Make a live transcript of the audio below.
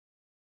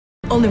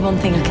Only one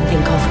thing I can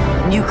think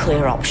of.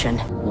 Nuclear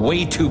option.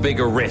 Way too big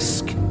a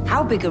risk.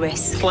 How big a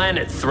risk?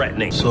 Planet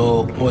threatening.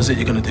 So, what is it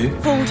you're gonna do?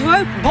 Pull to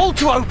open. Pull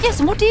to open! Yes,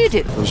 and what do you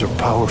do? Those are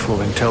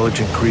powerful,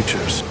 intelligent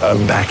creatures.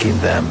 I'm backing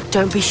them.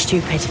 Don't be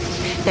stupid.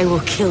 They will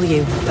kill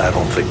you. I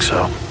don't think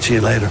so. See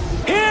you later.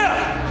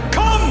 Here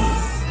come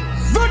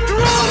the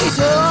drums!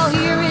 So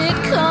here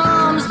it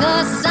comes,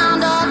 the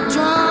sound of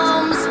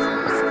drums.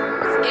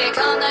 Here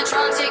come the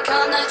drums, here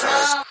come the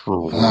drums.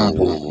 Boom,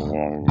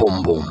 boom,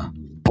 boom,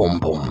 boom, boom,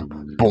 boom,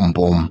 boom,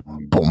 boom,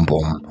 boom, boom,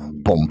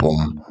 boom, boom,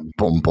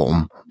 boom,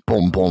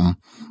 boom, boom,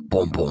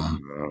 boom, boom,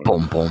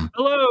 boom, boom.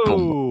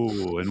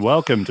 Hello, and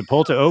welcome to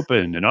Pull to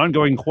Open, an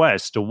ongoing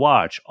quest to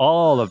watch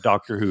all of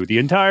Doctor Who, the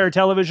entire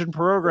television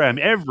program,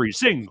 every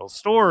single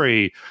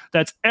story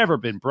that's ever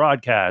been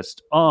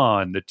broadcast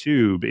on the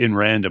tube in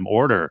random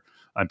order.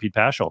 I'm Pete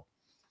Paschal.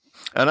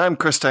 And I'm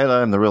Chris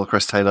Taylor. I'm the real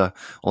Chris Taylor.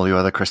 All you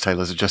other Chris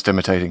Taylors are just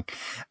imitating.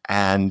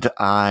 And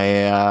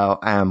I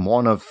am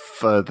one of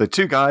the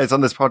two guys on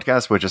this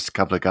podcast. We're just a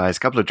couple of guys, a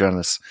couple of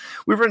journalists.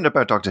 We've written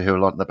about Doctor Who a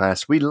lot in the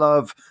past. We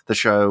love the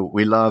show.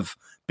 We love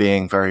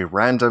being very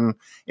random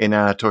in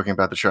talking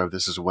about the show.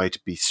 This is a way to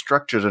be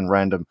structured and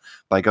random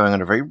by going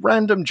on a very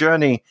random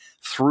journey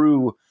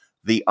through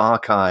the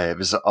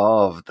archives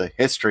of the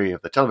history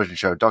of the television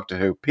show Doctor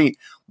Who. Pete,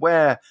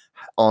 where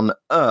on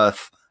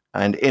earth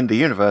and in the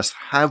universe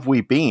have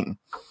we been?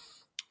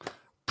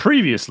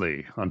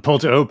 Previously on Pull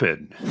to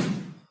Open,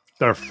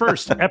 our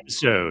first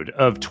episode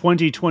of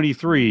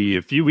 2023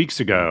 a few weeks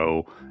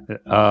ago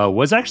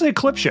was actually a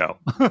clip show.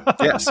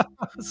 Yes.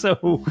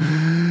 So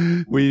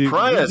we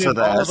prior to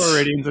that, all of our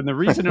ratings, and the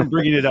reason I'm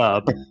bringing it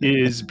up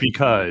is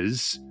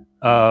because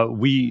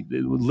we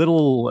not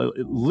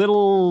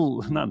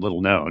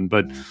little known,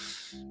 but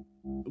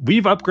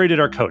we've upgraded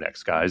our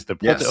codex, guys. The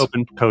Pull to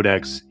Open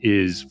codex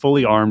is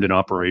fully armed and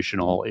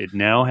operational. It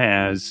now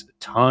has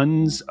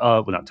tons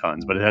of, well, not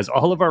tons, but it has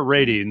all of our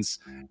ratings.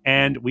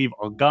 And we've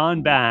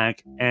gone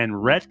back and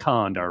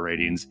retconned our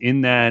ratings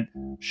in that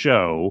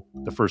show,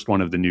 the first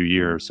one of the new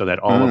year, so that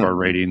all of our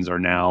ratings are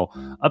now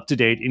up to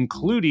date,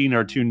 including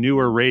our two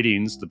newer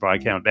ratings, the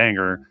Viscount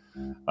Banger,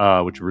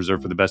 which are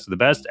reserved for the best of the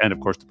best, and of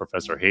course the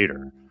Professor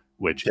Hater,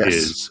 which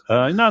is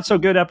not so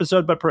good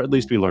episode, but at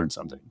least we learned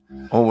something.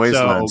 Always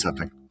learn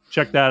something.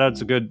 Check that out.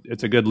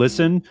 It's a good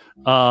listen.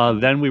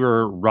 Then we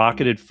were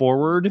rocketed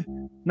forward.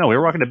 No, we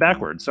were rocketed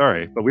backwards.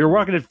 Sorry, but we were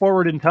rocketed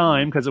forward in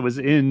time because it was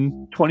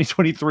in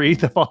 2023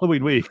 the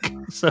following week.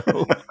 So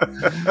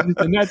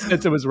in that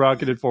sense, it was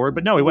rocketed forward.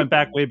 But no, we went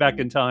way back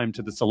in time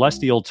to the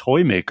Celestial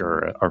Toy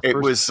Maker, our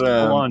first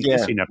full-on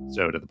missing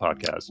episode of the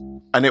podcast.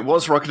 And it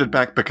was rocketed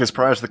back because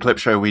prior to the clip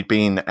show, we'd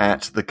been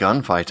at the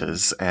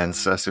Gunfighters, and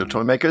Celestial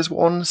Toy Maker's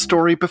one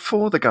story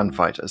before the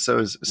Gunfighters. So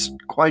it was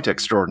quite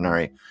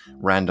extraordinary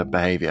random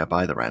behavior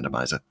by the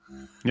randomizer.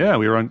 Yeah,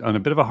 we were on a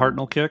bit of a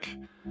Hartnell kick.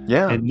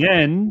 Yeah. And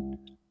then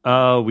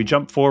we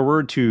jumped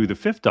forward to the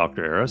Fifth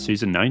Doctor era,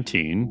 season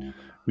 19.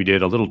 We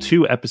did a little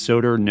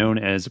 2-episoder known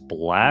as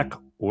Black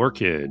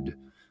Orchid.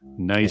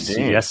 Nice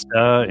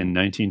siesta in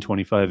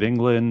 1925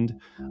 England.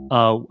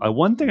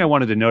 One thing I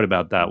wanted to note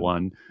about that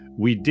one,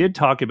 we did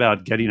talk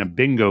about getting a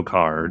bingo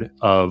card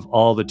of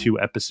all the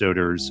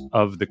 2-episoders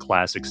of the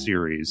classic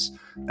series.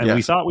 And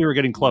we thought we were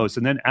getting close.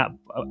 And then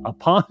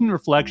upon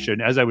reflection,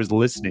 as I was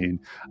listening,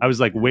 I was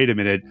like, wait a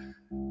minute.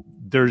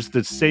 There's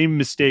the same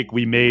mistake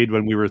we made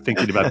when we were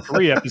thinking about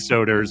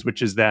 3-episoders,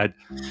 which is that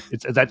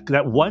it's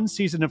that one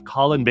season of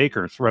Colin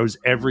Baker throws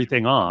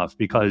everything off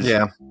because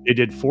they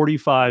did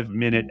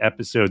 45-minute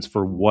episodes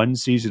for one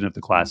season of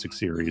the classic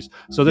series.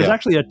 So there's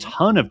actually a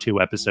ton of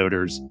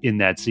 2-episoders in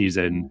that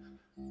season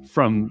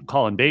from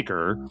Colin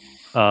Baker.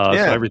 So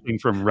everything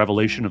from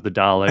Revelation of the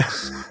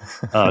Daleks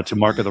to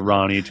Mark of the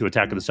Rani to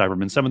Attack of the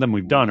Cybermen. Some of them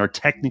we've done are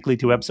technically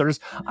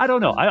 2-episoders. I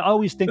don't know. I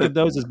always think of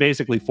those as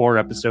basically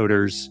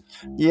 4-episoders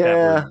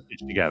that were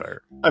stitched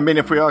together. I mean,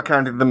 if we are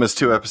counting them as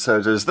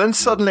 2-episoders, then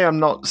suddenly I'm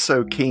not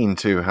so keen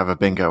to have a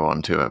bingo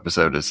on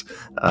 2-episoders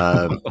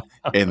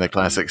in the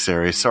classic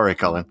series. Sorry,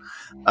 Colin.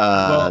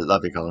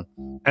 Love you, Colin.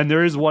 And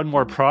there is one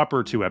more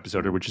proper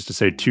 2-episoder, which is to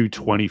say 2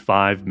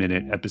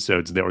 25-minute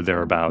episodes that were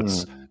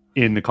thereabouts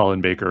in the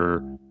Colin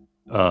Baker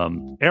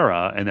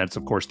era, and that's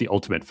of course The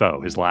Ultimate Foe.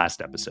 His last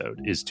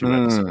episode is 2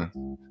 episodes,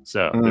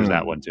 so there's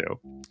that one too.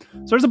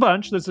 So there's a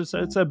bunch.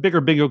 It's a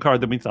bigger bingo card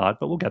than we thought,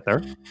 but we'll get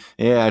there.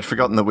 Yeah, I'd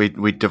forgotten that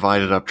we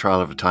divided up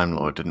Trial of a Time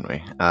Lord, didn't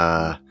we?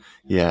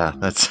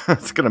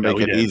 That's going to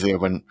make it easier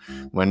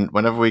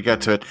whenever we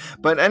get to it.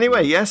 But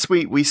anyway, yes,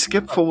 we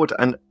skip forward,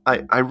 and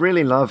I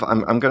really love.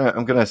 I'm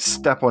gonna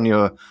step on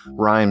your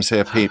rhymes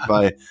here, Pete,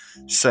 by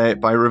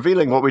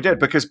revealing what we did,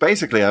 because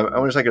basically I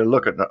want to take a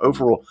look at the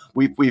overall.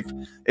 We've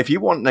if you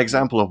want an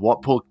example of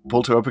what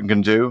Pull to Open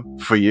can do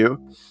for you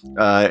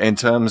in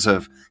terms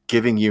of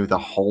giving you the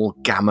whole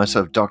gamut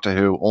of Doctor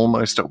Who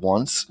almost at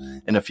once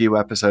in a few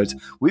episodes,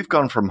 we've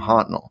gone from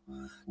Hartnell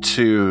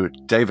to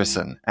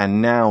Davison,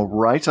 and now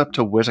right up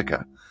to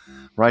Whittaker,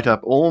 right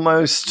up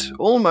almost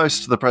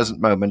to the present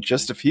moment,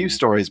 just a few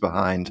stories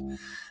behind.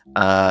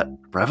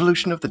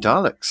 Revolution of the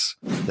Daleks,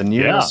 the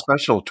New Year's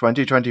special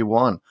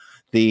 2021.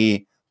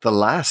 the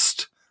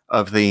last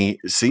of the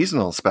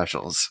seasonal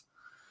specials.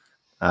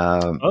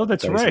 Oh,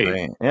 that's basically.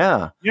 right.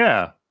 Yeah.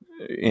 Yeah,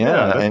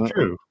 that's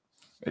true.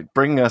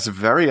 Bringing us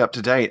very up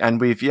to date, and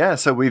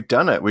we've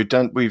done it.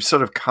 We've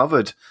sort of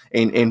covered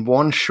in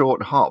one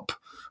short hop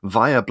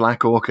via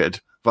Black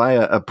Orchid,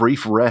 via a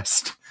brief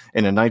rest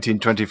in a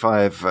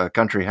 1925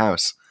 country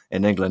house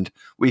in England.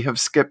 We have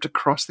skipped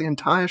across the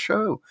entire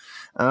show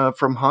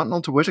from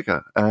Hartnell to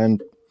Whittaker,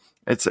 and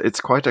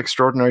it's quite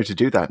extraordinary to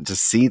do that, and to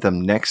see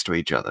them next to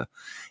each other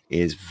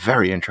is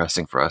very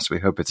interesting for us. We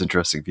hope it's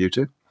interesting for you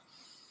too.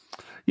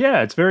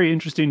 Yeah, it's very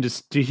interesting to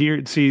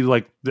see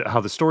like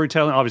how the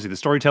storytelling. Obviously, the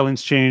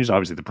storytelling's changed.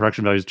 Obviously, the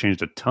production value's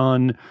changed a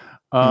ton.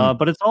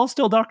 But it's all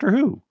still Doctor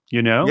Who.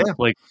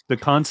 Like the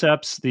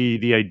concepts,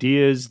 the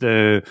ideas,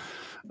 the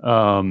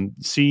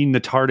seeing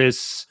the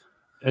TARDIS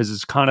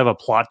as kind of a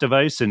plot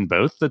device in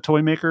both the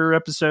Toymaker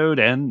episode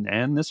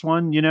and this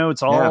one.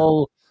 It's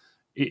all.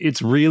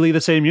 It's really the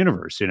same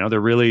universe,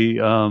 they're really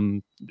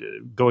going,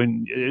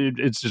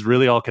 it's just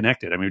really all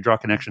connected. I mean, we draw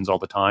connections all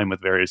the time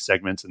with various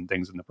segments and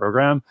things in the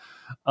program,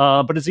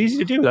 but it's easy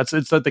to do.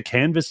 It's like the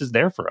canvas is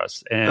there for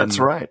us. And that's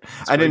right.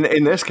 And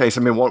in this case,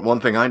 I mean, one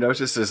thing I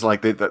noticed is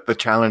like the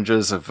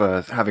challenges of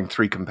having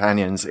three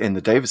companions in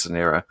the Davison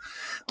era,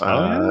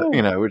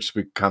 which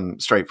we come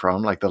straight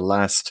from like the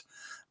last,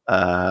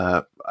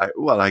 I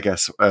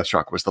guess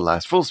Earthshock was the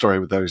last full story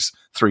with those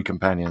three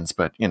companions,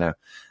 but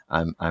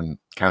I'm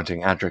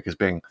counting Adric as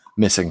being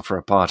missing for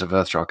a part of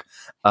Earthshock.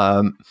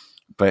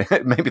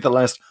 But maybe the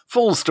last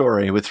full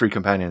story with three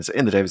companions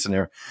in the Davison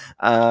era,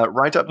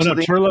 right up to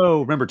Turlo.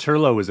 Remember,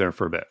 Turlo was there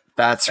for a bit.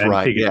 That's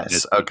right.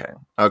 Yes. Okay.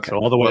 So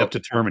all the way up to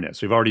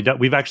Terminus.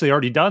 We've actually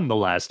already done the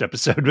last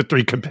episode with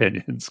three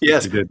companions.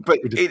 Yes, but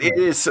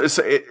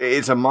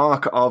it's a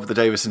mark of the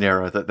Davison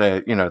era that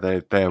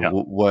there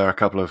were a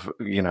couple of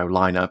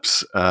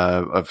lineups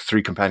of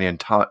three companion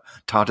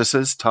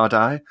TARDISes,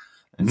 TARDI.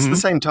 It's the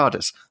same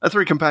TARDIS, a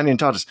three-companion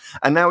TARDIS.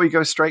 And now we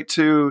go straight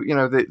to,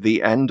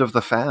 the end of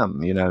the FAM,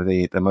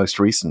 the most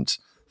recent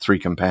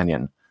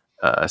three-companion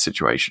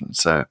situation.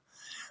 So,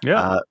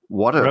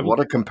 what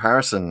a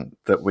comparison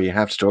that we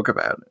have to talk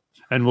about.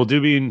 And we'll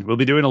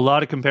be doing a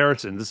lot of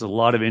comparisons. This is a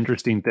lot of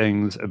interesting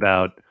things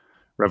about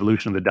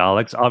Revolution of the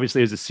Daleks.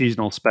 Obviously, as a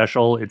seasonal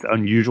special, it's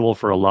unusual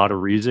for a lot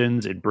of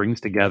reasons. It brings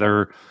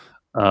together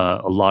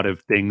a lot of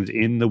things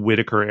in the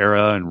Whittaker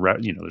era, and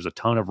there's a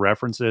ton of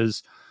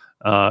references.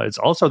 It's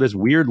also this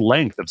weird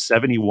length of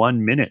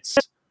 71 minutes,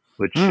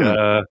 which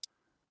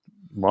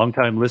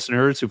longtime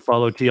listeners who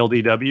follow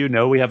TLDW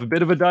know we have a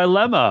bit of a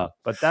dilemma.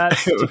 But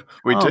that's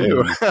we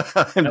do.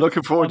 I'm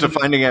looking forward to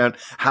finding out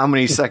how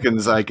many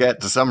seconds I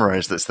get to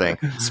summarize this thing.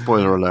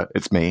 Spoiler alert,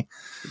 it's me.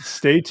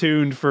 Stay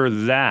tuned for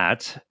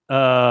that.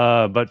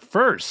 But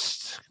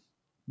first,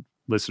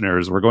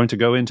 listeners, we're going to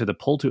go into the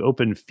Pull to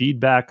Open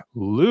feedback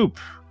loop,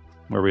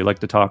 where we like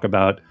to talk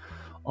about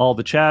all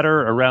the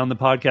chatter around the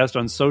podcast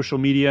on social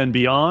media and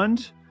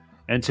beyond.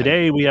 And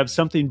today we have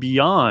something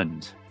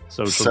beyond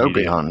social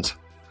media. Beyond.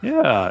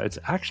 Yeah, it's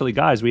actually,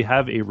 guys, we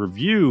have a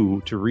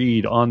review to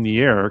read on the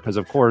air because,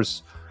 of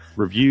course,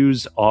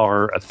 reviews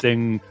are a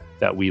thing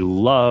that we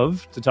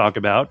love to talk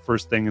about.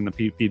 First thing in the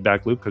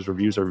feedback loop, because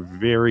reviews are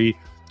very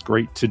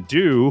great to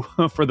do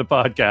for the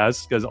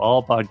podcast, because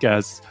all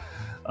podcasts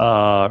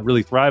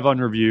really thrive on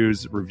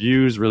reviews.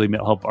 Reviews really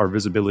help our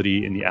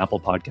visibility in the Apple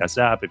Podcasts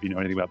app. If you know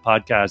anything about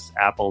podcasts,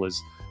 Apple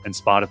and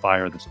Spotify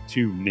are the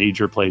two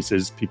major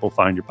places people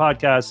find your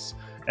podcasts.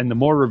 And the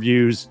more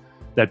reviews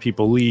that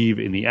people leave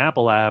in the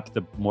Apple app,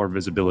 the more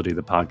visibility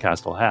the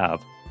podcast will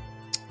have.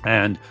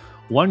 And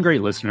one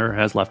great listener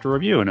has left a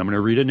review, and I'm going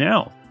to read it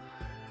now.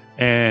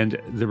 And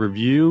the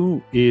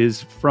review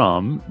is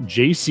from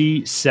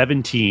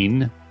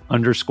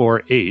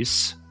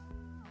JC17_Ace,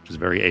 which is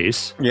very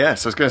Ace.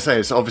 Yes, I was going to say,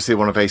 it's obviously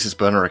one of Ace's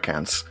burner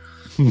accounts.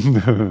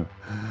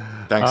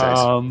 Thanks,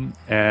 Ace.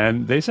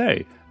 And they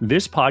say,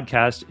 this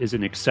podcast is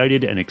an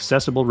excited and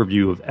accessible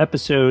review of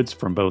episodes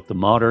from both the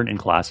modern and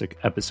classic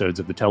episodes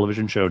of the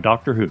television show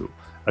Doctor Who,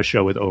 a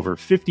show with over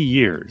 50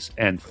 years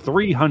and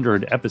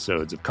 300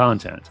 episodes of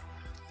content.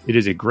 It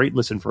is a great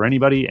listen for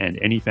anybody and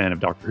any fan of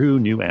Doctor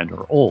Who, new and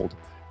or old.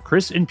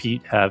 Chris and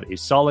Pete have a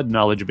solid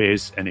knowledge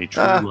base and a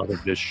true love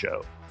of this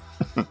show.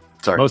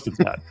 Sorry. Most of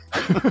that.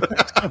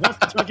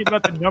 Talking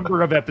about the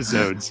number of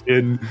episodes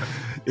in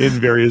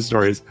various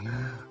stories.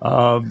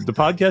 The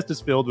podcast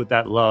is filled with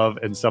that love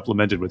and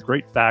supplemented with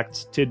great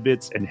facts,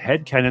 tidbits, and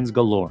headcanons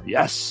galore.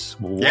 Yes.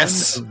 One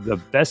of the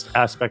best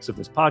aspects of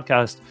this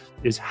podcast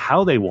is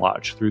how they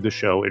watch through the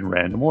show in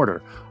random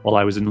order. While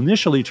I was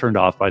initially turned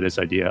off by this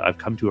idea, I've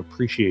come to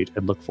appreciate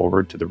and look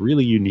forward to the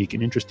really unique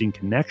and interesting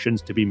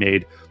connections to be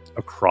made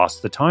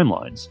across the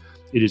timelines.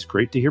 It is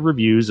great to hear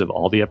reviews of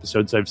all the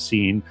episodes I've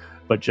seen,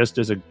 but just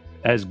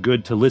as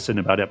good to listen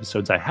about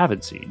episodes I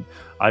haven't seen.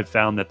 I've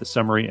found that the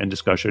summary and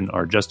discussion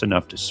are just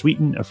enough to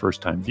sweeten a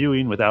first-time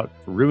viewing without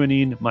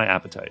ruining my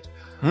appetite.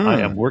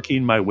 I am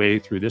working my way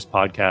through this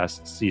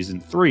podcast season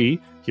 3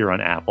 here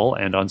on Apple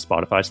and on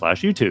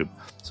Spotify/YouTube.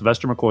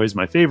 Sylvester McCoy is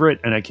my favorite,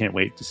 and I can't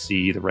wait to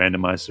see the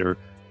randomizer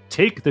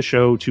take the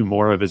show to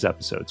more of his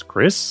episodes.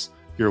 Chris,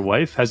 your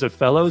wife has a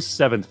fellow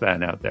 7th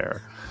fan out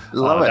there.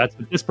 Love it. That's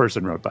what this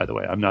person wrote, by the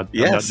way. I'm not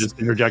just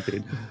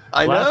interjecting.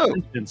 I know.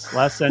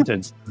 Last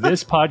sentence.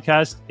 This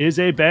podcast is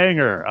a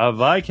banger, a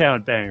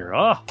Viscount banger.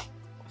 Oh,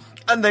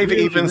 and they've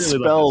even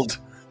spelled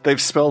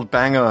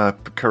banger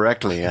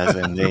correctly, as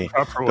in the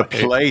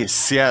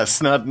place.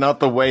 Yes, not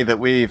the way that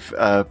we've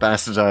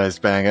bastardized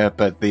banger,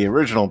 but the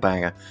original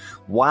banger.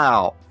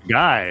 Wow.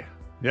 Guy.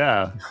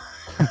 Yeah.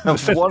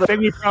 What a thing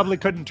we probably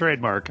couldn't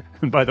trademark.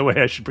 And by the way,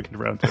 I should bring it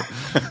around to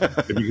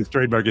if you can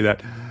trademark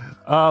that.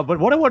 But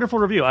what a wonderful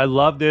review. I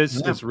love this.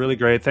 Yeah. It's really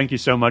great. Thank you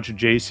so much,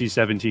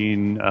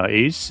 JC17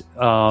 Ace.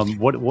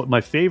 What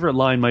my favorite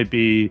line might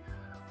be,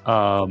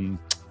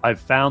 I've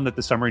found that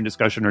the summary and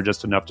discussion are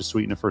just enough to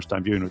sweeten a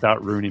first-time viewing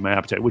without ruining my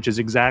appetite, which is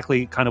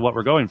exactly kind of what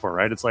we're going for,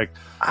 right? It's like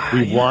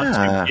we want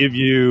to give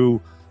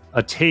you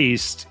a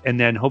taste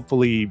and then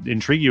hopefully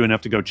intrigue you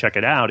enough to go check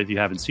it out if you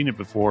haven't seen it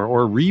before,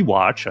 or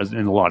rewatch, as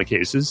in a lot of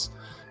cases,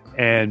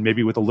 and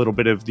maybe with a little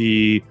bit of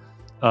the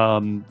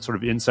sort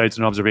of insights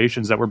and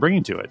observations that we're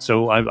bringing to it.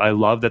 So I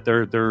love that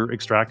they're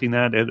extracting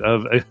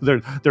that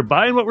they're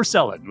buying what we're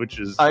selling, which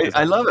is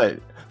I love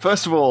it.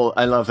 First of all,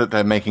 I love that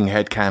they're making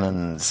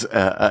headcanons.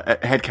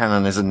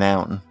 Headcanon is a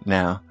noun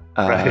now.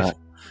 Right.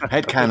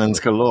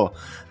 Headcanons galore.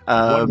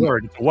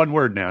 One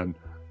word noun.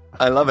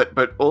 I love it,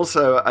 but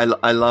also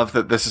I love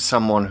that this is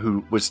someone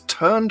who was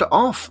turned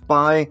off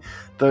by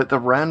the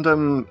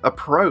random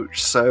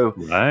approach. So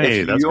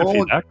right, that's good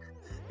feedback.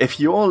 If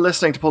you're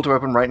listening to Pull to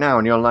Open right now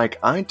and you're like,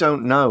 I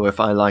don't know if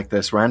I like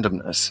this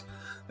randomness.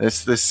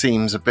 This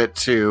seems a bit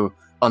too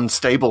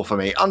unstable for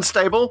me.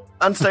 Unstable.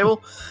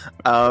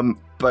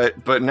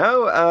 But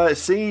no,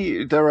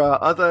 see, there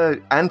are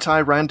other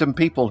anti-random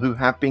people who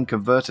have been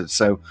converted.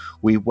 So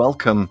we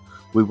welcome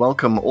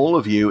all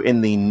of you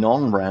in the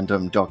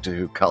non-random Doctor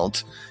Who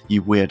cult,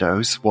 you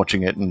weirdos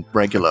watching it in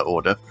regular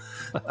order.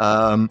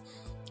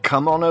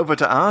 Come on over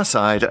to our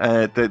side.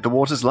 The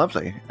water's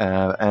lovely,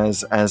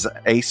 as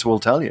Ace will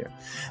tell you.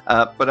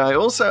 But I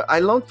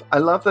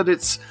love that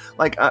it's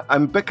like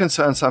I'm a bit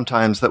concerned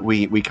sometimes that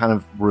we kind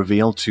of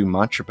reveal too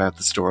much about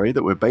the story,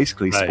 that we're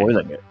basically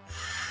spoiling it.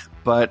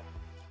 But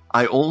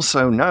I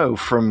also know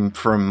from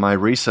my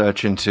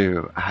research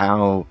into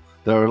how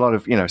there are a lot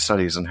of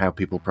studies on how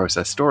people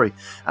process story,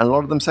 and a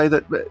lot of them say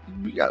that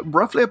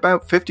roughly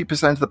about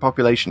 50% of the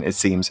population, it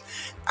seems,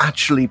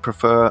 actually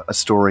prefer a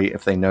story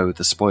if they know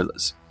the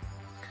spoilers.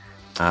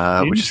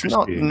 Which is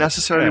not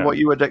necessarily what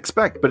you would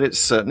expect, but it's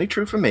certainly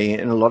true for me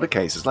in a lot of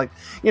cases. Like,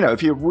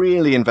 if you're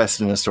really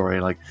invested in a story,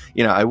 like,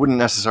 I wouldn't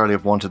necessarily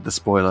have wanted the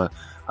spoiler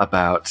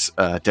about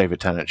David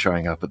Tennant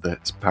showing up at the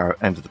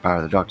end of The Power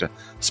of the Doctor.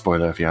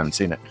 Spoiler if you haven't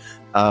seen it.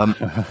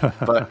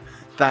 But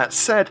that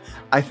said,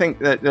 I think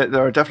that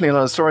there are definitely a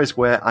lot of stories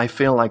where I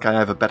feel like I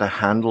have a better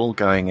handle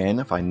going in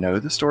if I know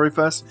the story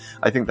first.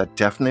 I think that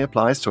definitely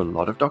applies to a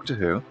lot of Doctor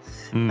Who.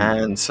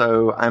 And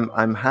so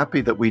I'm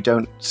happy that we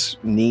don't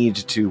need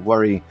to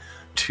worry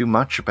too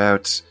much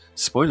about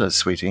spoilers,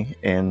 sweetie,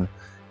 in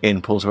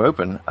Pull to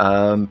Open,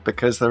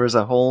 because there is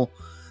a whole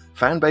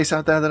fan base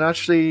out there that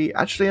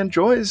actually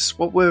enjoys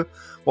what we're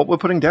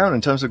putting down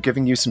in terms of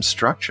giving you some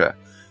structure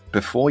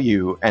before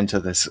you enter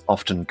this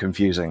often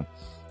confusing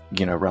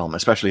realm,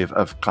 especially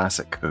of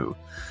classic Who.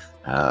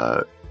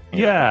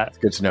 It's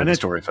good to know the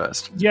story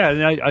first. Yeah,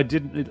 and I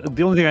did.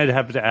 The only thing I'd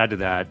have to add to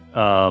that,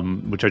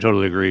 which I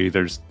totally agree,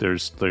 there's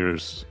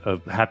a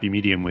happy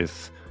medium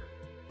with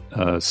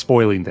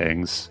spoiling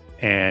things,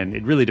 and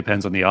it really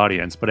depends on the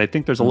audience. But I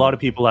think there's a lot of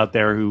people out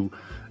there who,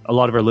 a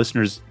lot of our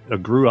listeners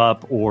grew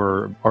up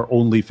or are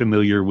only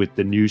familiar with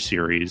the new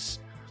series,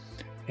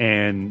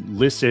 and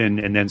listen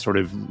and then sort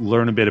of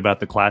learn a bit about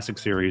the classic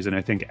series. And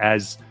I think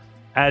as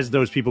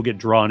those people get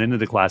drawn into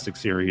the classic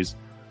series,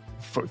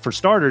 for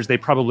starters, they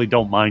probably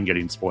don't mind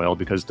getting spoiled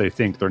because they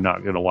think they're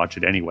not going to watch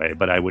it anyway.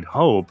 But I would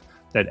hope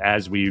that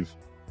as we've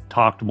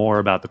talked more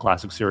about the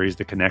classic series,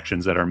 the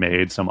connections that are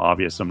made, some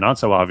obvious, some not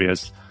so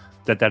obvious,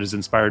 that has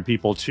inspired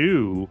people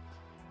to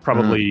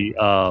probably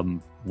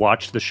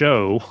watch the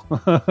show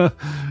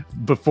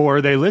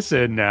before they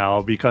listen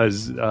now,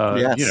 because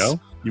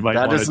you might.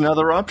 That is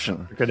another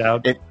option. Check it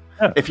out.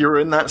 If you're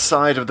in that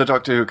side of the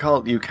Doctor Who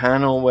cult, you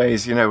can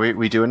always,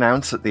 we do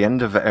announce at the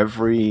end of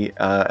every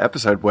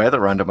episode where the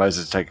randomizer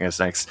is taking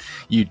us next.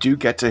 You do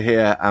get to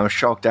hear our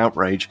shocked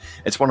outrage.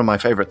 It's one of my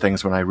favorite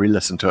things when I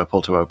re-listen to a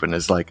Pull to Open,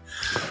 is like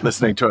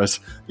listening to us,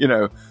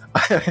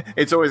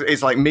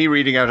 it's like me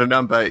reading out a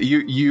number,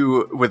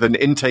 you with an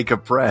intake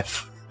of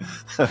breath.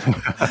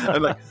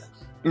 And like,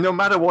 no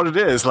matter what it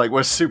is, like,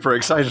 we're super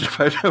excited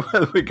about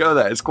whether we go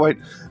there. It's quite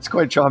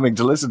charming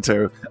to listen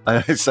to.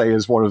 I say,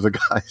 as one of the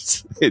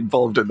guys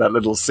involved in that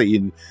little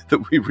scene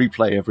that we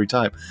replay every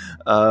time.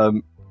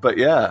 But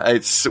yeah,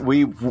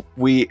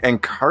 we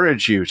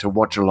encourage you to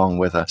watch along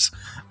with us,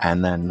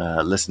 and then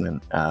listen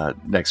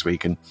next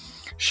week. And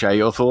share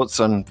your thoughts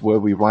on were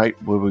we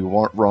right, were we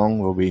wrong,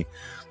 were we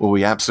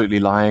absolutely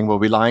lying, were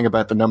we lying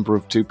about the number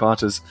of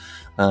two-parters?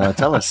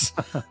 Tell us.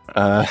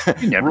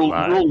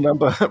 Rule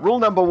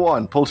number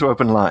one: pull to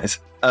open lies.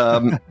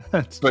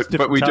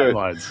 But we do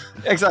it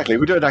exactly.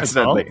 We do it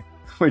accidentally.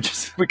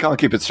 We can't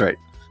keep it straight.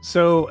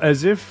 So,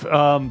 as if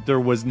there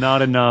was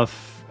not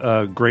enough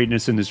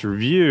greatness in this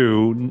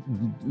review,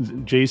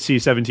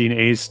 JC17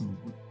 Ace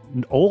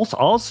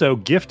also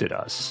gifted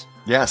us.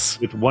 Yes.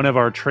 With one of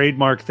our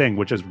trademark thing,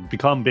 which has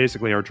become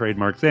basically our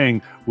trademark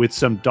thing, with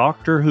some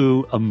Doctor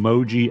Who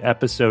emoji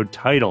episode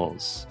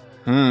titles.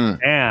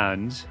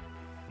 And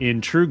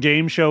in true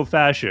game show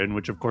fashion,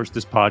 which of course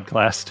this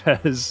podcast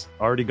has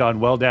already gone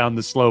well down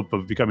the slope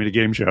of becoming a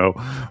game show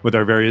with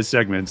our various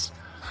segments,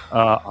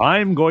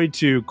 I'm going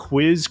to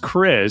quiz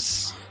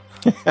Chris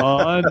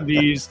on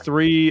these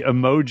 3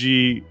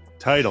 emoji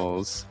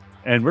titles,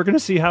 and we're going to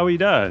see how he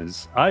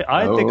does.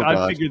 I think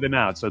I've figured them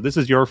out. So this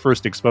is your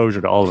first exposure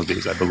to all of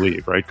these, I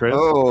believe, right, Chris?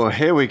 Oh,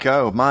 here we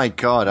go. My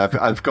God,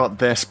 I've got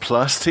this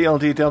plus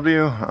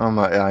TLDW. Oh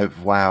my!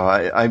 Wow,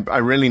 I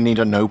really need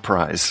a no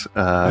prize.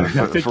 I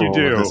think you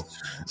do.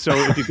 So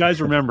if you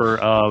guys remember,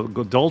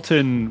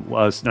 Dalton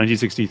was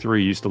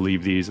 1963 used to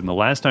leave these, and the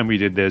last time we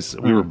did this,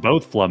 we were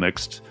both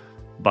flummoxed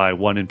by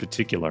one in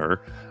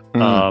particular.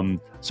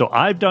 So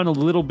I've done a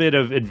little bit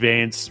of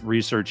advanced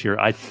research here.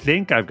 I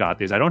think I've got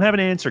these. I don't have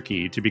an answer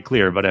key, to be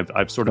clear, but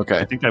I've sort of,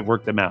 I think I've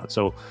worked them out.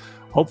 So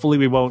hopefully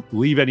we won't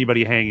leave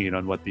anybody hanging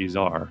on what these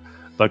are.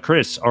 But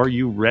Chris, are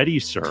you ready,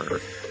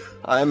 sir?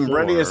 I'm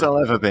ready as I'll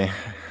ever be.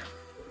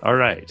 All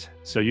right.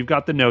 So you've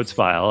got the notes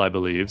file, I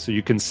believe, so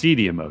you can see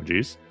the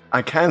emojis.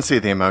 I can see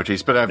the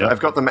emojis, but I've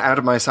got them out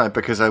of my sight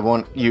because I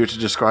want you to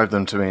describe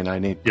them to me, and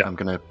I'm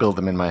going to build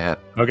them in my head.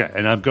 Okay,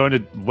 and I'm going to,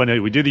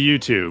 when we do the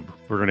YouTube,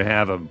 we're going to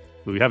have them.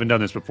 We haven't done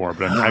this before,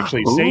 but I'm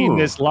actually saying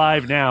this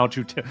live now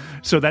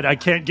so that I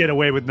can't get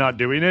away with not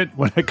doing it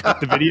when I cut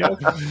the video.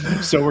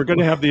 So we're going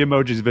to have the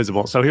emojis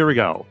visible. So here we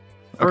go.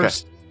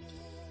 First,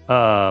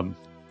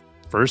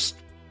 first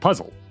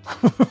puzzle.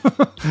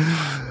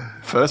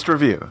 First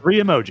review. 3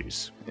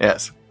 emojis.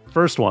 Yes.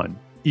 First one,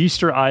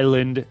 Easter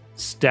Island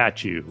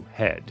statue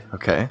head.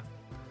 Okay.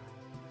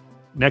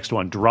 Next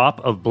one,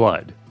 drop of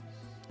blood.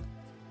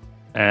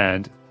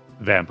 And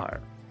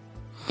vampire.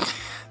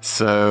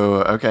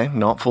 So, okay,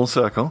 not full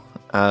circle.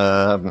 We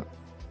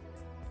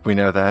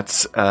know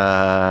that's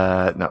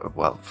full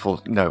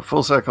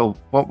circle.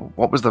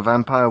 What was the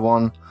vampire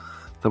one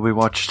that we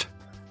watched?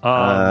 State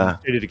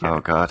of Decay. Oh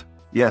God,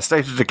 yeah,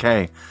 State of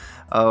Decay.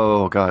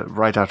 Oh God,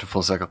 right after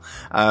full circle.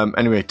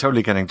 Anyway,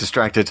 totally getting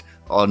distracted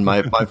on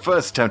my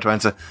first attempt to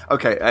answer.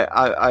 Okay,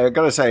 I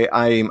gotta say,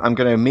 I'm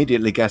gonna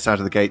immediately guess out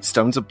of the gate.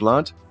 Stones of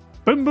Blood.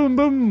 Boom, boom,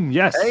 boom.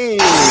 Yes. Hey,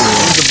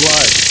 Stones of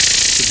Blood.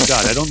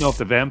 God, I don't know if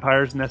the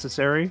vampire is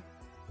necessary,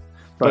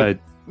 but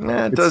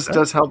it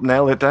does help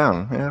nail it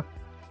down. Yeah,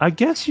 I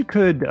guess you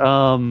could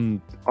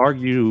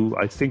argue.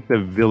 I think the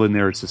villain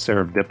there is the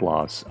Sarah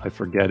Diplos. I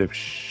forget if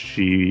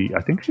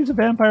I think she's a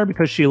vampire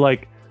because she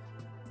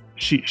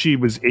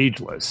was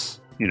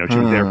ageless. You know, she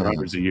was there for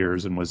hundreds of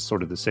years and was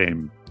sort of the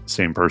same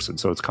person.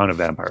 So it's kind of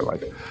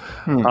vampire-like.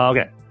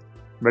 Okay,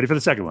 ready for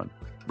the second one?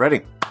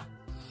 Ready.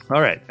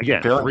 All right.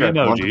 Again, 3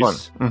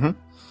 emojis. Mm-hmm.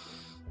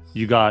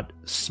 You got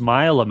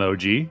smile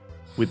emoji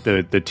with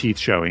the teeth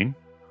showing.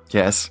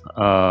 Yes.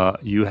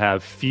 You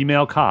have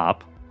female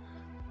cop,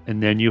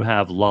 and then you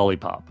have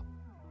lollipop.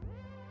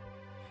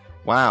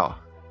 Wow.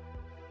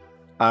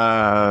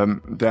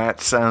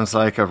 That sounds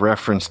like a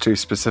reference to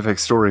specific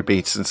story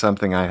beats and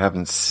something I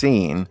haven't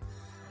seen.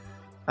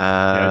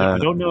 I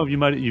don't know if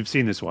you've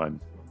seen this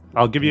one.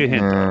 I'll give you a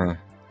hint.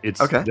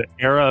 It's the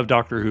era of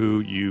Doctor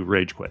Who you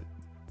rage quit.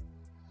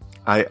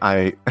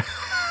 I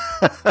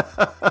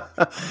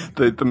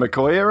the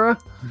McCoy era?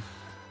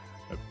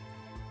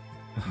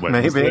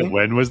 Maybe.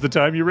 When was the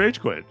time you rage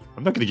quit?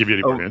 I'm not going to give you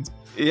any more hints.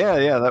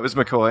 Yeah, that was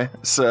McCoy.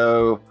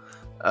 So,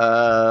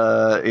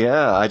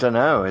 I don't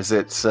know. Is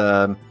it...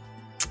 oh,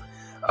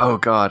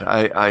 God.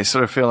 I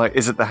sort of feel like...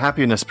 Is it the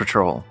Happiness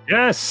Patrol?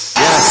 Yes!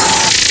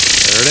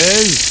 Yes! There it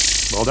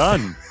is. Well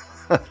done.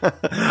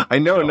 I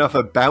know enough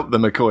about the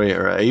McCoy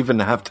era, even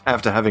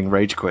after having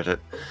rage quit it.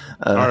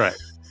 All right.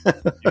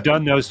 You've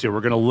done those 2. We're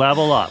going to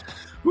level up.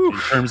 In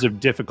terms of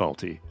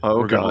difficulty.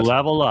 We're going to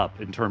level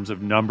up in terms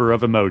of number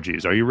of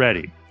emojis. Are you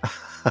ready?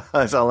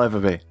 As I'll ever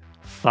be.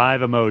 5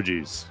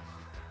 emojis.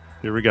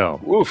 Here we go.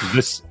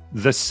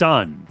 The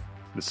sun.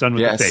 The sun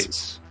with the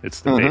face. It's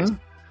the face.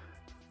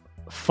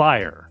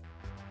 Fire.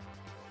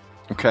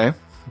 Okay.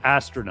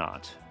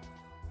 Astronaut.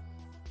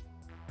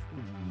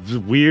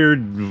 Weird,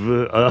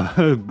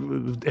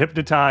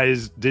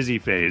 hypnotized, dizzy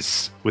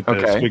face with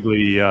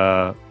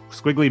the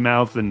squiggly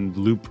mouth and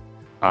loop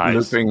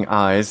eyes. Looping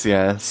eyes,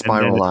 yeah.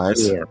 Spiral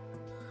eyes. Door.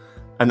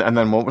 And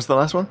then what was the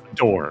last one?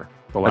 Door.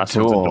 The last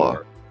one's a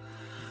door.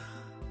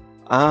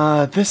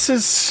 This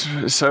is...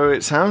 So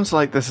it sounds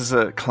like this is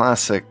a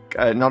classic...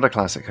 not a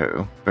classic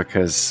Who,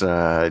 because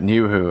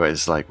New Who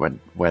is like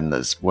when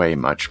there's way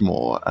much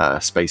more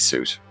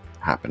spacesuit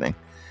happening.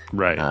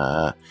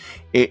 Right.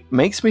 It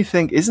makes me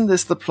think, isn't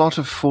this the plot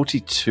of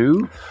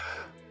 42?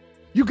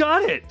 You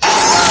got it. You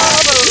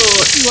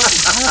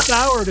had a half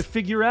hour to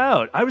figure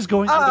out. I was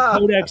going through the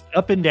codex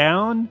up and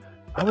down.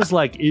 I was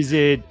like, is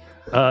it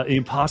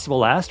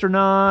Impossible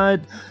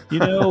Astronaut?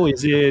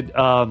 Is it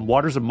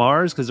Waters of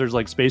Mars? Because there's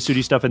like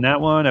spacesuity stuff in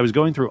that one. I was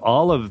going through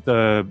all of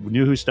the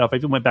New Who stuff. I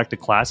even went back to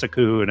Classic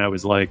Who, and I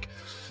was like,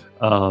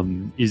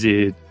 is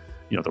it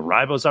the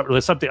Ribos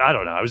or something? I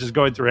don't know. I was just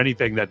going through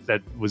anything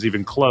that was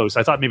even close.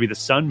 I thought maybe the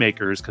Sun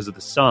Makers because of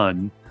the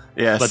sun.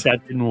 Yes, but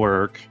that didn't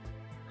work.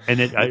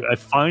 And I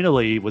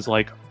finally was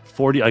like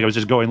 40. Like I was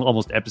just going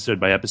almost episode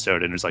by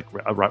episode, and it's like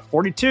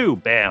 42.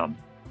 Bam.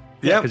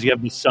 Yeah, because you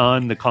have the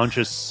sun, the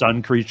conscious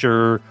sun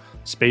creature,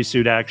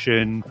 spacesuit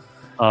action.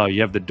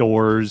 You have the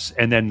doors,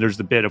 and then there's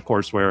the bit, of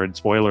course, where, and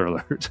spoiler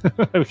alert,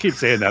 I keep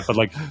saying that, but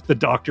like the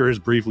Doctor is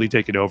briefly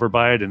taken over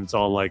by it, and it's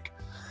all like,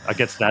 I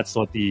guess that's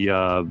what the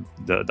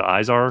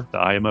eyes are, the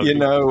eye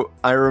emoji.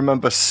 I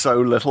remember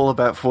so little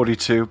about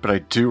 42, but I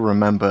do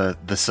remember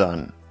the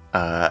sun.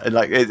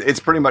 It's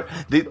pretty much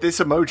this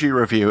emoji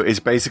review is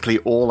basically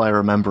all I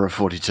remember of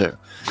 42.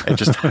 It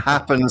just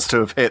happens to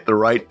have hit the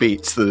right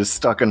beats that is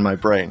stuck in my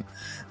brain.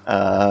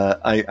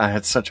 I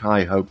had such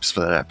high hopes for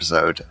that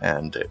episode,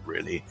 and it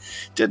really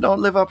did not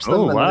live up to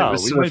them. Oh wow,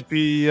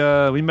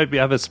 we might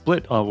have a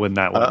split on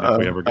that one if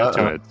we ever get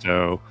to it.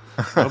 So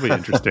that'll be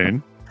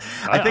interesting.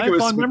 I think it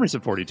was fond memories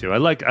of 42.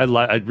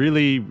 I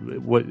really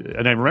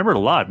and I remember it a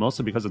lot,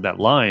 mostly because of that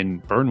line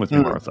 "Burn with me,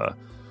 Martha,"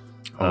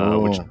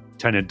 which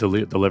Tennant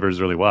delivers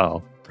really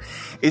well.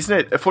 Isn't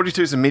it?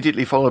 42 is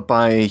immediately followed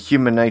by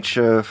Human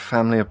Nature,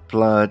 Family of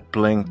Blood,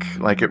 Blink.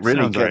 Like it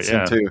really gets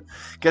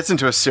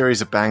into a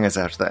series of bangers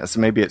after that.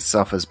 So maybe it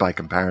suffers by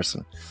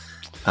comparison.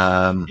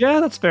 Yeah,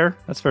 that's fair.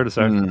 That's fair to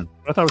say. I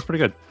thought it was pretty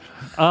good.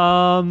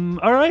 All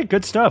right,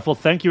 good stuff. Well,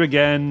 thank you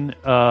again,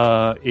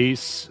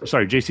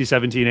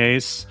 JC17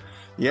 Ace.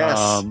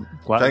 Yes,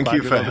 thank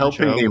you for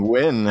helping me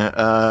win.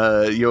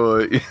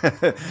 Your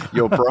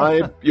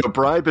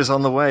bribe is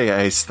on the way,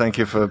 Ace. Thank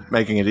you for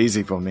making it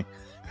easy for me.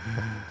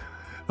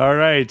 All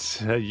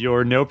right,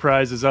 your no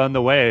prize is on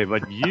the way,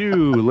 but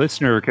you,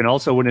 listener, can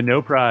also win a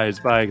no prize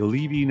by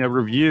leaving a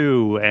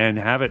review and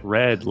have it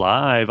read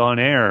live on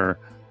air.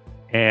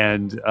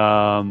 And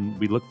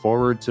we look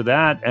forward to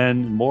that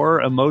and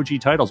more emoji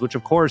titles, which,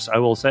 of course, I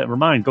will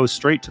remind, goes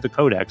straight to the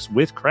Codex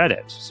with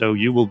credit. So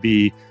you will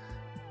be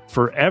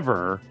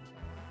forever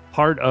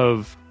part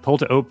of Pull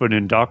to Open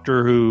in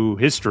Doctor Who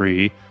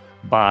history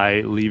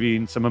by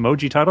leaving some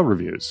emoji title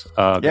reviews.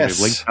 Yes. We have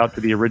links out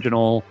to the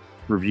original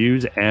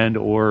reviews and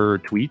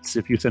or tweets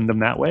if you send them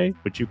that way,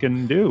 which you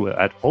can do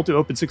at Pull to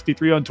Open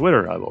 63 on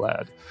Twitter, I will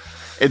add.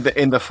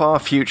 In the far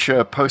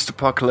future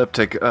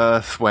post-apocalyptic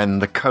Earth, when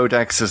the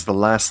Codex is the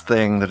last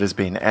thing that has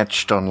been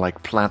etched on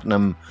like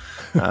platinum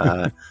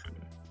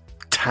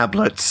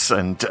tablets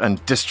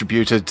and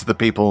distributed to the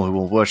people who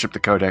will worship the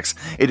Codex,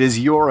 it is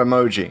your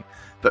emoji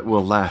that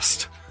will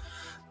last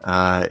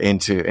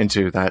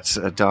into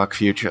that dark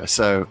future.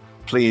 So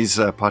please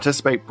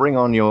participate. Bring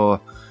on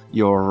your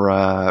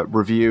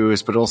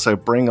reviews, but also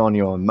bring on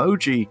your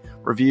emoji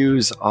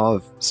reviews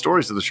of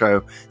stories of the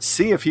show.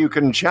 See if you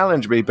can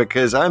challenge me,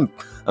 because I'm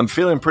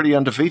feeling pretty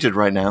undefeated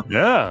right now.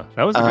 Yeah,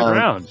 that was a good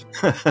round.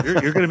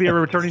 You're going to be a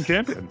returning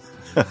champion.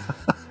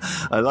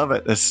 I love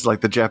it. This is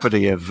like the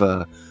Jeopardy of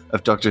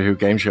Doctor Who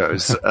game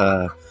shows.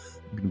 Going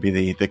to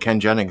be the Ken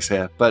Jennings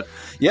here, but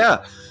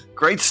yeah,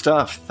 great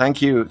stuff.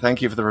 Thank you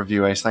for the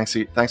review, Ace. Thanks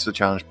for the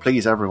challenge.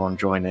 Please, everyone,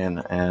 join in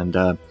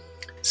and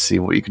see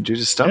what you can do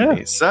to stump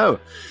me. So,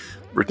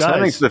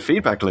 returning to the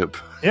feedback loop.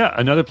 Yeah,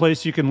 another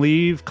place you can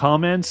leave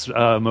comments,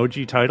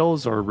 emoji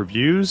titles, or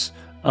reviews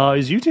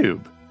is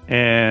YouTube.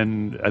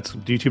 And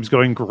YouTube's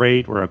going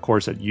great. We're, of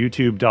course, at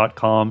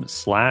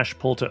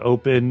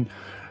youtube.com/pull-to-open.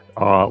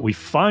 We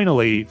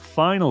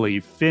finally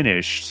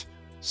finished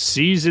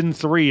season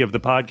 3 of the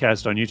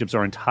podcast on YouTube. So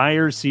our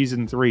entire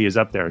season 3 is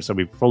up there. So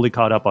we've fully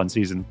caught up on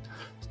season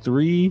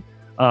 3.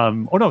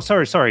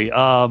 Sorry.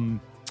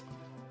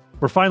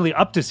 We're finally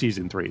up to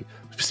season 3.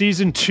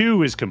 Season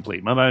 2 is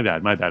complete. My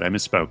bad. I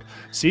misspoke.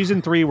 Season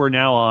 3 we're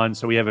now on,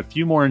 so we have a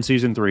few more in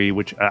season 3,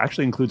 which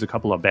actually includes a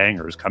couple of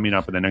bangers coming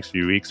up in the next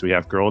few weeks. We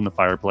have Girl in the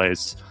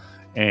Fireplace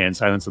and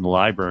Silence in the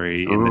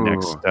Library in the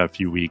next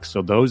few weeks.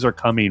 So those are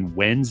coming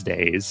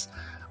Wednesdays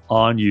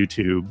on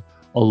YouTube,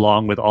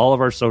 along with all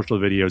of our social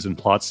videos and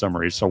plot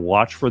summaries. So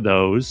watch for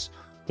those.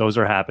 Those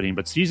are happening.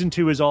 But season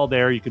 2 is all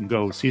there. You can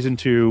go season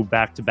 2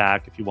 back to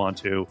back if you want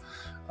to.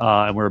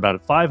 And we're about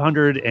at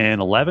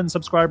 511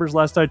 subscribers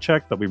last I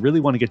checked, but we really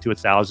want to get to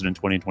 1,000 in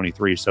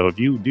 2023. So if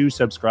you do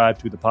subscribe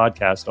to the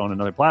podcast on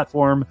another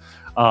platform,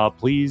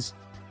 please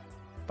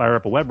fire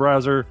up a web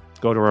browser,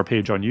 go to our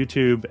page on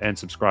YouTube, and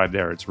subscribe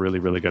there. It's really,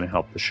 really going to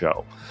help the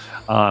show.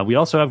 We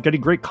also have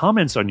getting great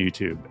comments on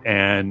YouTube,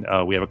 and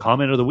we have a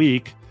comment of the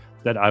week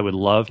that I would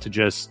love to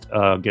just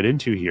get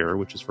into here,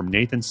 which is from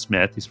Nathan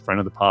Smith. He's a friend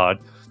of the pod,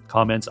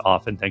 comments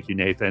often. Thank you,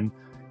 Nathan.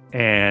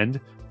 And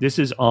this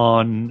is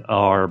on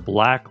our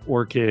Black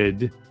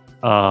Orchid.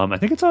 I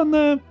think it's on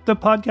the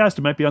podcast.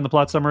 It might be on the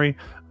plot summary.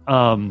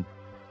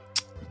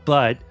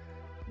 But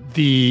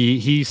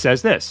he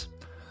says this.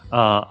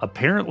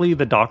 Apparently,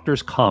 the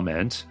Doctor's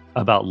comment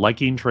about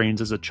liking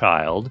trains as a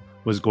child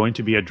was going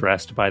to be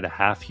addressed by the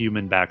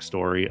half-human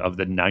backstory of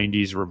the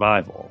 90s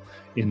revival,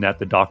 in that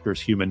the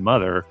Doctor's human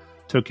mother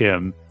took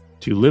him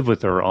to live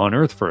with her on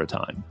Earth for a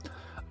time.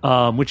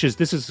 I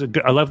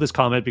love this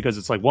comment because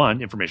it's like,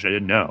 one, information I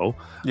didn't know.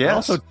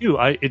 Yes. Also, two,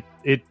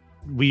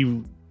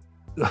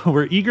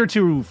 we're eager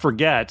to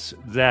forget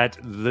that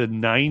the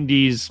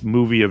 90s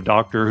movie of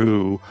Doctor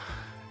Who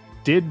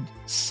did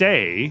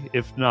say,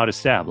 if not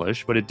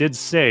establish, but it did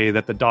say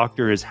that the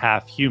Doctor is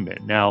half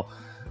human. Now,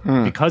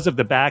 because of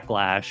the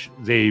backlash,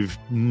 they've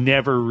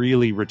never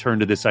really returned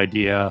to this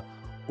idea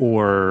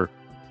or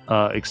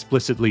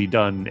explicitly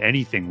done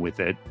anything with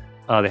it.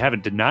 They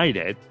haven't denied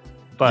it,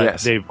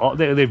 but they've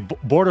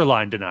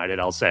borderline denied it,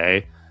 I'll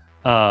say.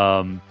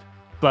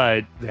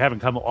 But they haven't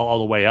come all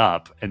the way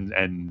up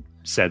and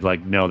said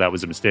like, no, that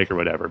was a mistake or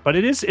whatever. But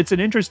it's an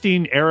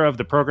interesting era of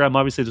the program.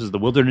 Obviously, this was the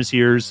Wilderness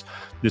years.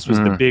 This was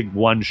the big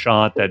one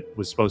shot that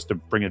was supposed to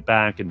bring it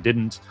back and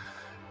didn't.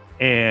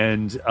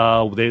 And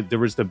there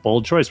was the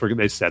bold choice where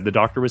they said the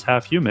Doctor was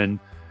half human.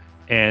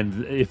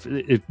 And if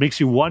it makes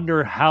you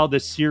wonder how the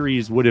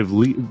series would have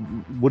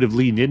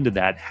leaned into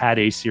that had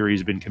a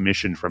series been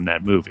commissioned from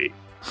that movie.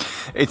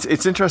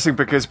 It's interesting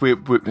because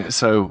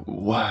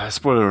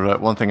spoiler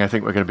alert, one thing I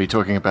think we're going to be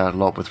talking about a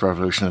lot with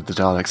Revolution of the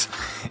Daleks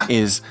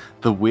is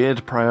the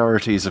weird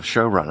priorities of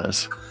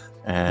showrunners,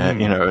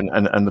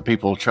 and the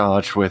people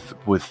charged with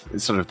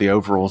sort of the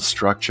overall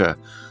structure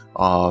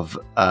of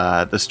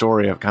the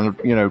story of kind of,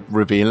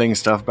 revealing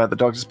stuff about the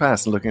Doctor's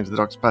past and looking into the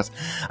Doctor's past.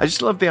 I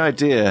just love the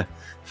idea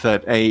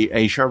that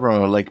a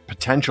showrunner, like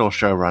potential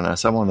showrunner,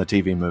 someone on the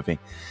TV movie,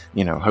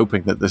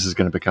 hoping that this is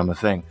going to become a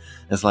thing,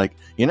 is like,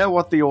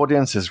 what the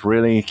audience is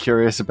really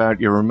curious about?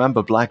 You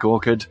remember Black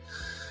Orchid?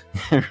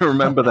 You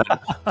remember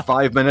that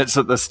 5 minutes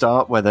at the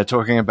start where they're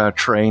talking about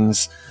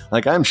trains?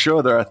 Like, I'm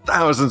sure there are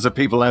thousands of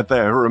people out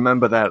there who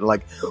remember that.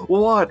 Like,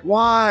 what?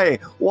 Why?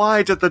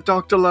 Why did the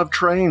Doctor love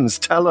trains?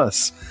 Tell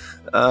us.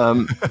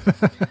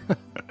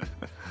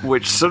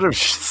 Which sort of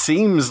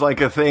seems like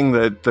a thing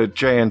that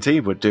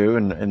JNT would do,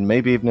 and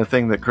maybe even a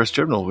thing that Chris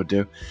Chibnall would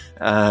do.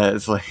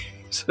 It's like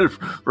sort of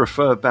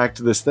refer back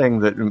to this thing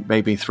that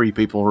maybe 3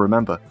 people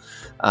remember.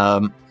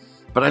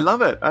 But I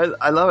love it.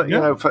 I love it.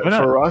 Yeah,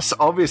 for us,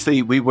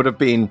 obviously, we would have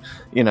been,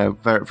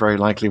 very, very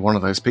likely one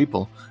of those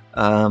people.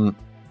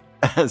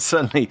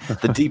 Certainly,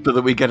 the deeper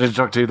that we get into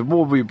Doctor Who, the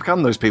more we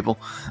become those people.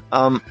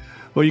 Well,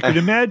 you can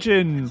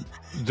imagine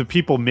the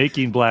people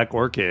making Black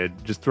Orchid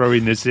just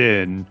throwing this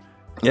in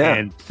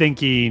and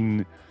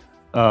thinking,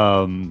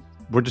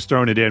 we're just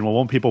throwing it in. Well,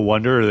 won't people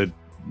wonder that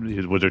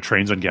were there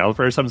trains on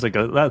Gallifrey or something?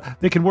 It's like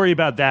they can worry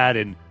about that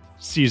in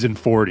season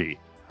 40.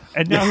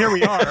 And now here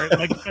we are,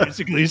 like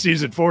basically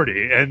season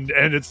 40, and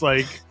it's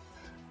like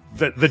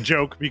the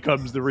joke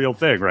becomes the real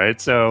thing, right?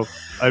 So,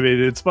 I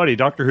mean, it's funny.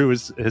 Doctor Who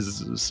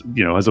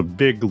has a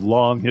big,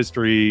 long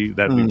history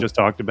that we just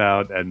talked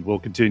about, and will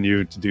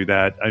continue to do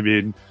that. I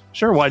mean,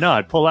 sure, why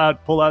not? Pull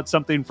out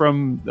something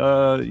from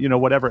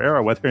whatever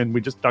era. And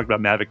we just talked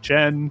about Mavic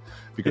Chen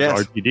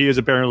because RTD is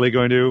apparently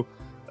going to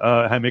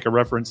make a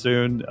reference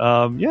soon.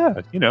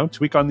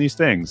 Tweak on these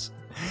things.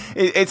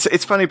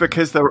 It's funny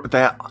because there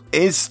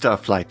is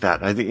stuff like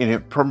that. I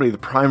think probably the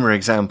primary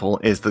example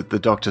is that the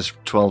Doctor's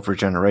 12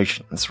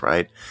 regenerations,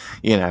 right?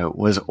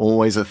 Was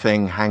always a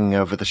thing hanging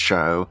over the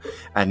show,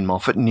 and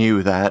Moffat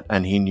knew that,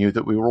 and he knew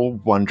that we were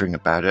all wondering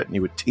about it, and he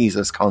would tease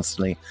us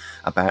constantly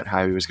about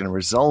how he was going to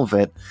resolve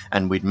it,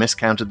 and we'd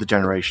miscounted the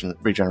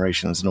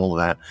regenerations and all of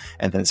that,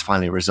 and then it's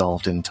finally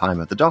resolved in Time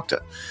of the Doctor.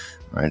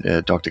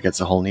 Right, Doctor gets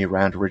a whole new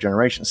round of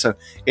regeneration, so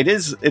it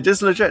is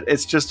legit.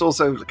 It's just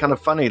also kind of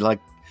funny, like.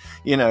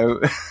 Revolution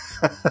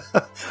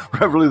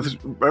of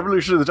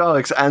the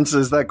Daleks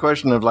answers that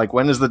question of like,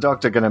 when is the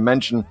Doctor going to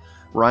mention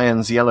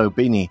Ryan's yellow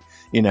beanie?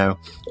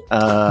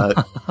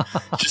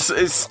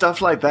 Just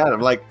stuff like that.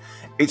 Of like,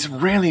 it's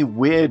really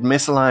weird,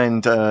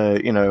 misaligned,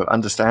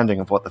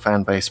 understanding of what the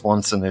fan base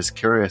wants and is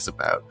curious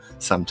about.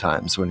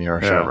 Sometimes when you're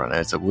a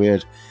showrunner, it's a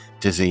weird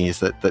disease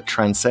that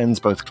transcends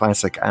both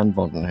classic and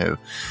modern Who.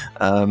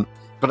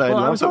 But I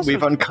love that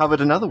we've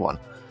uncovered another one.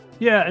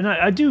 Yeah, and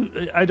I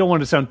don't want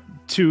to sound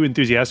too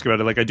enthusiastic about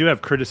it. Like, I do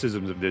have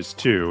criticisms of this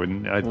too,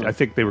 and I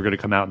think they were going to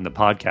come out in the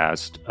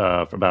podcast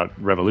about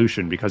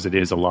Revolution because it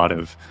is a lot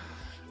of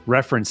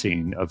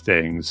referencing of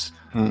things,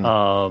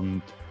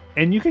 and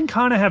you can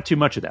kind of have too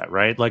much of that,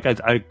 right? Like,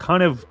 I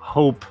kind of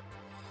hope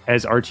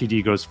as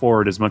RTD goes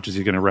forward, as much as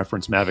he's going to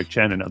reference Mavic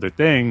Chen and other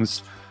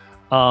things,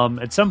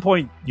 at some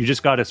point you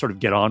just got to sort of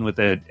get on with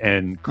it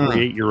and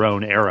create your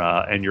own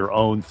era and your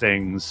own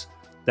things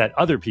that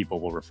other people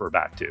will refer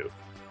back to.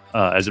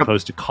 As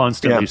opposed to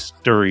constantly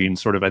stirring,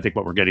 sort of, I think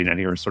what we're getting at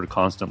here is sort of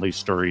constantly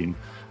stirring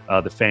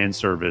the fan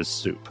service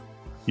soup.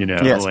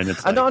 Yes, and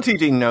it's and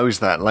RTD knows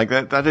that. Like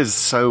that is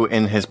so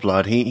in his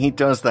blood. He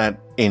does that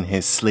in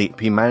his sleep.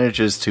 He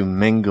manages to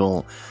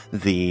mingle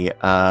the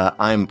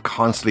I'm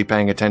constantly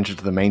paying attention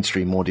to the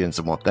mainstream audience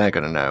and what they're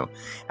going to know,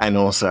 and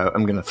also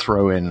I'm going to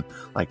throw in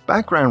like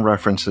background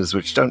references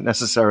which don't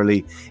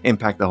necessarily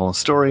impact the whole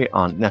story,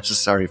 aren't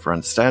necessary for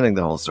understanding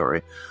the whole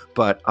story,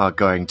 but are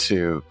going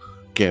to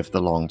give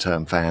the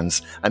long-term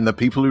fans and the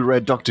people who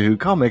read Doctor Who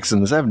comics in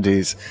the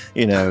 70s,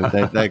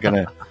 they're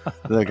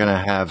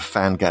gonna have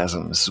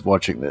fangasms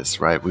watching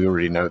this, right? We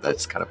already know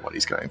that's kind of what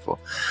he's going for,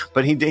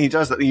 but he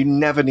does that. You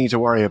never need to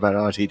worry about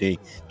RTD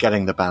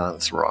getting the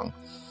balance wrong.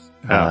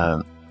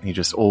 He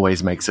just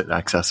always makes it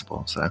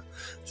accessible, so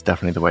it's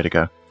definitely the way to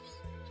go.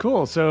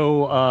 Cool.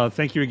 So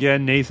thank you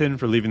again, Nathan,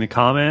 for leaving the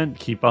comment.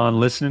 Keep on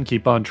listening,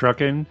 keep on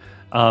trucking.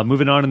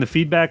 Moving on in the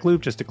feedback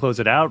loop, just to close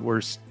it out,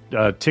 we're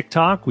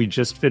TikTok. We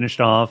just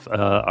finished off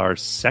our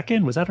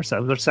second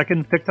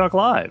TikTok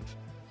live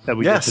that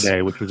we did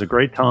today, which was a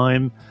great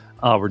time.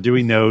 We're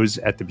doing those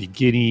at the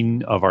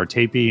beginning of our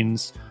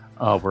tapings.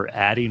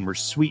 We're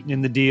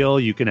sweetening the deal.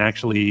 You can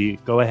actually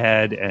go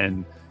ahead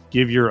and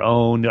give your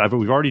own.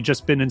 We've already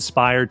just been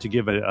inspired to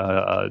give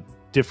a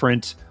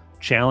different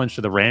challenge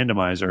to the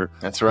randomizer.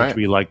 That's right. Which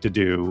we like to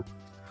do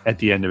at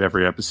the end of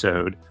every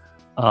episode.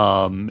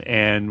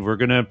 And we're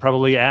going to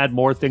probably add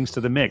more things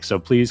to the mix. So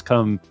please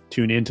come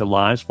tune into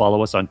lives.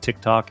 Follow us on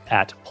TikTok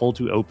at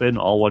Pull2Open,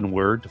 all one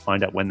word, to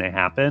find out when they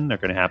happen. They're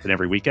going to happen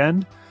every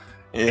weekend.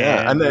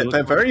 Yeah, and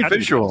they're very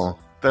visual.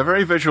 They're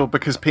very visual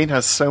because Pete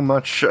has so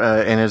much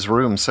in his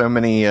room, so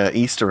many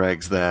Easter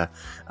eggs there.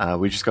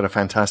 We just got a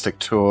fantastic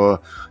tour.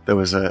 There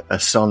was a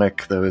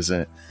Sonic. There was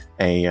an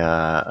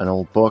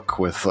old book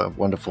with a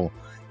wonderful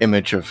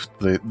image of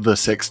the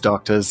Six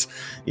Doctors.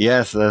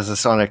 Yes, there's a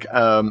Sonic.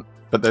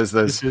 But there's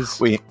those.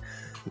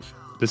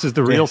 This is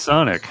the real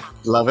Sonic.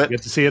 Love it. You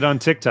get to see it on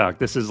TikTok.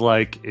 This is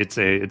like it's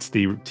the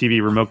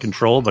TV remote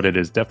control, but it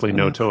is definitely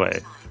no toy.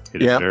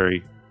 It is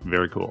very,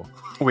 very cool.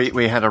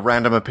 We had a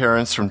random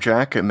appearance from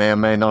Jack. It may or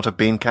may not have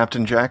been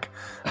Captain Jack.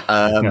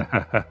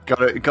 Got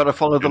to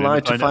follow the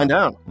line to find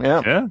out.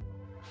 Yeah.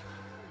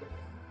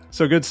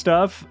 So good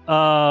stuff.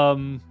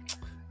 And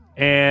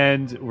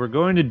we're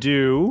going to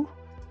do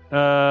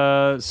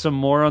some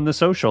more on the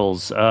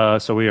socials.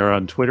 So we are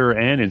on Twitter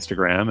and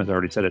Instagram, as I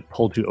already said, at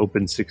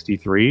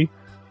Pull2Open63.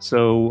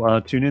 So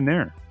tune in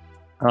there.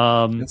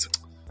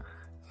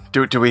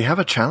 Do we have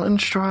a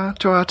challenge to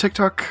our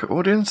TikTok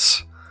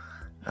audience?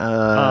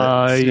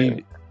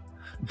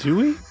 Do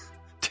we?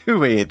 Do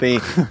we? The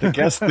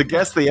guess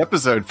the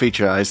episode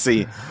feature. I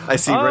see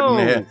written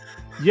here.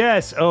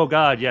 Yes. Oh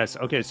God. Yes.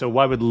 Okay. So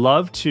I would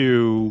love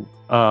to.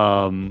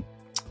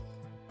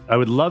 I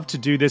would love to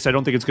do this. I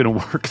don't think it's going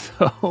to work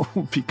though,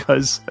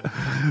 because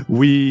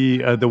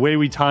the way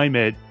we time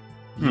it,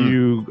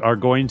 you are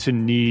going to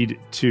need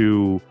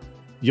to.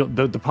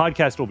 The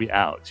podcast will be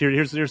out. So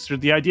here's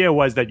the idea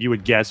was that you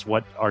would guess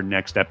what our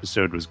next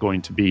episode was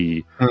going to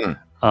be,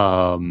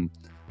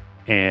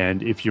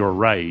 and if you're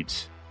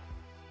right,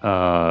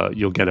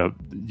 you'll get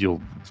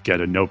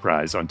a no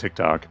prize on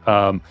TikTok.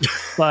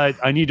 But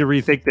I need to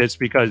rethink this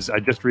because I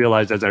just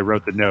realized as I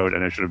wrote the note,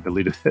 and I should have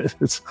deleted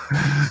this.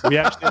 We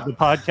actually had the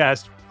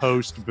podcast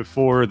post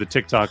before the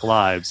TikTok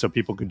live, so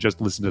people could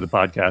just listen to the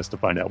podcast to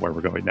find out where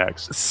we're going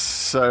next.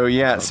 So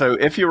so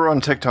if you're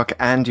on TikTok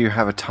and you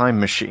have a time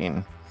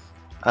machine,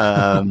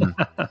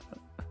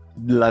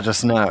 let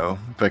us know,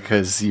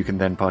 because you can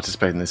then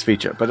participate in this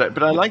feature.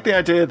 But I like the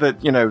idea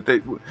that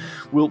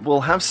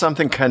we'll have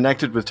something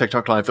connected with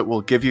TikTok Live that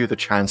will give you the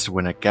chance to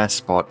win a guest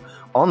spot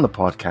on the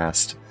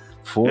podcast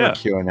for a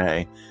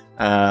Q&A.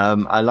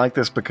 I like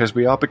this because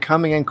we are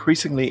becoming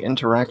increasingly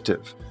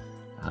interactive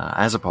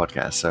as a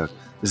podcast. So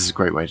this is a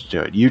great way to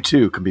do it. You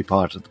too can be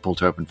part of the Pull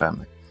to Open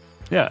family.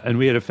 Yeah, and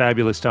we had a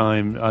fabulous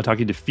time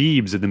talking to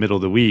Phoebes in the middle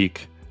of the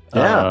week.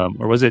 Yeah.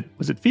 Or was it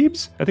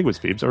Phoebes? I think it was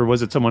Phoebes. Or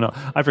was it someone else?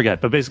 I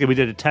forget. But basically, we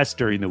did a test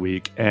during the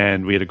week,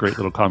 and we had a great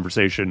little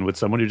conversation with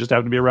someone who just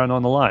happened to be around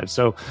on the live.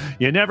 So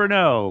you never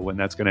know when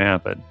that's going to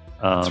happen.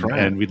 That's right.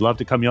 And we'd love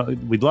to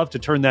we'd love to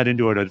turn that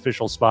into an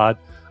official spot.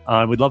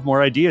 We'd love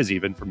more ideas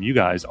even from you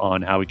guys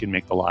on how we can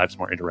make the lives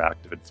more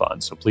interactive and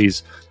fun. So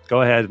please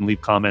go ahead and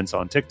leave comments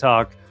on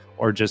TikTok,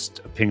 or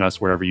just ping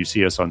us wherever you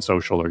see us on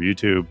social or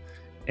YouTube.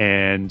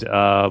 And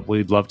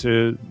we'd love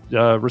to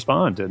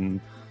respond and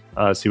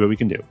see what we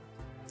can do.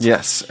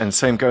 Yes, and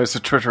same goes to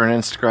Twitter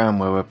and Instagram,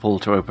 where we're Pull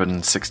to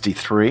Open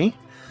 63.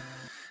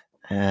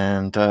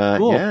 And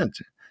cool.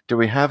 Do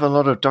we have a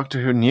lot of Doctor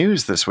Who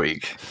news this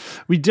week?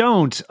 We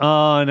don't,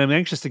 and I'm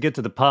anxious to get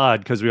to the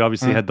pod because we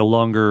obviously had the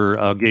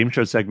longer game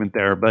show segment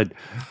there. But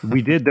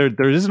we did.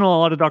 There isn't a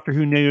lot of Doctor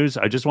Who news.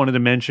 I just wanted to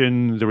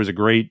mention there was a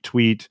great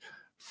tweet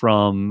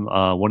from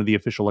one of the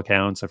official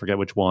accounts. I forget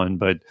which one,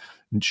 but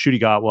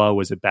Shudigatwa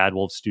was at Bad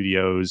Wolf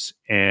Studios,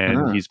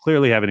 and he's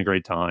clearly having a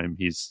great time.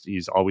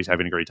 He's always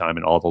having a great time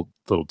in all the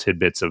little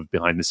tidbits of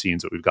behind the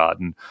scenes that we've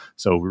gotten.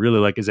 So we really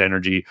like his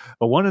energy.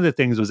 But one of the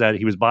things was that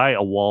he was by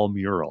a wall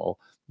mural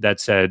that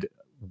said,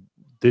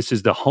 "This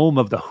is the home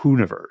of the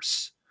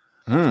Whoniverse,"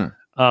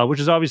 which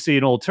is obviously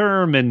an old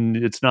term, and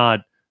it's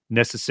not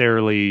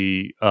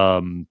necessarily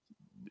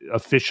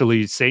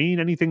officially saying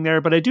anything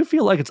there, but I do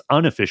feel like it's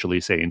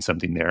unofficially saying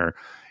something there,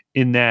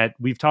 in that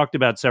we've talked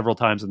about several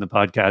times in the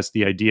podcast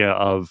the idea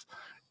of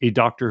a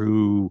Doctor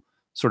Who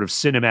sort of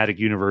cinematic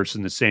universe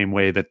in the same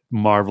way that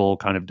Marvel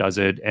kind of does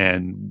it.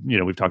 And,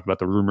 we've talked about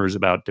the rumors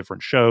about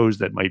different shows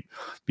that might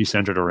be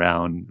centered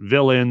around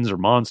villains or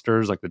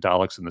monsters like the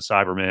Daleks and the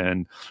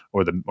Cybermen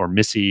or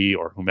Missy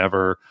or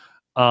whomever.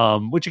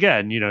 Which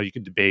again, you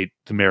could debate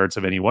the merits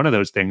of any one of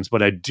those things,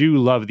 but I do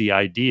love the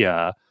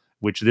idea,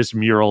 which this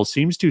mural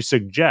seems to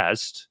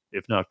suggest,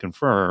 if not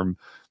confirm,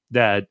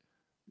 that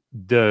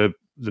the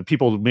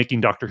people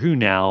making Doctor Who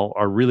now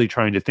are really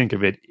trying to think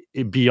of it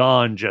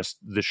beyond just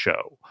the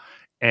show.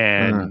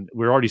 And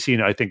we're already seeing,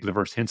 I think, the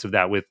first hints of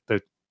that with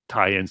the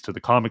tie-ins to the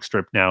comic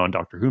strip now in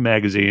Doctor Who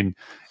magazine.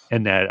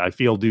 And that I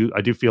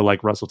do feel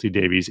like Russell T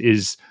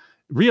Davies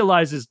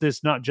realizes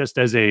this not just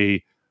as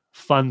a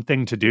fun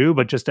thing to do,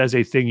 but just as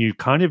a thing you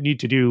kind of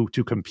need to do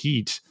to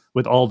compete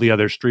with all the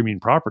other streaming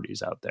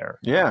properties out there.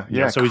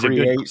 Yeah. So he's a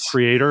good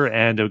creator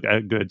and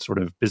a good sort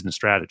of business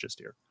strategist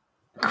here.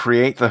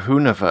 Create the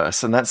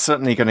Whoniverse, and that's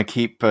certainly going to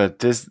keep the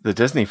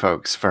Disney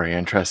folks very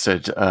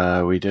interested.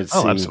 We did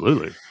see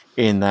absolutely.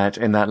 In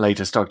that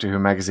latest Doctor Who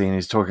magazine,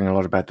 he's talking a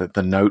lot about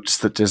the notes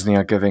that Disney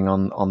are giving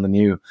on the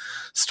new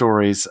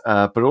stories,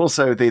 but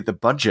also the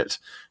budget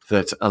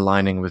that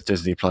aligning with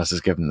Disney Plus has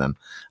given them.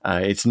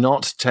 It's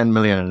not 10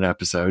 million an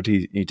episode.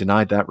 He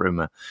denied that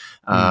rumor,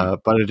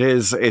 but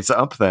it's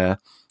up there.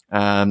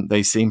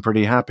 They seem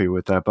pretty happy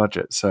with their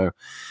budget. So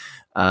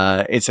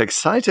it's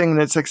exciting,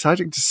 and it's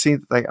exciting to see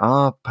that they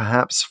are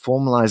perhaps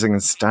formalizing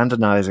and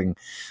standardizing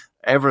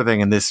everything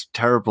in this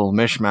terrible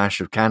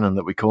mishmash of canon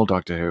that we call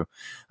Doctor Who,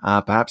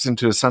 perhaps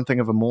into something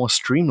of a more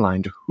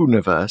streamlined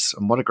Whoniverse,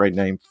 and what a great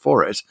name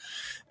for it.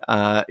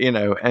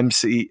 MCU,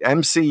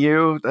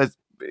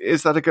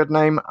 is that a good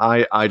name?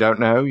 I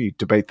don't know. You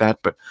debate that,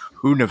 but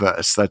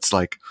Whoniverse, that's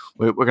like,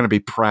 we're going to be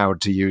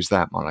proud to use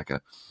that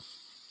moniker.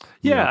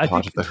 Yeah, I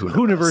think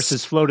Whoniverse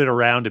has floated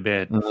around a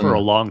bit for a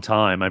long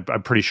time.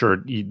 I'm pretty sure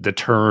the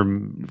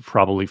term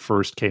probably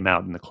first came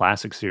out in the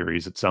classic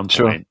series at some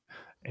point.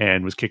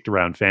 And was kicked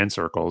around fan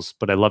circles,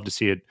 but I love to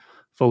see it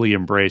fully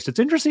embraced. It's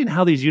interesting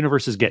how these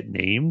universes get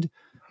named.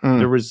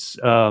 There was,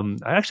 I'm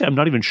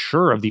not even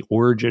sure of the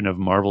origin of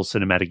Marvel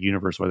Cinematic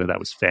Universe, whether that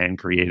was fan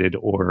created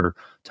or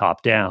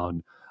top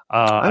down.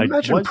 I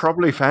imagine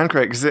probably fan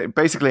created, because it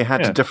basically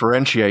had to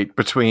differentiate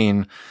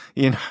between,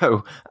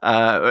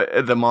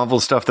 the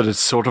Marvel stuff that had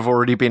sort of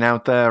already been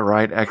out there,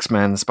 right?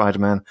 X-Men,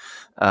 Spider-Man,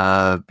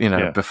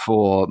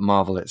 before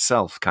Marvel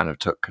itself kind of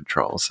took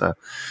control. So.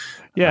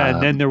 Yeah,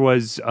 and then there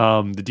was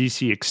the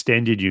DC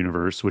Extended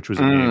Universe, which was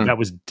that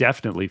was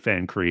definitely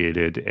fan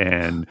created,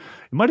 and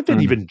it might have been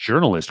even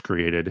journalist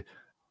created.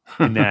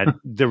 In that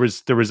there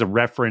was a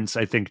reference,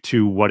 I think,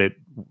 to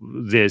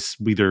this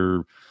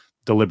either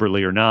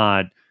deliberately or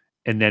not,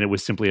 and then it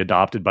was simply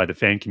adopted by the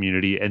fan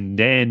community, and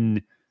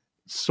then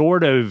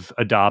sort of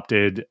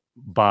adopted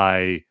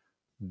by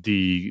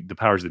the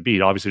powers that be.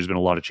 Obviously, there's been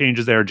a lot of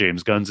changes there.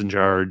 James Gunn's in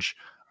charge.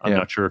 I'm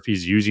not sure if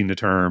he's using the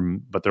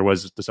term, but there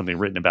was something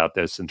written about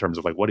this in terms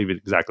of like, what even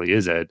exactly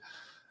is it?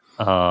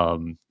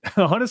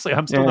 Honestly,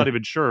 I'm still not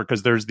even sure,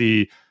 because there's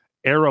the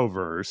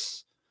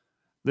Arrowverse.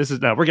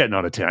 We're getting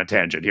on a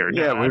tangent here.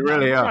 Yeah, we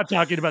really are. I'm not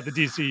talking about the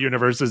DC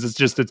universes.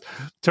 It's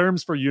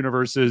terms for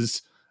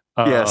universes.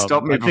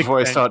 Stop me before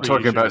I start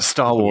talking about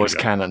Star Wars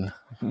canon.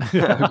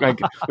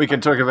 We can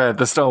talk about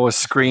the Star Wars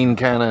screen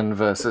canon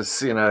versus,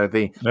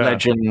 the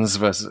Legends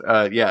versus...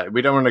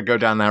 we don't want to go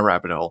down that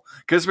rabbit hole,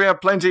 because we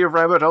have plenty of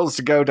rabbit holes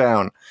to go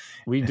down.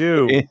 We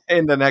do.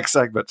 In the next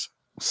segment.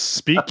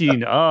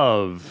 Speaking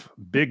of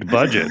big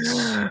budgets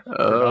for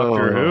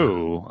Doctor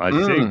Who,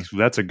 I think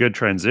that's a good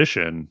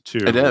transition to...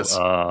 It is.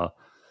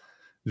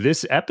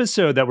 This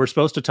episode that we're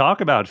supposed to talk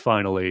about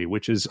finally,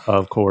 which is,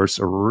 of course,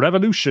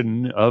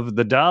 Revolution of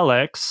the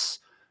Daleks,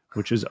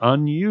 which is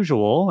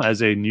unusual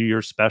as a New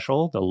Year's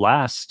special, the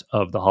last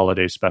of the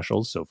holiday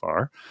specials so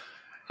far.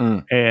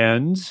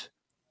 And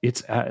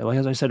it's,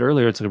 as I said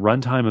earlier, it's a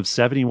runtime of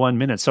 71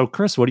 minutes. So,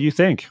 Chris, what do you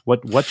think?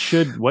 What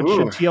should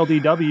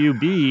TLDW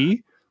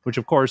be? Which,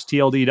 of course,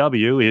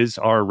 TLDW is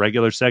our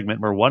regular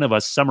segment where one of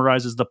us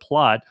summarizes the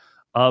plot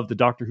of the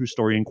Doctor Who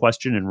story in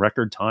question in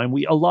record time.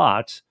 We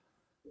allot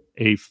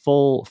a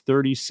full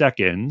 30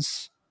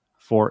 seconds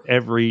for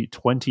every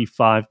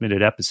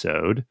 25-minute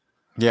episode,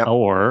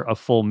 or a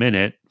full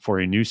minute for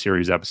a new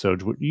series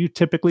episode. You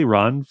typically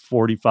run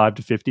 45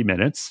 to 50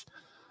 minutes.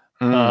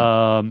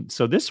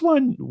 So this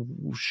one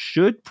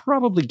should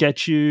probably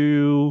get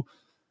you...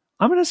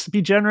 I'm going to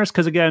be generous,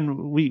 because,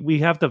 again, we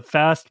have the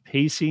fast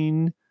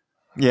pacing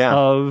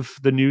of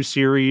the new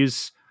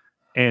series,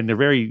 and they're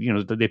very,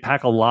 they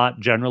pack a lot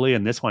generally,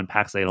 and this one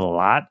packs a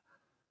lot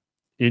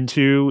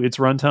into its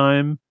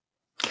runtime.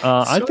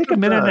 I think a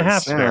minute and a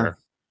half spare.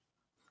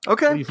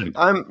 Okay,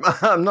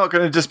 I'm not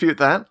going to dispute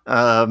that.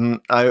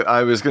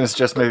 I was going to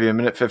suggest maybe a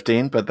minute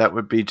 15, but that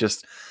would be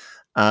just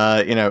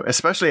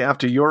Especially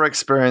after your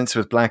experience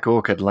with Black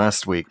Orchid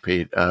last week,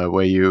 Pete,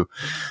 where you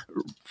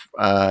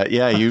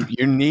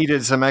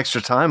needed some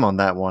extra time on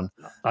that one.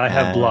 I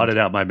have blotted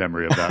out my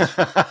memory of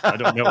that. I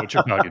don't know what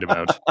you're talking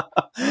about.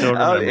 Don't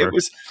remember.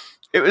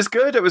 It was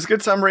good. It was a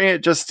good summary.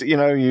 It just,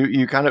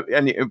 you kind of,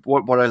 and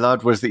what I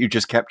loved was that you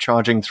just kept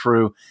charging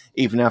through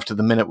even after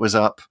the minute was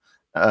up.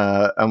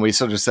 And we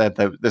sort of said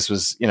that this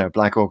was,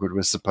 Black Orchid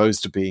was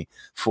supposed to be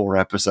 4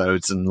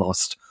 episodes and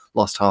lost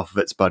half of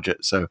its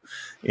budget. So,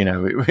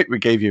 we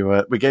gave you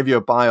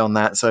a buy on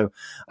that. So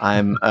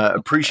I'm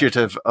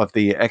appreciative of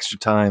the extra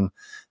time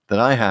that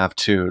I have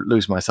to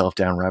lose myself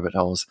down rabbit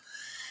holes.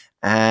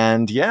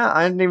 And yeah,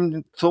 I hadn't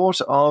even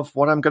thought of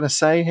what I'm going to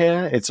say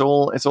here. It's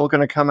all going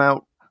to come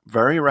out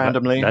very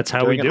randomly. That's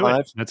how we do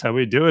it. That's how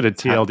we do it at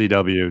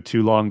TLDW.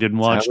 Too long didn't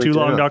watch Too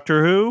Long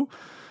Doctor Who.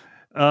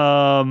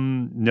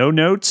 No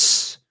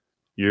notes.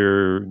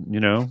 You're,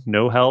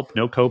 no help,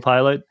 no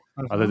co-pilot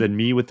other than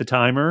me with the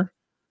timer.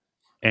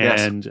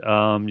 And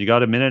you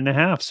got a minute and a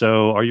half.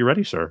 So are you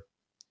ready, sir?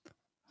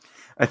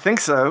 I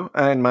think so.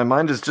 And my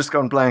mind has just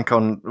gone blank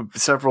on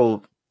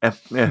several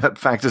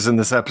factors in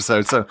this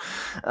episode. So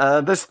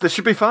this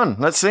should be fun.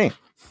 Let's see.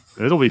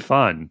 It'll be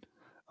fun.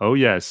 Oh,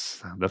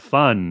 yes. The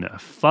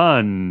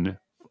fun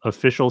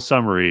official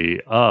summary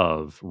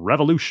of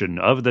Revolution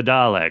of the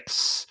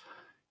Daleks.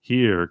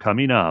 Here,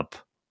 coming up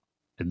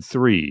in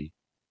 3,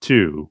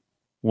 2,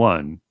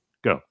 1,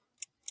 go.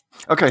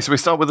 Okay, so we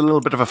start with a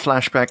little bit of a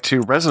flashback to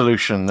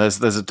Resolution.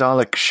 There's a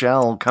Dalek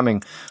shell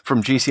coming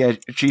from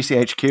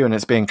GCHQ, and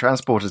it's being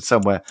transported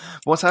somewhere.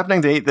 What's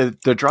happening?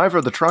 The driver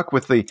of the truck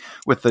with the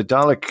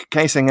Dalek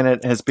casing in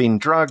it has been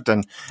drugged,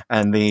 and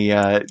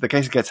the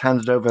casing gets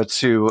handed over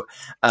to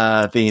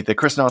the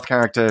Chris North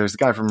character, who's the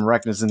guy from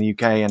Arachnids in the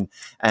UK,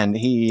 and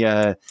he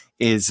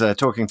is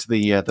talking to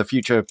the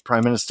future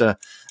Prime Minister.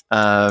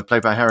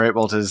 Played by Harriet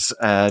Walters,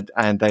 and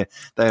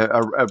they're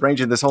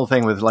arranging this whole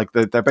thing with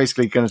they're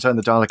basically going to turn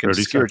the Dalek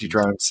into security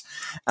drones.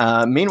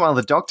 Meanwhile,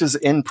 the Doctor's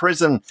in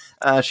prison.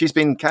 She's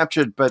been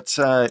captured, but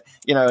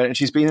and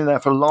she's been in there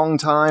for a long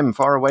time,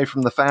 far away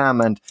from the fam.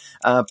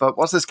 But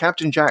what's this?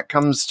 Captain Jack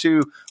comes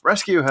to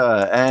rescue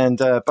her and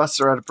busts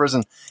her out of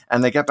prison,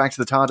 and they get back to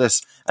the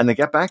TARDIS, and they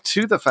get back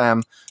to the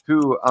fam,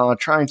 who are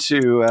trying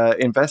to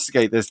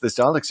investigate this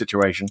Dalek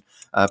situation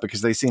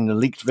because they've seen a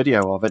leaked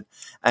video of it,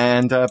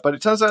 but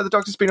it turns out the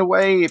Doctor's been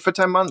away for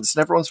 10 months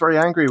and everyone's very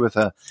angry with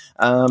her.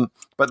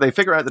 But they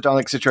figure out the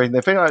Dalek situation.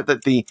 They figure out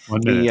that the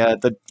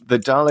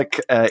Dalek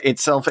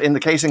itself in the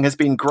casing has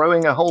been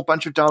growing a whole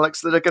bunch of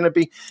Daleks that are going to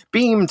be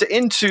beamed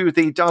into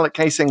the Dalek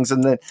casings,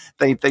 and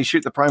they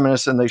shoot the Prime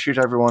Minister and they shoot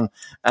everyone.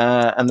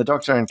 And the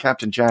Doctor and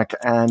Captain Jack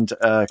and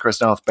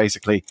Chris North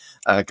basically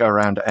go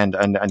around and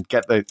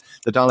get the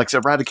Daleks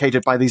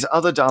eradicated by these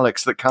other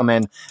Daleks that come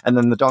in, and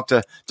then the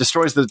Doctor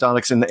destroys the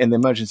Daleks in the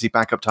emergency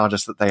backup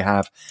TARDIS that they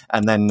have,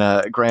 and then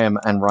Graham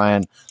and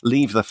Ryan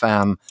leave the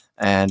fam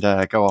and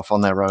go off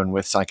on their own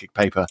with psychic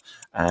paper,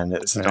 and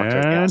it's the Doctor.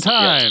 And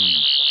time.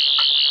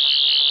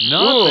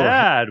 Not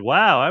bad.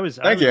 Wow, I was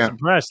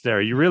impressed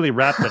there. You really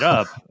wrapped it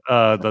up.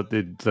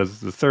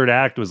 The third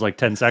act was like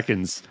 10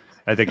 seconds,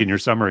 I think, in your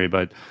summary.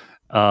 But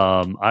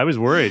I was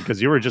worried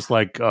because you were just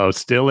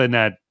still in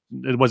that.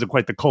 It wasn't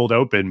quite the cold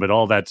open, but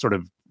all that sort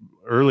of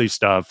early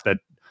stuff that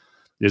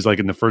is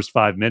in the first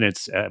 5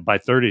 minutes by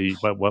 30.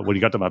 But when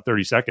you got to about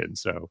 30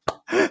 seconds, so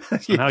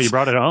somehow you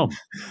brought it home.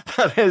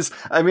 That is,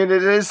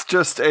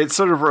 it's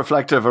sort of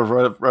reflective of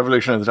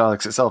Revolution of the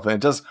Daleks itself, and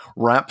it does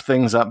wrap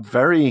things up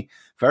very,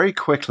 very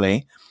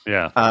quickly.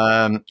 Yeah.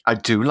 I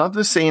do love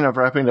the scene of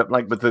wrapping it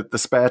up with the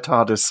spare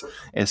TARDIS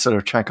is sort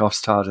of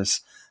Chekhov's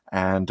TARDIS,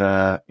 and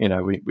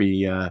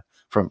we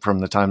from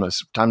the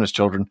timeless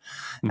children,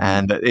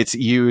 and it's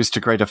used to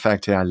great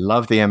effect here. I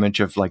love the image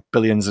of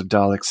billions of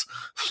Daleks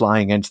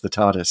flying into the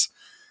TARDIS.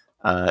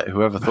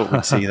 Whoever thought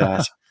we'd see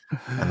that?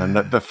 And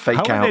then the fake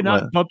out. How are they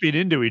not bumping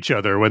into each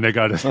other when they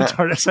got into the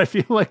TARDIS? I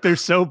feel like they're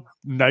so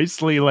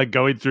nicely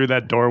going through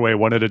that doorway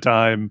one at a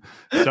time,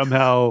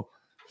 somehow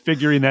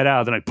figuring that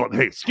out. Then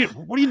hey, Skip,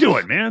 what are you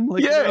doing, man?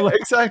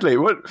 Exactly.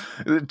 What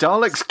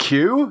Daleks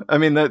queue? I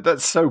mean,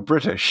 that's so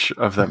British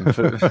of them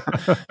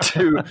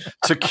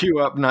to queue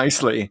up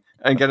nicely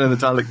and get in the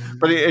Dalek.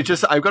 But it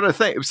just, I've got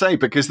to say,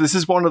 because this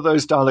is one of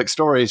those Dalek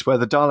stories where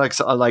the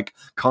Daleks are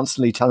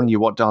constantly telling you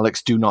what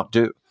Daleks do not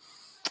do.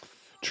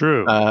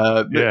 True.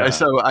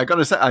 So I got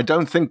to say, I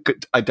don't think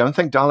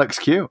Daleks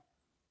queue.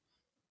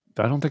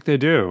 I don't think they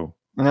do.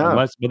 No,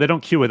 but they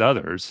don't queue with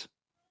others.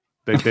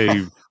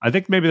 They I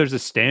think maybe there's a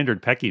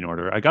standard pecking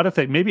order. I got to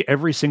think maybe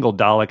every single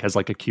Dalek has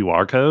a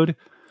QR code.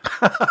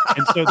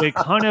 And so they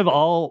kind of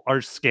all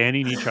are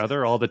scanning each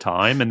other all the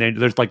time. And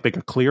there's a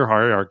clear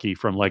hierarchy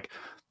from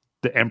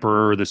the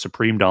Emperor, the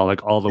Supreme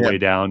Dalek, all the way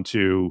down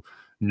to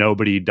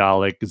nobody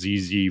Dalek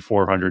ZZ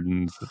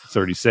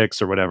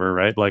 436 or whatever,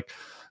 right?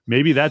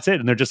 Maybe that's it.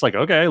 And they're just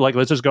okay,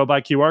 let's just go by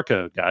QR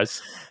code,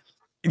 guys.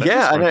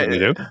 That's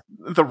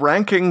the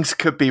rankings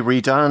could be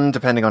redone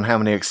depending on how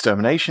many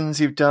exterminations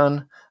you've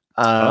done.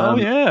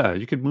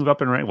 You could move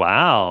up and rank.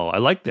 Wow, I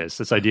like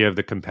this idea of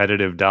the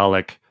competitive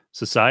Dalek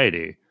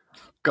society.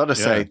 Gotta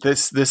say,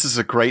 this is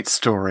a great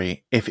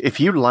story. If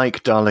you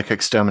like Dalek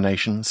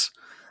exterminations,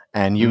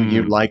 and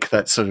you like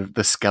that sort of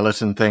the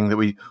skeleton thing that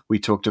we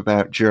talked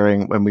about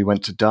when we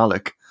went to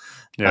Dalek,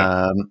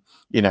 I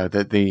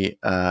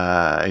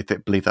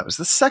believe that was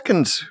the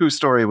second Who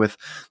story with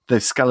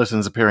the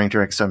skeletons appearing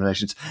during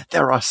exterminations.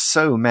 There are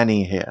so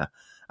many here.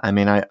 I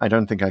mean, I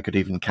don't think I could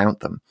even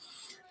count them.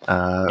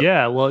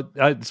 Well,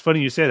 it's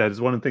funny you say that. It's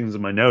one of the things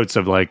in my notes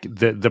of like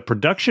the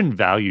production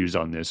values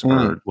on this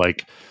are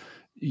like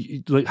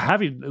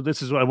having.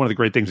 This is one of the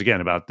great things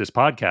again about this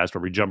podcast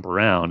where we jump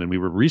around, and we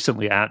were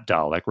recently at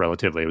Dalek.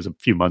 Relatively, it was a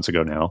few months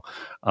ago now.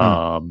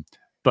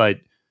 But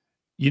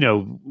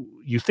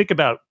you think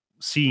about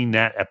seeing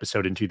that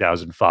episode in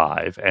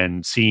 2005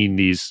 and seeing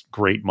these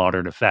great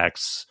modern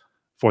effects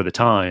for the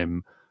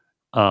time,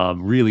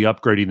 really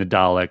upgrading the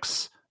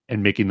Daleks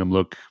and making them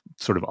look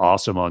sort of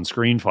awesome on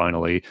screen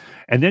finally.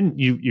 And then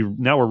you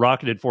now we're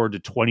rocketed forward to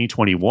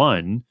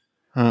 2021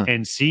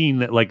 and seeing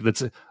that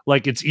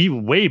it's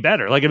even way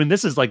better. Like, I mean,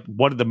 this is like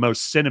one of the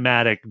most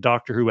cinematic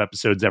Doctor Who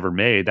episodes ever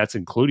made. That's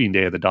including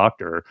Day of the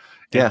Doctor.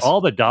 And all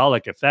the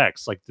Dalek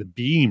effects, like the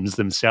beams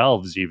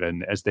themselves,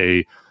 even as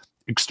they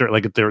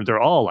they're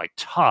all like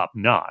top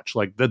notch.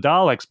 Like the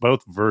Daleks,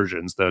 both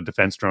versions, the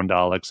Defense Drone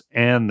Daleks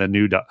and the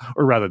new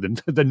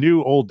the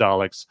new old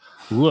Daleks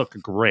look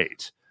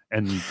great.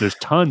 And there's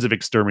tons of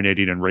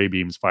exterminating and ray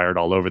beams fired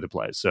all over the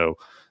place. So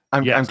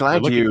I'm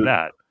glad you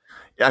that.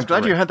 I'm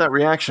glad you had that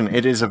reaction.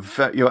 It is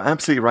you're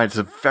absolutely right. It's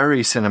a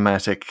very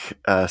cinematic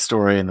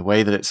story in the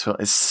way that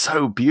it's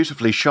so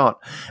beautifully shot.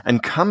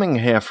 And coming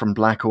here from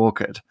Black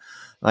Orchid,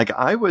 like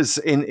I was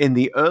in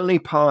the early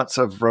parts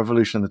of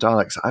Revolution of the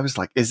Daleks, I was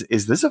like, is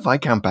this a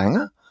Viscount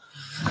banger?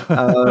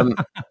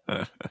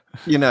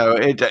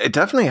 It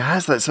definitely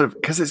has that sort of,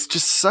 because it's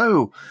just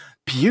so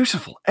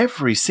beautiful.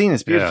 Every scene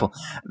is beautiful.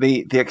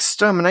 Yeah. The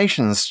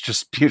extermination's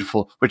just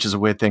beautiful, which is a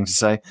weird thing to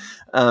say.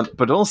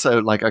 But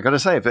also, like, I gotta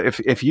say,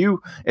 if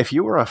you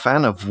were a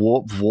fan of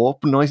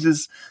warp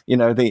noises,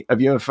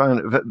 have you ever found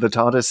the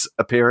TARDIS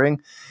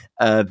appearing?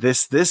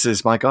 This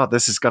is, my God,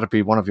 this has got to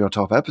be one of your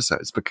top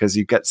episodes because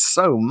you get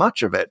so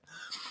much of it.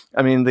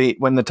 I mean,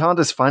 when the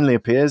TARDIS finally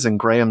appears in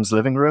Graham's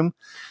living room,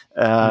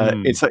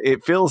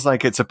 it feels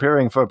like it's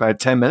appearing for about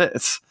 10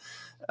 minutes.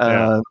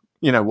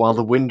 While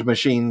the wind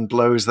machine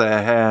blows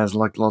their hairs,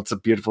 like lots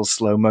of beautiful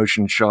slow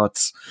motion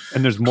shots.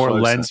 And there's more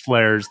lens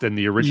flares than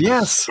the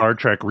original Star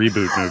Trek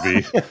reboot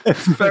movie.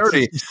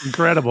 Very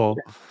incredible.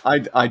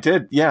 I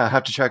did,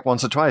 have to check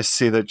once or twice to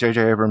see that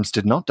J.J. Abrams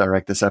did not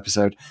direct this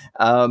episode.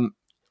 Well,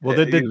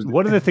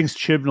 one of the things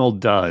Chibnall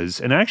does,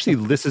 and actually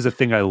this is a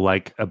thing I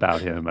like about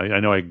him. I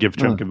know I give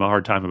him a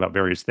hard time about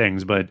various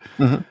things, but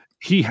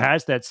he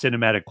has that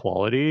cinematic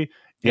quality.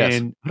 Yes.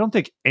 And I don't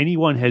think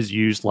anyone has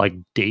used like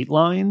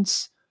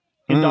datelines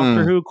in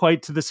Doctor Who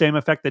quite to the same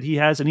effect that he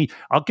has. And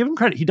I'll give him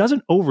credit. He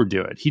doesn't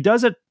overdo it. He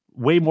does it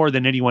way more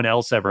than anyone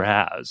else ever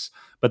has.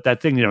 But that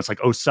thing, it's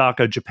like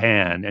Osaka,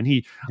 Japan. And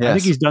I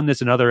think he's done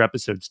this in other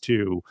episodes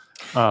too.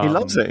 He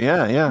loves it.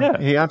 Yeah.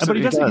 He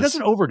absolutely does. He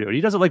doesn't overdo it.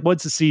 He does it like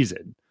once a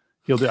season.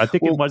 He'll do. I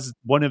think it was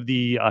one of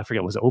the, I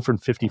forget, was it Open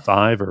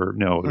 55 or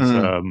no, it was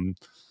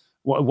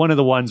one of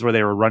the ones where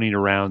they were running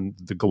around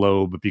the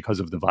globe because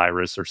of the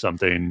virus or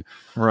something.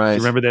 Right. Do you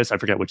remember this? I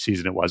forget which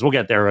season it was. We'll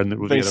get there and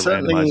we'll get a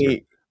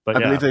randomizer. But I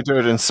believe they do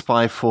it in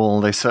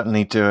Spyfall. They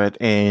certainly do it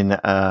in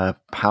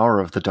Power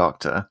of the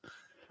Doctor.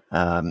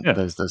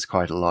 There's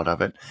quite a lot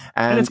of it.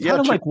 And it's kind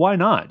of like, why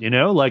not?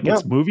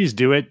 It's movies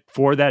do it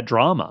for that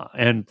drama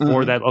and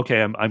for that,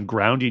 okay, I'm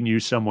grounding you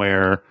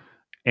somewhere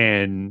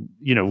and,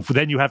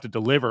 then you have to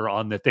deliver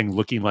on the thing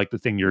looking like the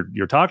thing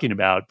you're talking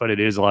about. But it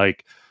is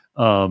like,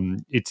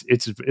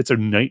 it's a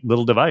neat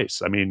little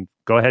device. I mean,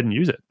 go ahead and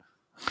use it.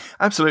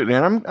 Absolutely,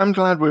 and I'm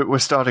glad we're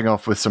starting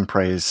off with some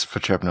praise for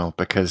Chibnall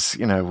because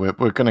we're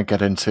going to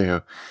get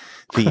into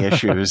the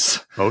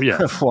issues.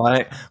 Of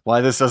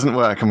why this doesn't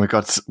work, and we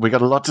got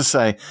a lot to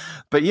say.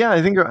 But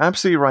I think you're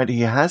absolutely right. He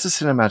has a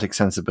cinematic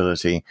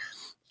sensibility.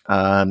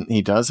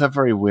 He does have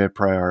very weird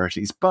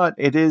priorities, but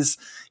it is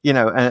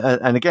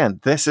and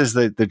again, this is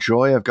the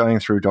joy of going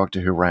through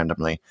Doctor Who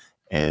randomly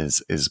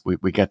is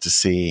we get to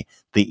see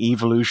the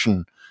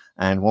evolution.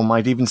 And one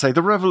might even say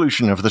the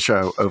revolution of the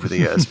show over the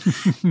years,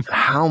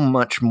 how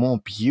much more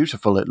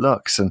beautiful it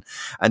looks. And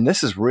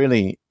this is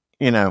really,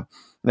 no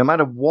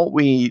matter what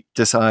we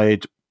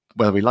decide,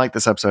 whether we like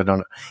this episode or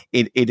not,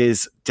 it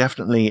is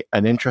definitely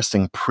an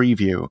interesting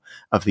preview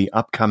of the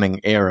upcoming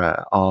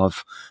era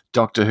of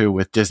Doctor Who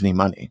with Disney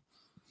money.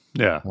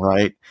 Yeah.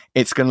 Right.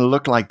 It's going to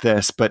look like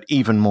this, but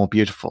even more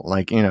beautiful.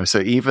 Like, so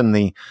even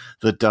the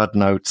dud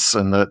notes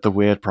and the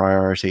weird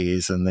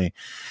priorities and the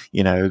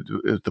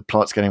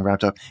plots getting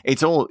wrapped up,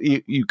 it's all,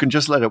 you can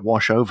just let it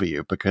wash over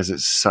you because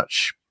it's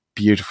such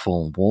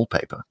beautiful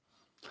wallpaper.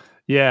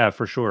 Yeah,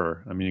 for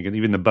sure. I mean,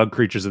 even the bug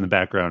creatures in the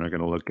background are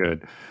going to look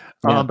good.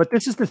 But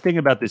this is the thing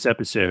about this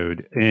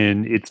episode,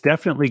 and it's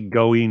definitely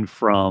going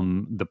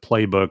from the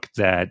playbook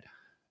that,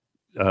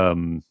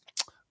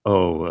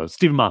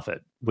 Stephen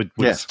Moffat would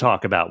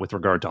talk about with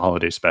regard to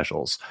holiday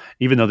specials.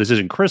 Even though this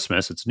isn't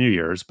Christmas, it's New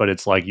Year's, but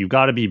it's like you've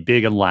got to be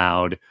big and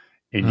loud,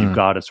 and you've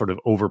got to sort of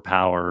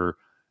overpower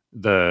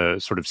the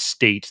sort of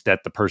state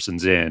that the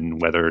person's in,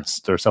 whether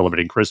it's they're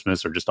celebrating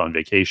Christmas or just on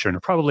vacation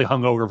or probably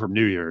hungover from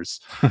New Year's.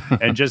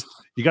 And just,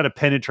 you got to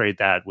penetrate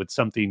that with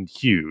something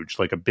huge,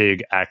 like a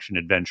big action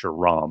adventure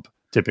romp,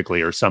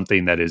 typically, or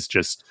something that is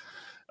just,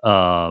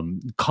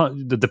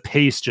 the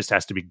pace just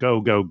has to be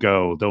go, go,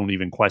 go. Don't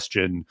even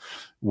question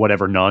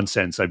whatever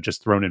nonsense I've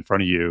just thrown in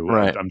front of you.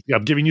 Right.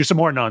 I'm giving you some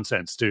more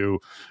nonsense to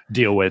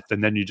deal with.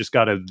 And then you just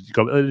got to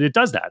go. It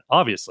does that,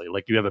 obviously.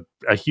 Like you have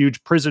a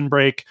huge prison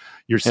break.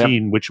 You're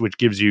seeing which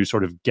gives you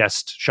sort of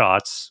guest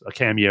shots,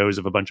 cameos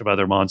of a bunch of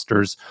other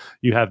monsters.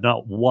 You have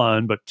not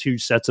one, but two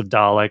sets of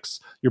Daleks.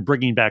 You're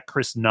bringing back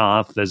Chris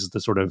Noth as the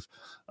sort of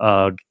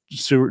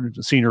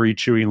scenery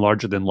chewing,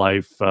 larger than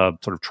life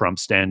sort of Trump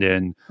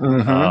stand-in. You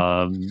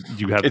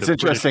have it's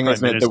interesting,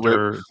 isn't it, that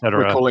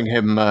we're calling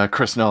him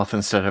Chris Noth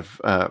instead of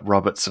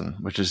Robertson,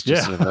 which is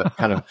just sort of a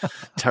kind of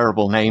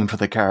terrible name for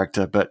the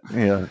character. But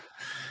well,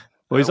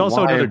 he's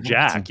also another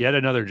Jack, yet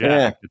another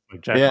Jack. It's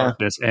like Jack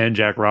Harkness and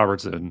Jack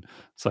Robertson.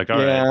 It's like,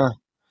 all right,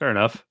 fair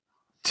enough.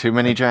 Too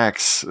many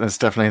Jacks. That's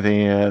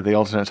definitely the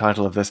alternate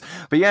title of this.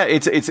 But yeah,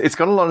 it's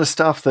got a lot of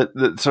stuff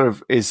that sort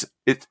of is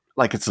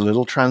it's a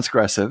little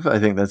transgressive. I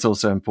think that's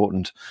also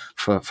important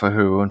for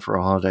Who and for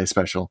a holiday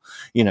special.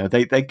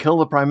 They kill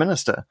the Prime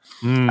Minister,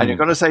 and you've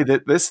got to say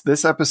that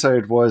this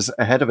episode was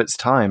ahead of its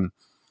time.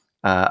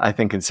 I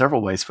think in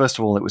several ways. First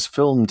of all, it was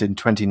filmed in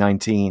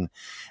 2019,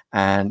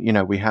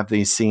 and we have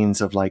these scenes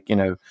of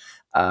the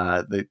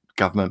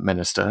government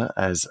minister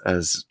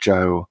as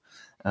Joe.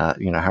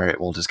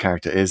 Harriet Walter's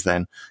character is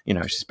then,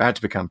 she's about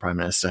to become Prime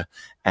Minister,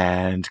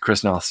 and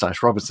Chris Noth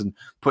 / Robertson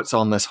puts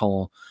on this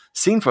whole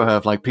scene for her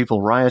of like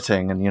people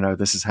rioting, and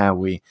this is how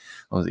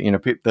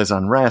there's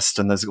unrest,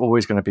 and there's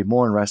always going to be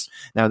more unrest.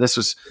 Now this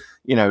was,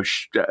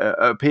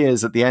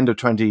 appears at the end of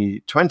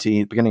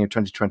 2020, beginning of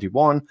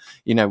 2021.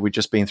 We'd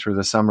just been through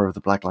the summer of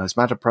the Black Lives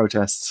Matter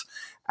protests,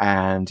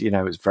 and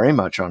it's very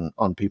much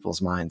on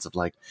people's minds of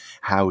like,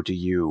 how do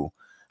you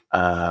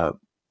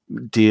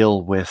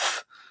deal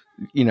with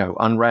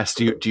unrest?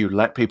 Do you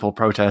let people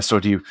protest, or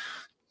do you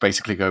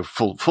basically go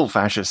full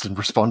fascist and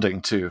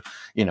responding to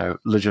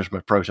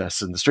legitimate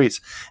protests in the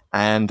streets?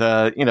 And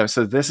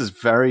so this is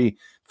very,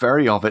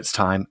 very of its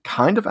time,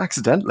 kind of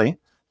accidentally.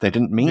 They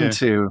didn't mean it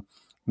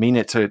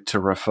to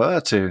refer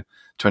to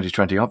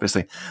 2020,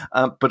 obviously,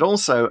 but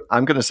also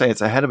I'm going to say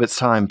it's ahead of its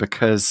time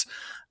because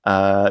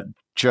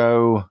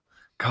Joe,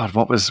 God,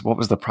 what was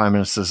the Prime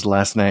Minister's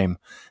last name?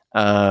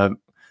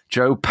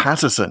 Joe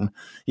Patterson.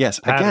 Yes,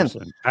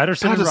 Patterson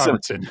and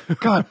Robertson.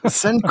 God,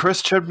 send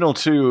Chris Chibnall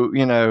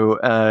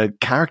to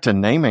character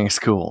naming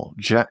school.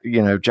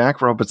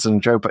 Jack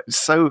Robertson, Joe.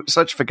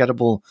 Such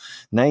forgettable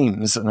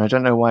names, and I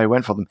don't know why I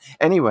went for them.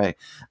 Anyway,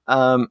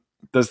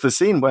 there's the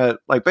scene where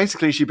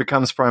basically she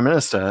becomes Prime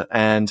Minister,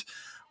 and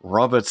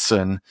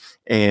Robertson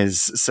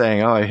is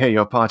saying, "Oh, I hear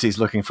your party's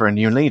looking for a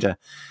new leader."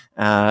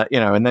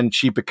 And then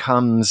she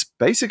becomes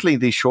basically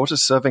the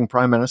shortest serving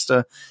Prime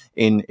Minister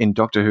in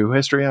Doctor Who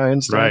history, I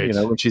understand.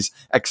 Right. When she's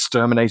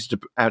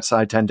exterminated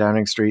outside 10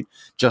 Downing Street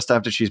just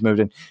after she's moved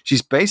in.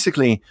 She's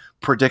basically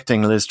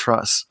predicting Liz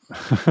Truss.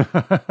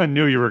 I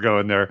knew you were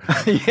going there.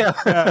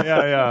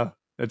 Yeah.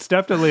 It's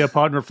definitely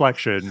upon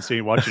reflection,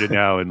 watching it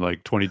now in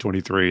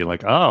 2023,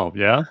 oh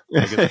yeah,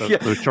 I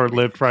guess those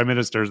short-lived prime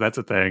ministers, that's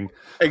a thing.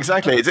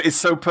 Exactly. It's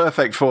so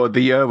perfect for the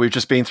year we've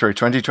just been through,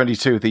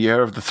 2022, the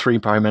year of the three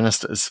prime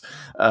ministers.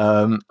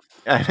 And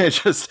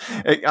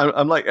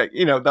I'm like,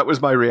 that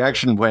was my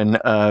reaction when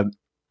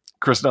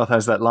Chris Noth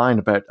has that line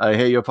about, I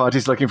hear your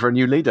party's looking for a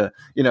new leader.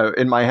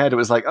 In my head, it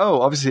was like,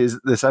 oh, obviously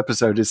this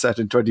episode is set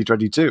in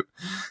 2022.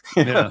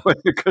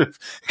 It could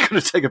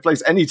have taken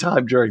place any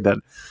time during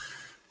then.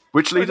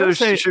 Which leader is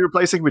she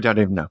replacing? We don't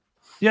even know.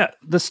 Yeah,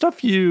 the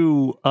stuff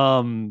you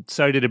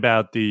cited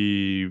about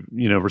the,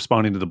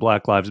 responding to the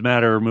Black Lives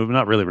Matter movement,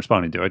 not really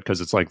responding to it,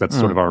 because it's that's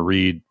sort of our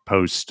read,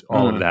 post,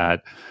 all of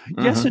that.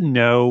 Yes and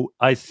no.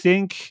 I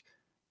think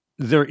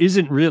there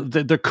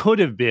could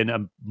have been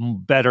a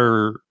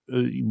better,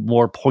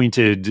 more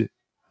pointed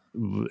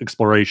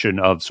exploration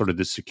of sort of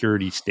the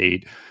security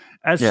state.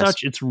 As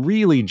such, it's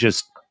really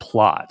just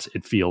plot,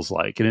 it feels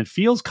like, and it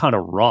feels kind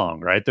of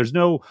wrong, right? There's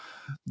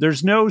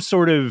no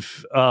sort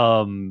of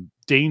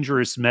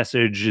dangerous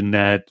message in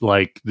that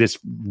this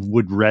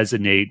would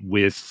resonate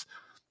with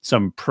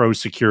some pro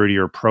security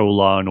or pro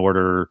law and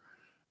order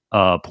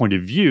point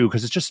of view,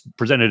 because it's just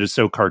presented as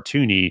so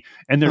cartoony,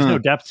 and there's no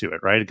depth to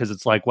it, right? Because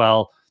it's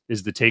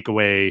is the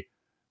takeaway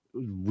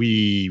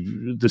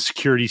the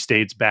security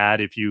state's bad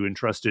if you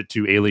entrust it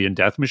to alien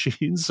death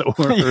machines, or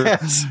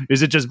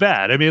is it just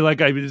bad? I mean,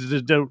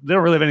 they don't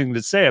really have anything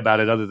to say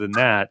about it other than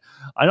that.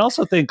 I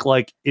also think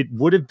it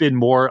would have been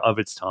more of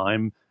its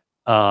time.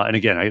 And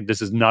again, this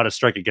is not a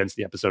strike against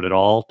the episode at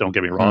all. Don't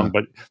get me wrong,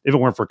 but if it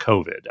weren't for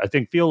COVID, I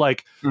feel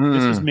like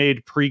this was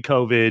made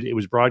pre-COVID. It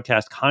was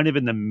broadcast kind of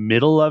in the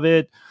middle of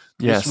it.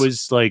 This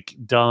was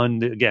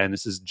done again.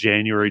 This is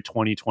January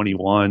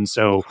 2021,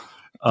 so.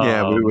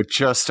 Yeah, we were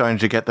just starting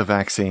to get the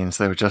vaccines.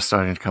 They were just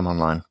starting to come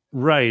online.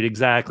 Right,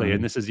 exactly.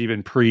 And this is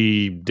even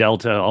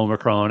pre-Delta,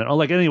 Omicron.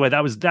 And anyway,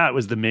 that was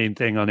the main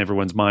thing on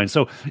everyone's mind.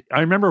 So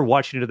I remember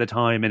watching it at the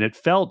time, and it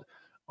felt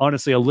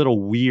honestly a little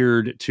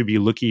weird to be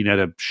looking at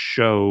a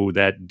show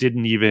that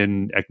didn't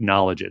even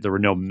acknowledge it. There were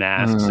no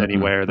masks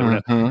anywhere. There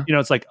were no,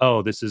 it's like,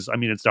 oh,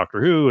 it's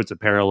Doctor Who. It's a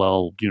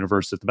parallel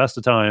universe at the best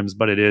of times,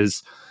 but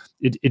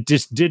it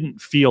just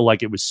didn't feel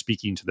like it was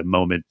speaking to the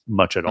moment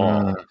much at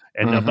all.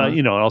 And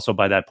but also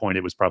by that point,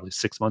 it was probably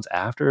 6 months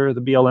after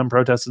the BLM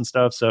protests and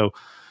stuff. So,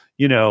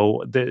 a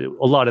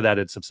lot of that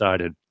had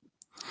subsided.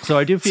 So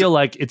I do feel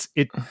like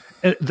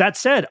that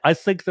said, I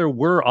think there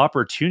were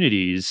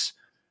opportunities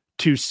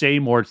to say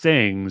more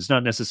things,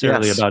 not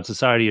necessarily about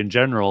society in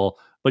general,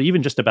 but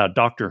even just about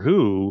Doctor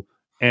Who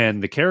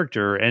and the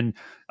character. And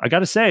I got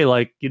to say,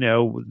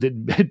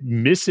 it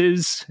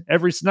misses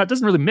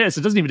doesn't really miss.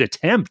 It doesn't even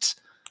attempt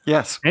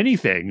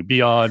anything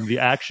beyond the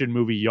action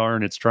movie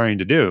yarn it's trying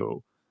to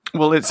do.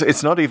 Well,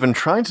 it's not even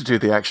trying to do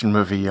the action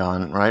movie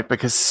yarn, right?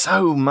 Because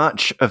so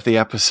much of the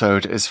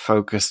episode is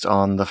focused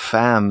on the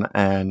fam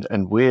and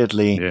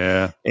weirdly,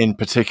 in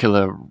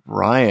particular,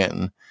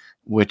 Ryan,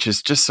 which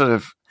is just sort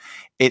of,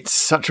 it's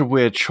such a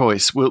weird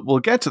choice. We'll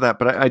get to that,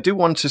 but I do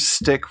want to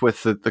stick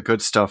with the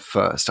good stuff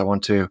first. I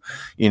want to,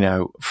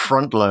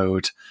 front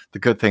load the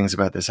good things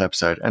about this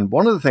episode. And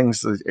one of the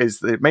things is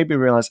that it made me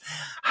realize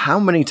how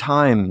many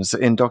times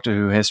in Doctor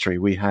Who history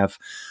we have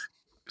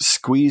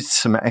squeezed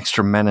some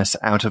extra menace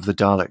out of the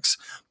Daleks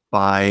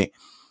by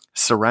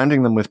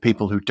surrounding them with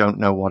people who don't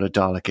know what a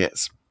Dalek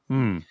is.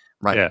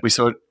 Right. Yeah. We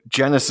saw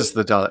Genesis of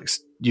the Daleks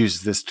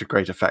uses this to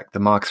great effect. The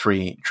Mark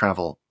III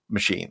travel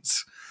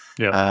machines.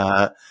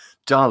 Yeah.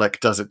 Dalek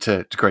does it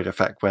to great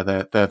effect, where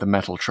they're the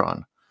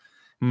Metaltron.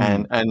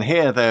 And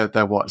here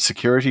they're what,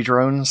 security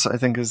drones, I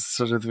think is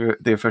sort of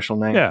the official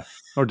name. Yeah.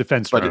 Or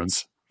defense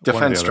drones.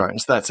 Defense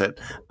drones, that's it.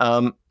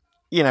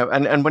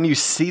 And when you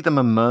see them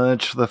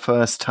emerge for the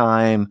first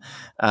time,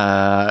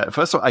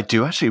 first of all, I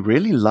do actually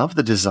really love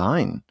the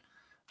design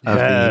of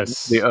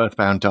the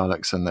Earthbound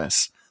Daleks in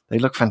this. They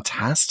look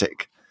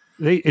fantastic.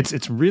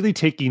 It's really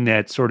taking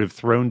that sort of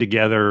thrown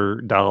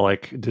together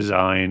Dalek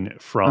design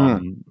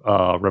from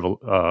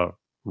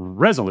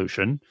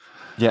Resolution.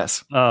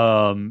 Yes.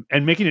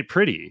 And making it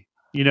pretty.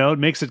 It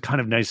makes it kind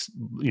of nice,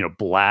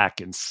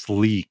 black and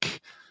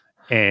sleek.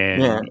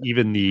 And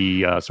even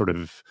the sort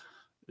of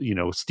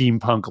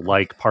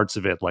steampunk-like parts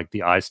of it, like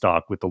the eye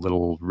stalk with the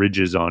little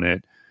ridges on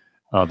it,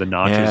 the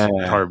notches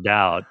carved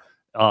out.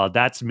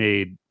 That's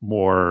made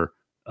more.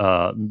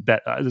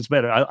 It's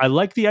better. I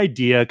like the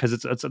idea because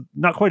it's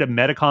not quite a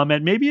meta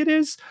comment. Maybe it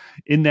is,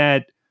 in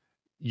that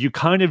you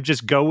kind of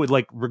just go with,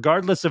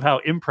 regardless of how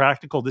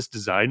impractical this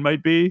design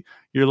might be,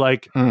 you're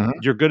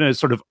you're going to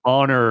sort of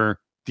honor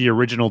the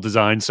original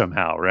design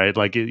somehow, right?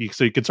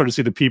 So you can sort of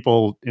see the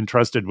people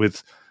entrusted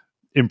with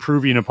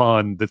improving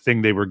upon the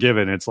thing they were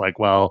given. It's like,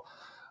 well,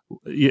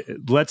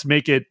 let's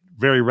make it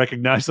very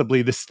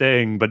recognizably this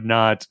thing, but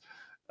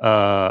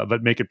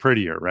make it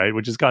prettier, right?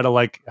 Which is kind of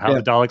like how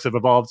the Daleks have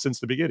evolved since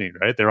the beginning,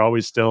 right? They're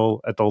always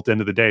still, at the end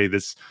of the day,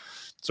 this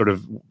sort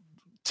of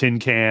tin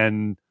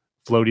can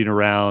floating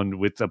around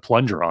with a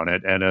plunger on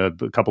it and a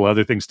couple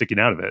other things sticking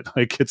out of it.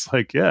 There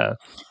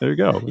you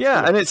go.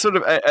 That's and it's sort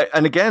of,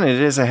 and again,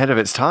 it is ahead of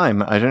its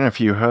time. I don't know if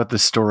you heard the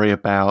story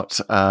about,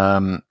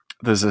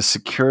 there's a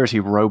security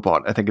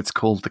robot. I think it's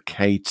called the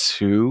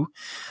K2.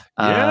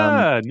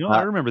 I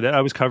remember that.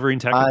 I was covering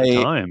tech at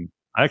the time.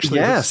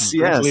 Actually,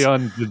 briefly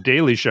on the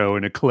Daily Show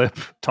in a clip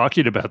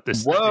talking about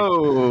this.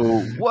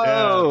 Whoa!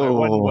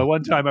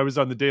 One time I was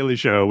on the Daily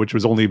Show, which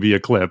was only via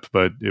clip,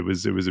 but it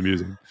was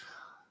amusing.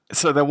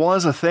 So there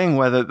was a thing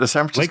where the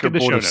San Francisco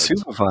Board of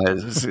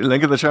Supervisors,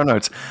 link in the show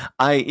notes.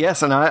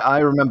 I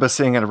remember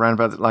seeing it around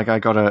about, I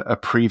got a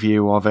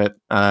preview of it.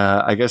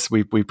 I guess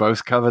we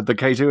both covered the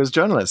K2 as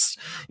journalists.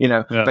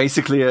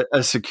 Basically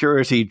a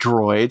security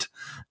droid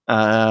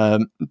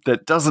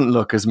that doesn't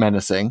look as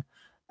menacing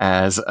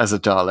as a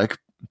Dalek.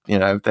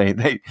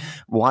 They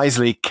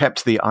wisely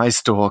kept the eye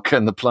stalk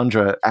and the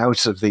plunger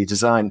out of the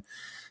design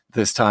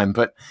this time,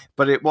 but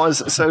it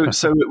was so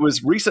it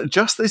was recent.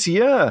 Just this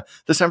year,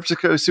 the San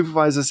Francisco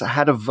supervisors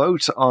had a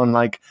vote on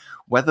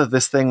whether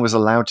this thing was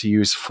allowed to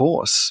use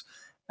force,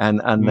 and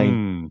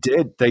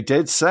they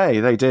did say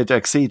they did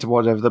accede to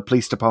whatever the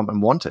police department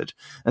wanted,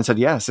 and said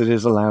yes, it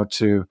is allowed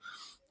to,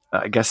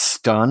 I guess,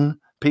 stun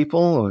people.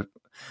 Or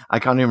I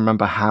can't even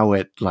remember how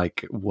it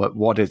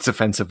what its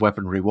offensive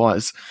weaponry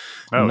was.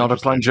 Not a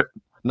plunger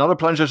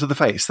to the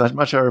face. That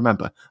much I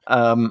remember.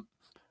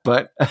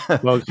 But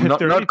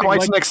not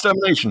quite an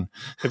extermination.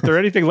 If they're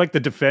anything like the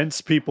defense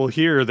people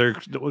here, they're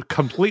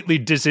completely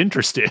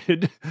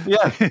disinterested.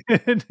 Yeah,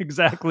 in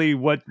exactly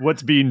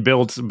what's being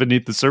built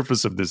beneath the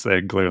surface of this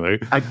thing. Clearly,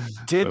 I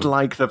did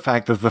like the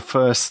fact that the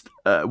first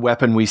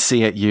weapon we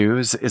see it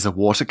use is a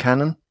water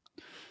cannon.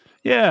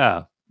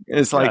 Yeah,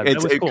 It's like that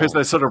it's was because cool.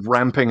 they're sort of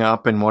ramping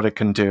up in what it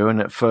can do,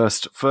 and at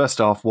first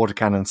off, water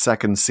cannon,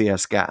 second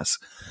CS gas.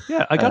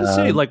 Yeah, I gotta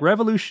say, like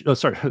Revolution. Oh,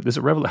 sorry, is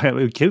it Revolution?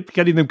 I keep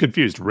getting them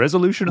confused.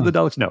 Resolution of the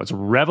Daleks. No, it's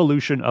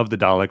Revolution of the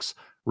Daleks,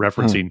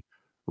 referencing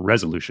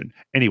Resolution.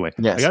 Anyway,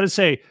 Yes. I gotta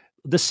say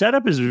the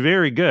setup is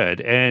very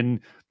good, and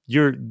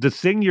the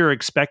thing you're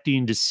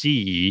expecting to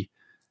see.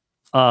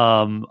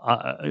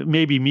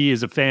 Maybe me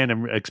as a fan,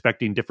 I'm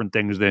expecting different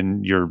things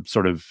than your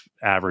sort of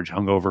average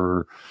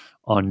hungover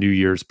on New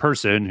Year's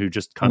person who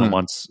just kind of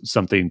wants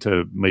something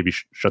to maybe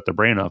shut their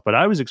brain off. But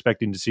I was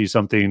expecting to see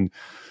something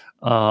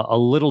a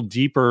little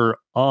deeper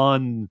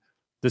on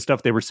the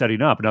stuff they were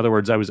setting up. In other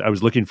words, I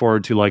was looking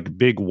forward to like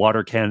big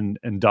water cannon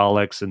and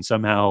Daleks and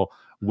somehow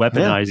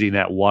weaponizing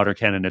that water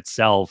cannon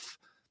itself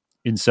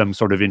in some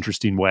sort of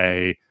interesting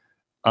way.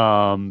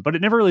 But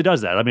it never really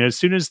does that. I mean, as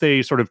soon as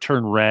they sort of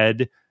turn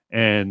red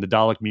and the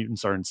Dalek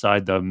mutants are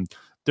inside them,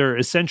 they're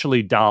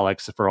essentially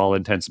Daleks for all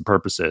intents and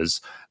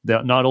purposes.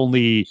 That not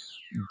only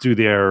do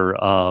their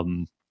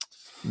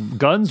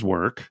guns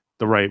work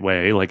the right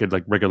way, like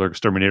regular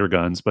exterminator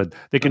guns, but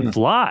they can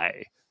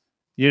fly.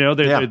 You know,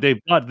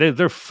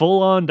 they're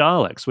full on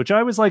Daleks, which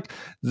I was like,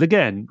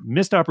 again,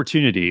 missed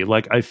opportunity.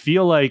 Like, I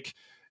feel like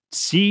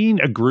seeing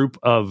a group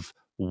of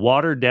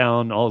watered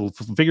down, all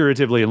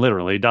figuratively and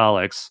literally,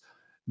 Daleks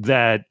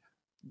that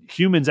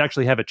humans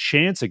actually have a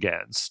chance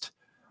against.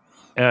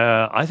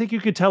 I think you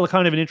could tell a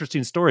kind of an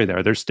interesting story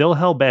there. They're still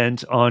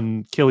hell-bent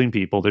on killing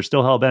people. They're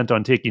still hell-bent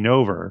on taking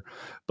over.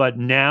 But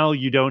now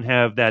you don't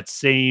have that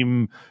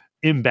same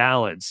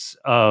imbalance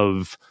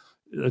of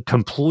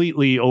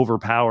completely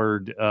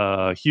overpowered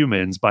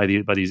humans by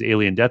these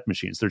alien death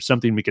machines. There's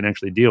something we can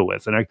actually deal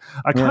with. And I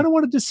kind of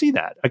wanted to see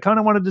that. I kind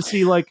of wanted to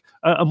see like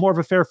a more of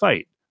a fair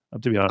fight.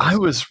 To be honest, I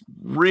was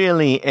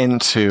really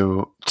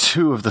into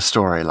two of the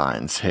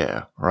storylines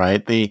here,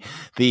 right? The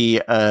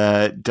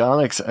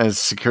Daleks as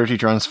security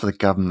drones for the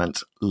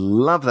government.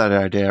 Love that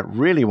idea.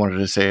 Really wanted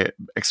to see it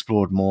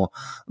explored more.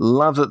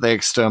 Love that they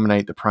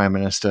exterminate the Prime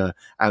Minister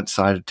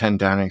outside of 10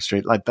 Downing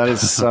Street. Like, that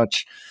is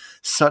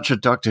such a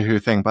Doctor Who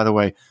thing. By the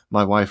way,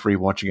 my wife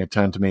rewatching it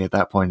turned to me at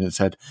that point and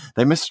said,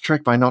 they missed a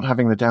trick by not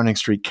having the Downing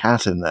Street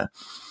cat in there.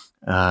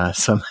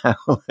 Somehow,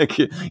 like,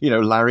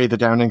 Larry the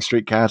Downing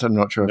Street cat. I'm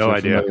not sure if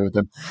you're familiar with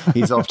him.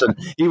 He's often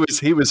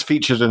he was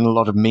featured in a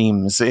lot of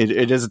memes.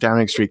 It is a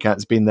Downing Street cat.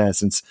 It's been there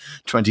since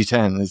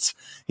 2010.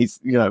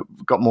 He's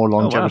got more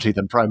longevity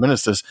than prime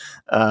ministers.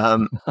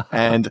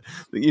 And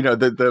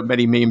the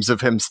many memes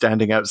of him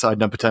standing outside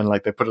Number 10,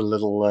 like they put a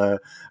little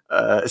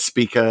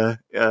speaker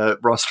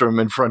rostrum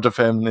in front of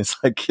him. And it's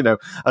like,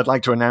 I'd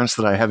like to announce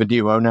that I have a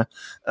new owner.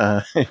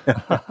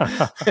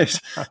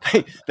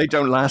 They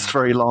don't last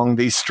very long.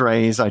 These strays,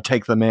 I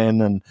take them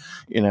in and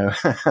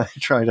I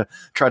try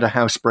to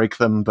housebreak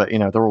them, but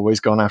they're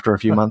always gone after a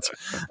few months.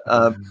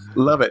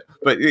 Love it,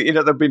 but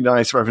there'd be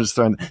nice reference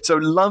thrown. So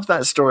love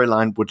that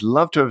storyline. Would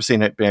love to have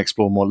seen it be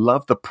explored more.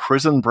 Love the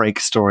prison break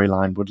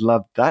storyline. Would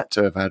love that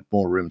to have had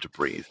more room to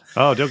breathe.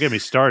 Oh, don't get me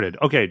started.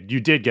 Okay, you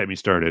did get me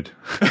started.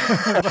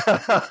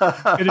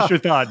 Finish your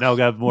thought, and I'll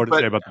have more to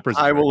say about the prison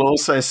break. I will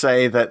also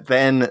say that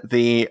then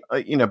the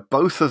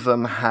both of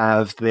them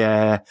have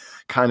their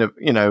kind of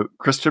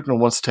Chris Chibnall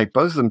wants to take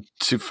both of them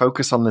to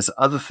focus on this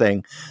other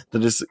thing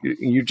that is,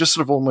 you just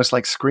sort of almost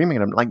like screaming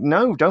at them, like,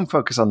 no, don't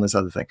focus on this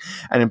other thing.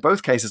 And in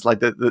both cases, like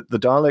the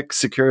Dalek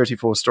security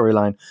force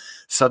storyline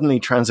suddenly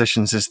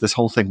transitions is this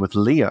whole thing with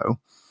Leo,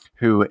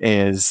 who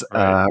is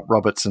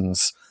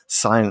Robertson's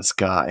science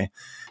guy,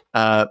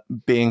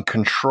 being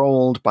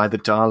controlled by the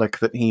Dalek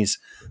that he's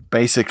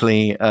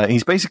basically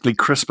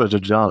CRISPR'd a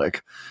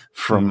Dalek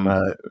from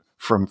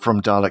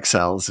Dalek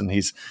cells, and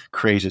he's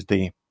created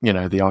the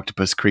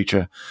octopus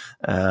creature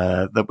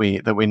that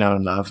we know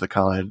and love, the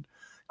colored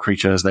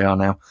creature as they are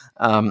now.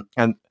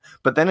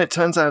 But then it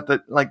turns out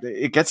that like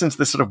it gets into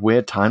this sort of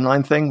weird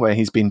timeline thing where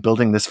he's been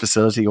building this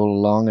facility all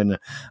along in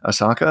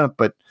Osaka,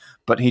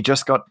 but he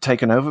just got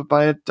taken over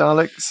by a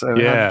Dalek. So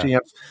how did he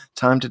have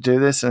time to do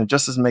this? And it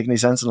just doesn't make any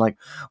sense. And like,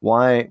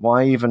 why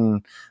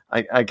even?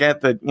 I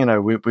get that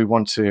we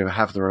want to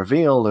have the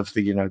reveal of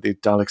the the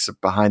Daleks are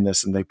behind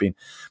this and they've been,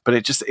 but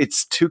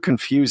it's too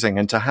confusing.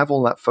 And to have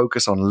all that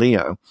focus on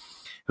Leo,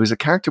 who's a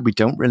character we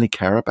don't really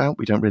care about,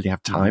 we don't really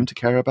have time to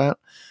care about.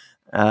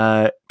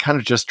 Kind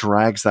of just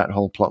drags that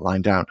whole plot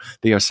line down.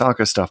 The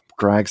Osaka stuff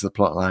drags the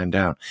plot line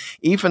down,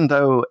 even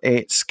though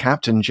it's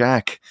Captain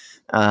Jack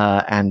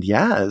and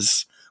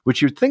Yaz,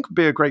 which you'd think would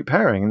be a great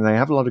pairing, and they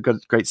have a lot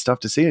of great stuff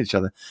to see each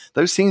other.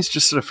 Those scenes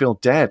just sort of feel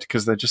dead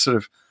because they're just sort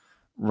of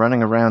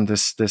running around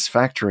this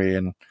factory,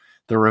 and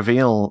the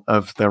reveal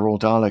of they're all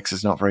Daleks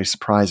is not very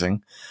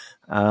surprising.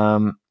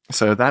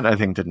 So that, I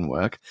think, didn't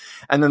work.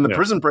 And then the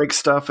prison break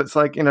stuff, it's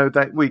like,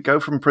 that we go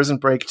from prison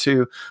break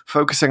to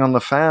focusing on the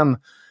fam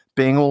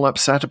being all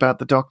upset about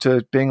the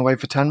Doctor being away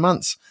for 10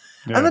 months.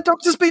 Yeah. And the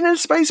Doctor's been in a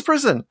space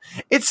prison.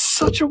 It's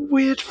such a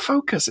weird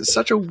focus. It's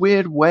such a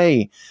weird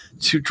way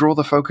to draw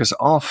the focus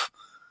off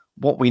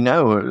what we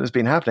know has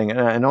been happening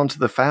and onto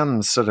the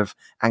fam's sort of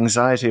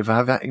anxiety of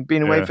having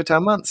been away for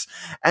 10 months.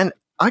 And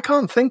I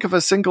can't think of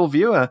a single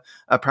viewer,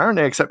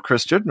 apparently, except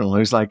Chris Chibnall,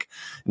 who's like,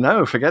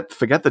 no, forget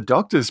the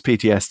Doctor's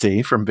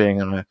PTSD from being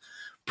in a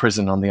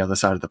prison on the other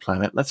side of the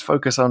planet. Let's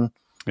focus on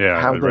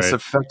how this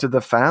affected the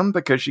fam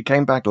because she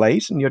came back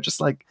late. And you're just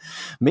like,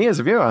 me as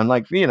a viewer, I'm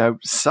like,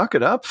 suck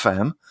it up,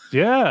 fam.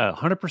 Yeah,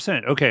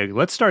 100%. Okay,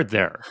 let's start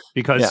there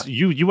because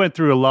you went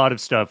through a lot of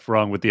stuff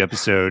wrong with the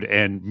episode,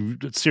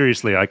 and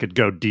seriously, I could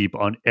go deep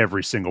on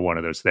every single one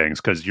of those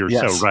things because you're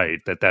so right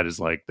that is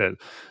like that.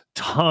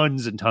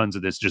 Tons and tons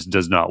of this just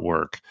does not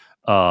work,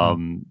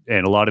 and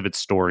a lot of it's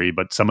story,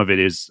 but some of it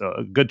is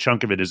a good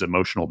chunk of it is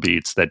emotional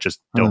beats that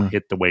just don't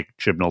hit the way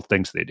Chibnall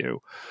thinks they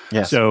do.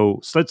 Yes. So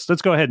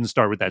let's go ahead and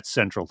start with that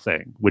central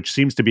thing, which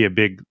seems to be a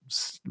big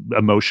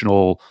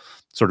emotional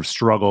sort of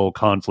struggle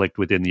conflict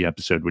within the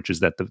episode, which is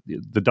that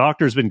the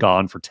Doctor's been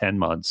gone for 10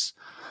 months,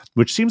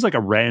 which seems like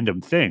a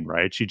random thing,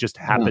 right? She just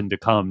happened to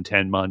come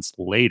 10 months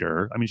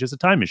later. I mean, she's a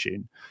time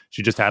machine.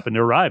 She just happened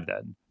to arrive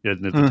then.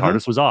 The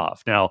TARDIS was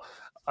off. Now,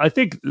 I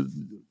think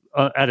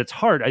at its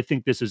heart, I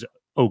think this is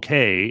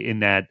okay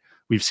in that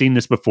we've seen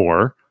this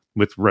before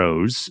with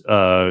Rose,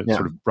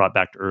 sort of brought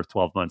back to Earth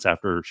 12 months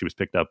after she was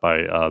picked up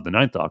by the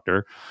Ninth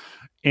Doctor.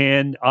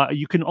 And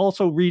you can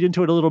also read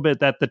into it a little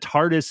bit that the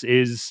TARDIS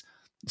is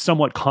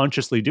somewhat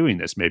consciously doing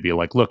this, maybe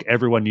like, look,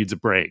 everyone needs a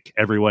break.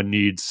 Everyone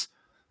needs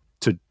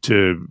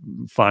to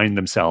find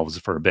themselves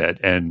for a bit,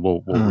 and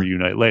we'll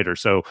reunite later.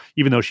 So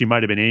even though she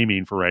might have been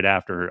aiming for right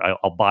after,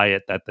 I'll buy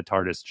it that the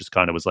TARDIS just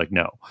kind of was like,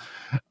 no.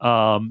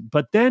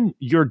 But then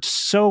you're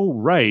so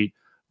right.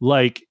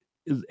 Like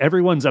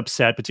everyone's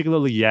upset,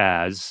 particularly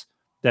Yaz,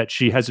 that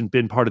she hasn't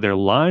been part of their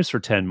lives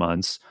for 10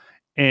 months.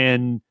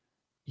 And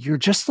you're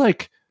just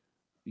like,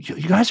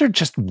 you guys are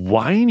just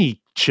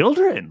whiny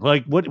children.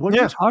 Like, what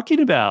are you talking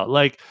about?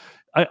 Like,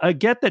 I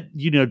get that,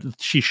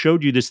 she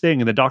showed you this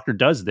thing and the Doctor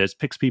does this,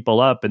 picks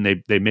people up, and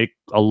they make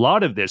a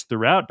lot of this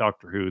throughout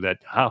Doctor Who, that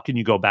how can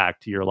you go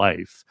back to your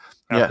life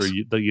after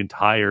the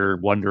entire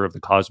wonder of the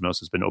cosmos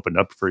has been opened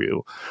up for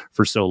you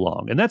for so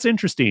long. And that's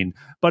interesting.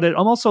 But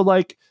I'm also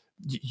like,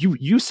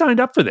 you signed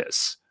up for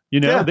this.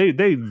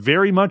 They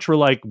very much were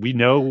like, we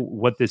know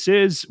what this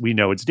is. We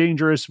know it's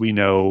dangerous. We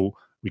know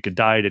we could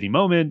die at any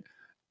moment.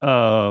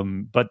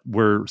 But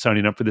we're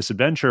signing up for this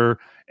adventure.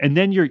 And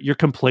then you're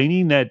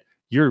complaining that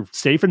you're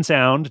safe and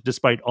sound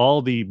despite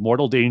all the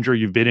mortal danger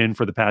you've been in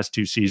for the past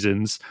 2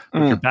 seasons.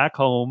 You're back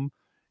home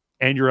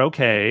and you're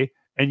okay,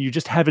 and you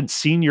just haven't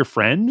seen your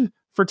friend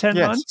for 10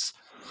 months.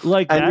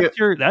 Like,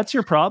 that's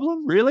your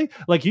problem, really?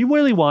 Like, you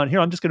really want,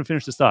 here, I'm just going to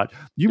finish this thought.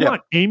 You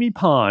want Amy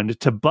Pond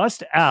to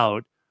bust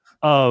out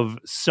of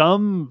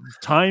some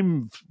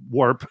time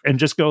warp and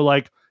just go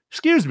like,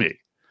 excuse me,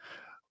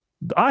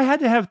 I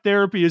had to have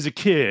therapy as a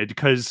kid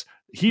because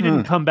he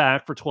didn't come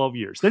back for 12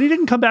 years. Then he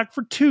didn't come back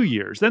for 2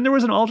 years. Then there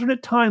was an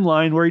alternate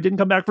timeline where he didn't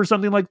come back for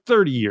something like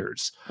 30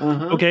 years.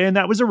 Okay, and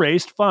that was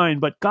erased. Fine.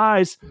 But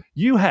guys,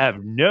 you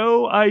have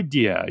no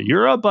idea.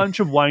 You're a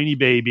bunch of whiny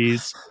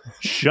babies.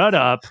 Shut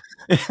up.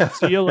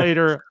 See you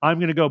later. I'm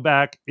going to go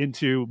back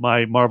into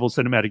my Marvel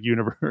Cinematic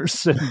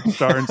Universe and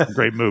star in some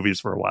great movies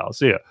for a while.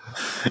 See ya.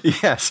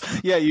 Yes.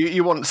 Yeah,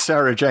 you want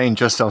Sarah Jane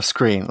just off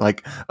screen.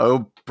 Like,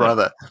 oh,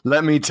 brother,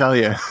 let me tell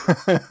you.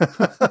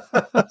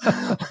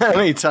 Let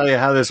me tell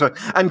you how this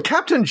works. And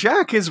Captain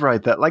Jack is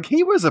right there. Like,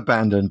 he was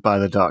abandoned by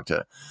the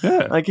Doctor.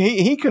 Yeah. Like,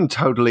 he can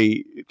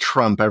totally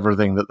trump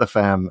everything that the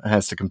fam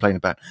has to complain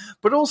about.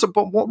 But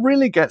what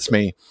really gets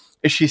me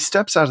is she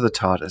steps out of the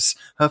TARDIS.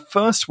 Her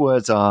first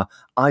words are,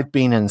 I've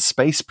been in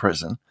space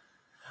prison.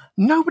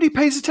 Nobody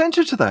pays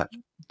attention to that.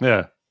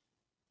 Yeah.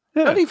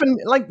 Not even,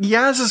 like,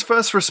 Yaz's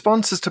first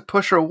response is to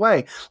push her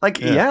away. Like,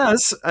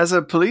 Yaz, as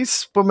a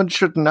policewoman,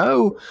 should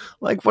know,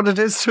 like, what it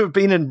is to have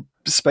been in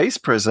space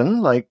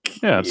prison. Like,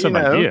 some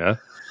idea.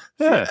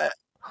 Yeah.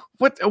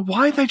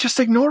 Why are they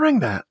just ignoring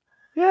that?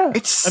 Yeah.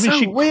 It's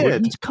so weird.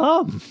 Couldn't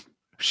come.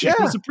 She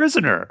was a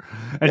prisoner,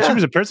 and she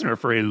was a prisoner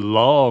for a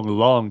long,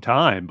 long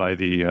time by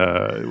the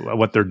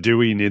what they're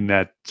doing in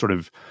that sort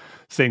of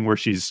thing where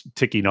she's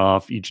ticking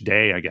off each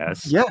day, I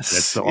guess.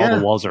 Yes. All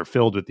the walls are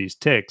filled with these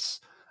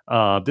ticks.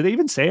 Did they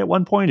even say at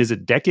one point, is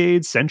it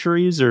decades,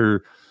 centuries,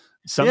 or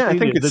something? Yeah, I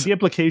think the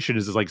implication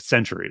is like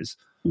centuries.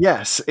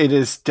 Yes, it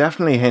is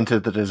definitely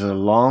hinted that it's a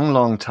long,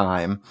 long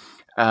time.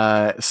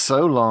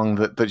 So long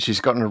that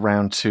she's gotten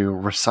around to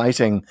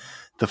reciting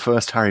the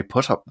first Harry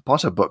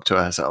Potter book to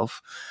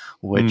herself,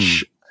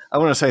 which I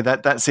want to say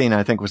that scene,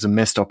 I think, was a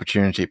missed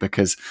opportunity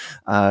because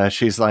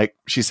she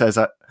says,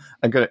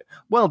 I'm going to,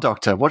 well,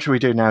 Doctor, what should we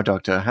do now,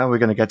 Doctor? How are we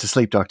going to get to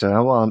sleep, Doctor?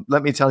 Oh, well,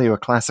 let me tell you a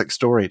classic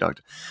story,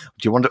 Doctor.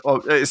 Do you want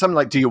to, it's something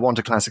like, do you want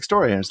a classic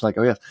story? And it's like,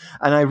 oh, yes.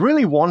 And I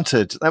really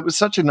wanted, that was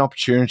such an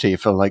opportunity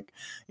for, like,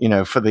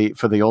 for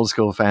the old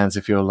school fans,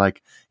 if you're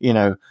like,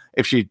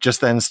 if she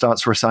just then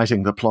starts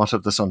reciting the plot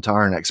of the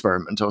Sontaran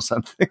experiment or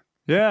something.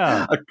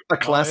 Yeah. A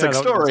classic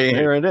story.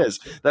 Here it is.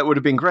 That would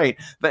have been great.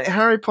 But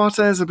Harry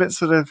Potter is a bit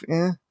sort of,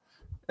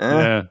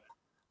 yeah.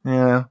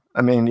 Yeah.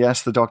 I mean,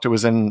 yes, the Doctor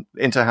was into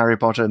Harry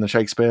Potter in the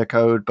Shakespeare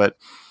Code, but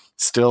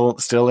still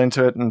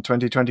into it in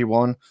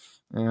 2021.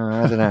 I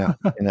don't know.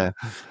 We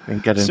can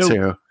get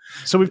into.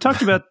 So we've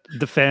talked about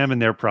the fam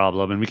and their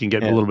problem, and we can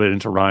get a little bit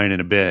into Ryan in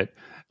a bit.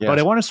 Yes. But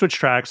I want to switch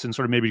tracks and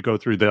sort of maybe go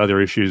through the other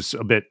issues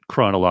a bit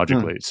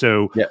chronologically.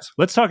 So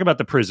let's talk about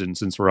the prison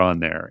since we're on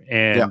there.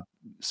 And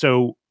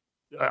so,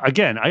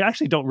 again, I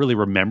actually don't really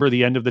remember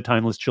the end of the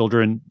Timeless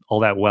Children all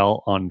that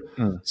well.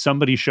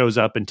 Somebody shows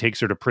up and takes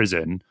her to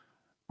prison.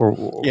 Or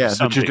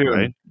something,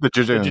 right? The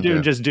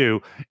Jadoon just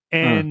do.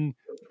 And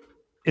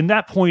in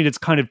that point, it's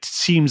kind of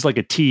seems like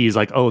a tease,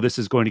 like, oh, this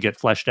is going to get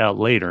fleshed out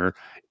later.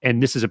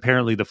 And this is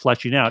apparently the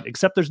fleshing out,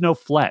 except there's no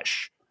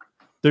flesh.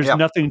 There's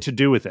nothing to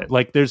do with it.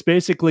 Like, there's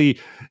basically,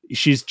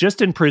 she's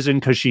just in prison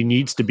because she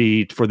needs to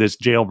be for this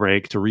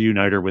jailbreak to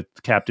reunite her with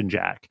Captain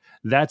Jack.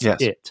 That's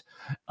it.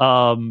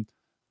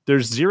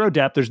 There's zero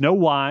depth. There's no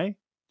why.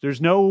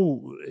 There's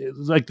no,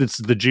 like, it's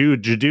the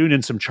Jadoon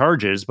and some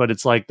charges, but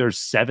it's like there's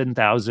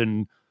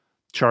 7,000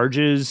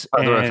 charges.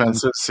 Other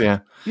offenses,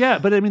 Yeah,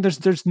 but I mean,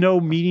 there's no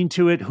meaning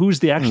to it. Who's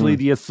the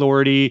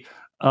authority?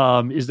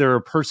 Is there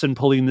a person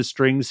pulling the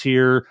strings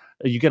here?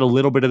 You get a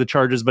little bit of the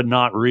charges, but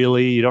not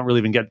really. You don't really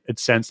even get a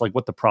sense like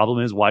what the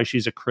problem is, why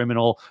she's a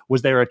criminal.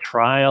 Was there a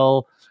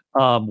trial?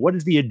 What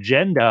is the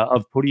agenda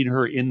of putting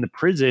her in the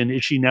prison?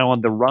 Is she now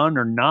on the run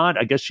or not?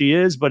 I guess she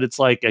is, but it's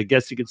like, I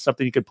guess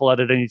something you could pull out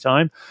at any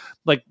time.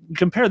 Like,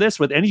 compare this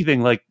with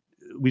anything like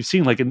we've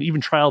seen, like an even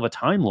Trial of a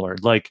Time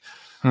Lord. Like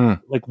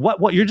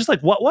what you're just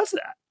like, what was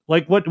that?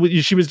 Like, what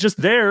she was just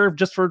there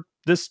just for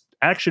this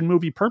action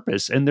movie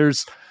purpose. And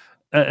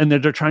and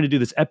they're trying to do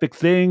this epic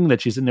thing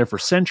that she's in there for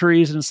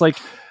centuries. And it's like,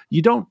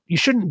 you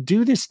shouldn't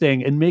do this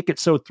thing and make it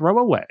so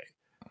throwaway.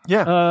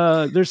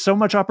 Yeah. There's so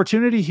much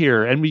opportunity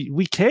here, and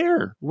we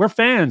care. We're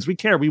fans. We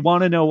care. We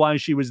want to know why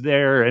she was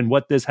there and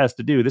what this has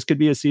to do. This could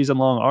be a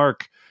season-long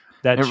arc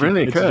that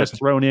it's just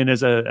thrown in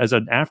as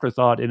an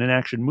afterthought in an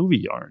action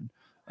movie yarn.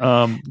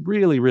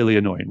 Really, really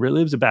annoying.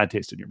 Really leaves a bad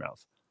taste in your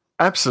mouth.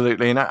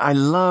 Absolutely, and I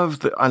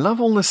love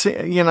all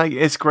the, you know,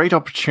 it's great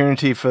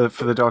opportunity for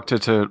the Doctor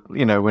to,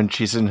 you know, when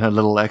she's in her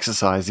little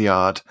exercise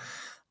yard,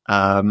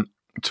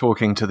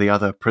 talking to the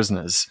other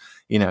prisoners.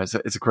 You know,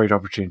 it's a great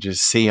opportunity to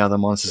see other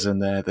monsters in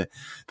there.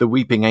 The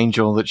weeping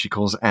angel that she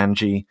calls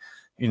Angie,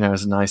 you know,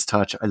 is a nice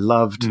touch. I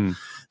loved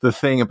the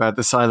thing about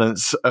the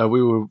silence.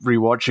 We were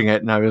rewatching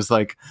it, and I was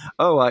like,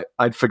 oh,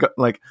 I'd forgot.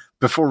 Like,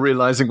 before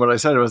realizing what I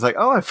said, I was like,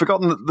 oh, I'd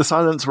forgotten that the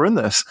silence were in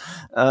this.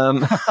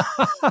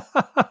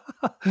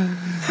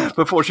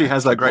 Before she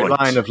has that great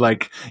line of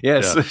like,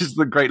 this is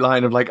the great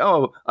line of like,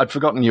 oh, I'd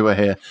forgotten you were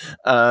here,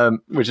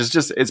 which is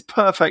just, it's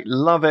perfect.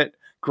 Love it.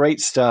 Great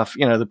stuff.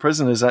 You know, the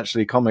prison is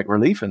actually comic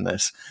relief in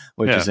this,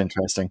 which is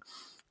interesting.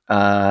 You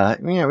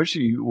know, which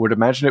you would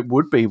imagine it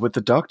would be with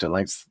the Doctor.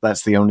 Like,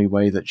 that's the only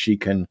way that she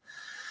can.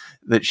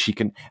 And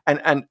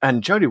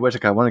Jodie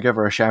Whittaker, I want to give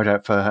her a shout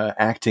out for her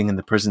acting in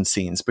the prison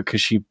scenes,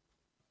 because she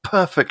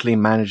perfectly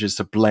manages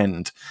to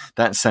blend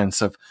that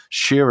sense of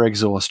sheer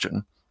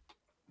exhaustion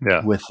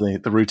with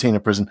the routine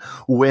of prison,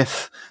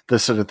 with the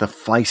sort of the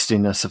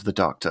feistiness of the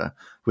Doctor,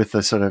 with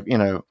the sort of, you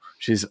know,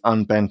 she's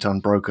unbent,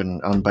 unbroken,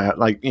 unbound.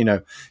 Like, you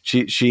know,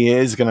 she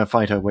is going to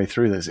fight her way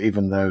through this,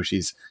 even though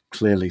she's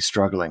clearly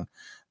struggling.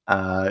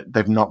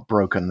 They've not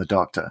broken the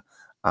Doctor,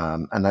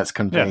 and that's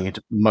conveyed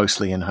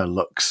mostly in her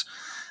looks,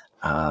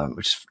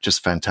 which is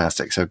just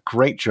fantastic. So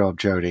great job,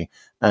 Jodie.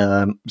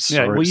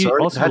 Sorry,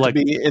 it had to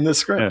be in the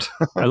script.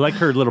 I like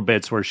her little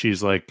bits where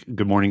she's like,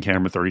 "Good morning,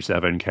 camera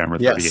 37, camera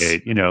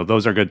 38." You know,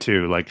 those are good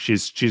too. Like,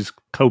 she's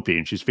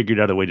coping. She's figured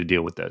out a way to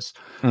deal with this,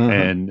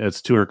 and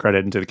it's to her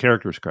credit and to the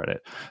character's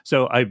credit.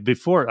 So and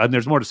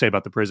there's more to say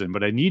about the prison,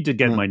 but I need to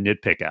get my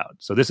nitpick out.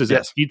 So this is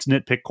it. Pete's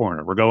nitpick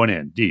corner. We're going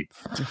in deep.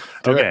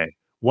 Okay.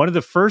 One of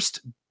the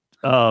first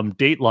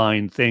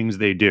Dateline things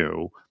they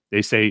do,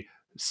 they say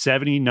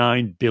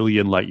 79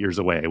 billion light years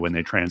away when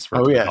they transfer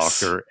to the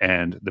Doctor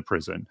and the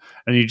prison.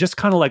 And you just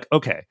kind of like,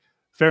 okay,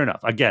 fair enough.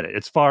 I get it.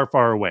 It's far,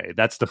 far away.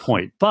 That's the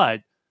point.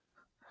 But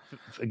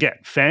again,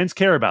 fans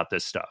care about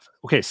this stuff.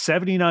 Okay,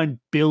 79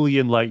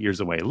 billion light years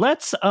away.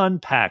 Let's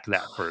unpack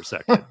that for a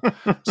second.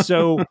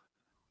 So,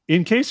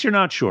 in case you're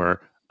not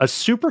sure, a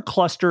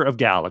supercluster of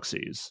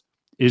galaxies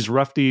is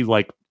roughly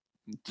like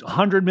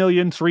 100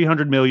 million,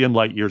 300 million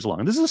light years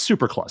long. This is a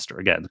supercluster.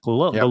 Again, the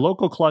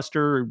local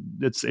cluster,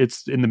 it's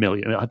in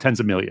the tens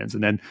of millions.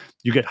 And then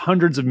you get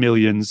hundreds of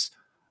millions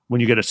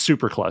when you get a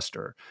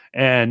supercluster.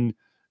 And,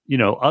 you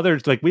know,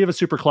 others, like we have a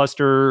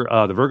supercluster,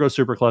 the Virgo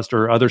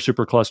supercluster, other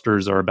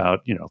superclusters are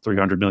about,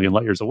 300 million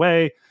light years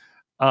away.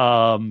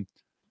 The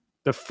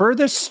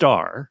furthest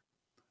star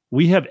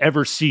we have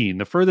ever seen,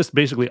 the furthest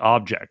basically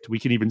object we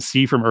can even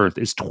see from Earth,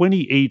 is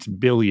 28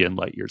 billion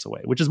light years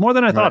away, which is more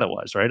than I thought it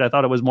was, right? I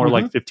thought it was more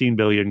like 15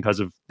 billion because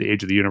of the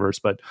age of the universe,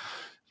 but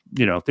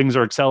things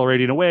are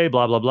accelerating away,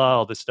 blah, blah, blah,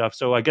 all this stuff.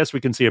 So I guess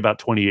we can see about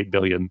 28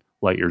 billion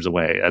light years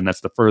away, and that's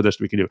the furthest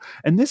we can do.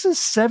 And this is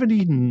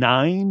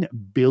 79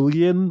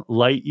 billion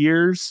light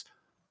years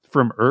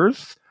from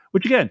Earth,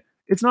 which again,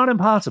 it's not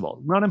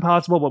impossible. Not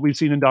impossible what we've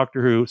seen in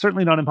Doctor Who.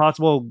 Certainly not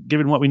impossible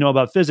given what we know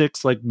about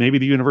physics. Like maybe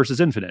the universe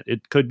is infinite.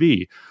 It could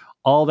be.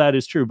 All that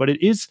is true. But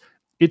it is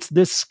it's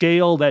this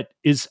scale that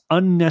is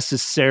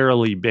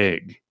unnecessarily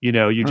big.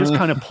 You just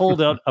kind of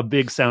pulled out a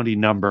big sounding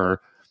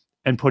number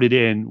and put it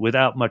in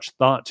without much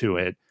thought to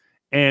it.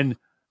 And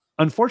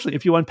unfortunately,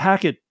 if you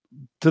unpack it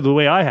to the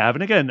way I have,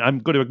 and again, I'm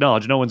going to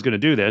acknowledge no one's going to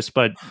do this,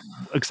 but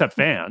except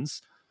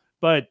fans,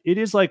 but it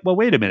is like, well,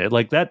 wait a minute,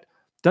 like that,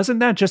 doesn't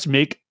that just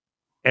make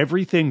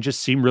everything just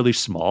seem really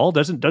small?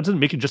 Doesn't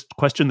make you just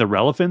question the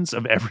relevance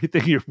of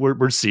everything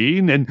we're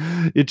seeing? And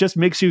it just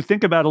makes you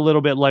think about a little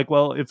bit like,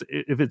 well,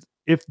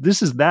 if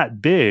this is that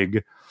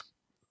big,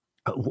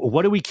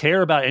 what do we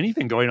care about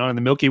anything going on in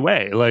the Milky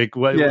Way? Like,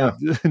 what,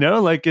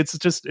 like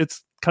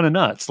it's kind of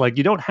nuts. Like,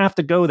 you don't have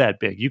to go that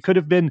big. You could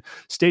have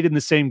stayed in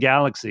the same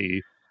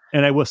galaxy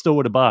and I still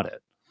would have bought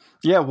it.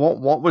 Yeah.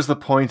 What was the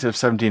point of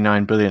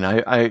 79 billion?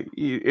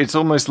 It's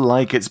almost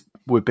like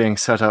we're being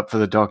set up for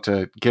the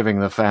Doctor giving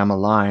the fam a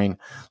line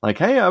like,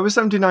 "Hey, I was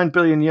 79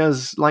 billion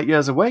light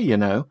years away,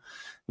 Yeah.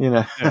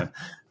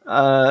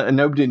 And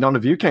none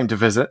of you came to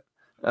visit.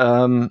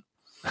 So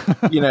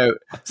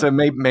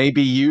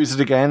maybe use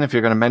it again if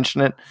you're going to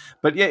mention it.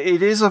 But yeah,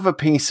 it is of a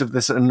piece of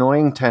this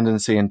annoying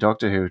tendency in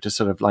Doctor Who to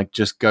sort of like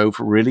just go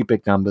for really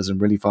big numbers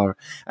and really far.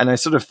 And I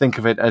sort of think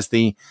of it as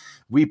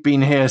we've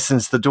been here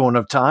since the dawn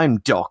of time,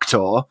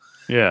 Doctor.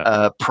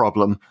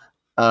 Problem.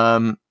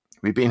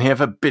 We've been here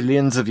for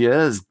billions of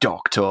years,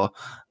 Doctor.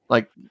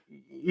 Like,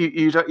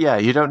 you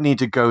don't need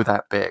to go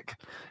that big.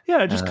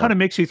 Yeah, it just kind of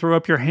makes you throw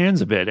up your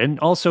hands a bit. And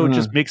also it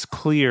just makes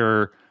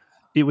clear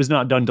it was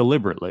not done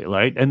deliberately,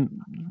 right? And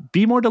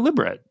be more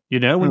deliberate,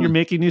 when you're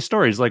making these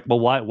stories. Like,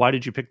 well, why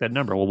did you pick that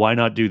number? Well, why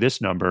not do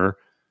this number?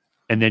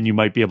 And then you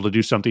might be able to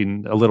do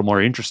something a little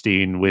more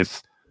interesting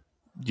with,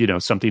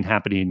 something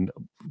happening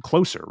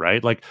closer,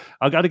 right? Like,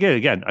 I got to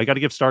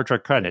give Star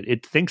Trek credit.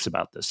 It thinks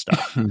about this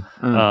stuff.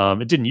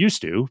 It didn't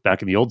used to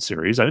back in the old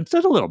series. It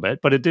did a little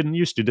bit, but it didn't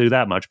used to do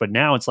that much. But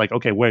now it's like,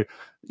 okay, where,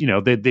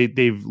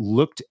 they've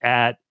looked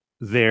at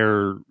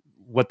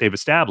what they've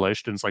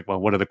established, and it's like, well,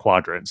 what are the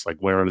quadrants? Like,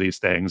 where are these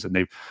things?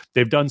 And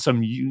they've done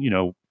some,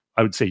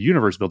 I would say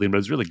universe building, but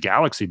it's really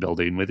galaxy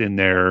building within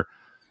their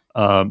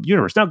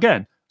universe. Now,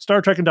 again, Star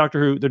Trek and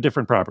Doctor Who, they're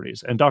different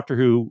properties. And Doctor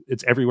Who,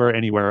 it's everywhere,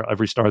 anywhere,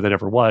 every star that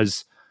ever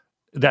was.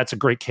 That's a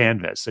great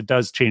canvas. It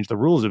does change the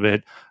rules a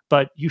bit,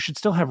 but you should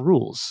still have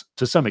rules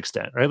to some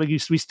extent, right? Like,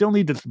 we still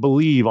need to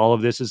believe all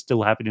of this is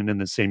still happening in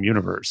the same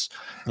universe.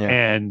 Yeah.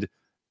 And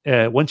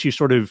once you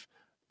sort of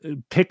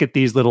pick at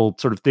these little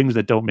sort of things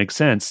that don't make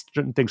sense,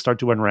 certain things start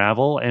to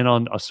unravel. And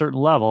on a certain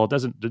level, it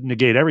doesn't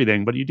negate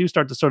everything, but you do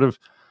start to sort of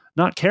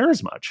not care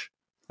as much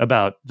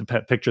about the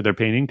picture they're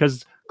painting,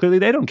 because clearly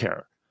they don't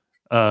care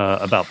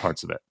about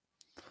parts of it.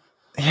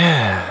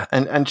 Yeah,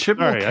 and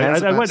Chibnall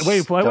I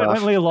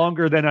went way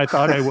longer than I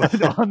thought I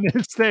would on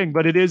this thing,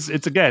 but it's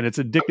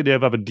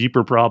indicative of a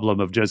deeper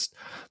problem of just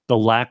the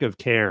lack of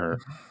care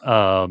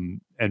and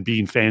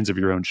being fans of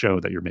your own show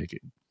that you're making.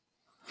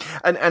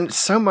 And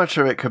so much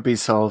of it could be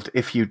solved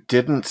if you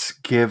didn't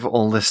give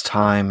all this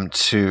time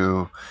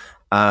to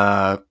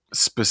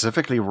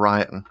specifically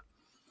Ryan,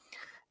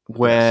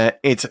 where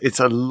it's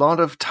a lot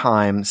of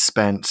time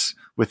spent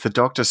with the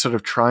Doctor sort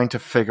of trying to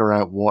figure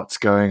out what's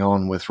going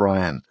on with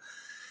Ryan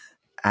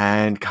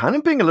and kind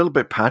of being a little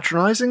bit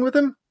patronizing with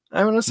him,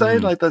 I want to say.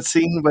 Like that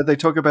scene where they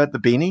talk about the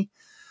beanie.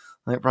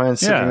 Like Ryan's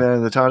sitting there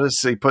in the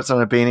TARDIS, he puts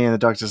on a beanie and the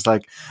Doctor's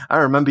like, "I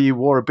remember you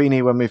wore a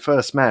beanie when we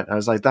first met." I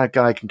was like, that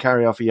guy can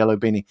carry off a yellow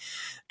beanie.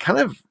 Kind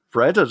of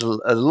read it a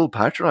little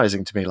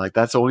patronizing to me. Like,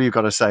 that's all you've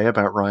got to say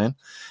about Ryan.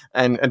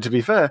 And to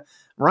be fair,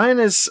 Ryan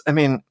is,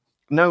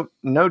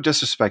 no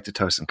disrespect to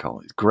Tosin Cole.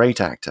 He's a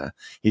great actor.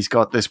 He's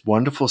got this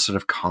wonderful sort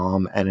of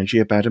calm energy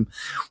about him.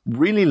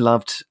 Really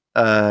loved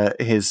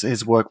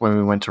his work when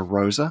we went to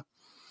Rosa.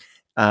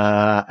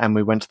 And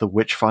we went to the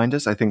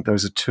Witchfinders. I think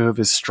those are two of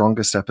his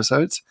strongest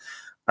episodes.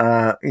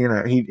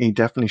 He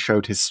definitely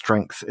showed his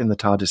strength in the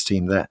TARDIS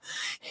team there.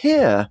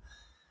 Here,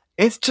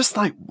 it's just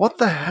like, what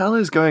the hell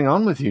is going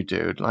on with you,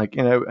 dude? Like,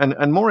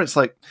 and more, it's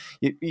like,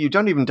 you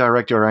don't even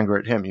direct your anger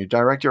at him. You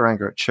direct your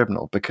anger at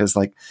Chibnall, because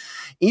like,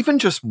 even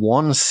just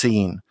one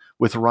scene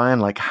with Ryan,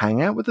 like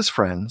hanging out with his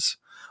friends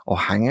or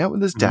hanging out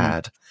with his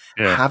dad,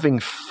 having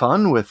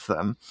fun with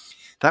them,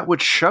 that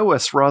would show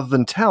us rather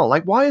than tell.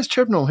 Like, why is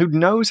Chibnall, who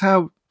knows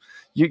how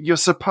you're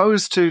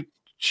supposed to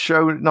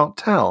show, not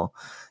tell?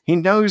 He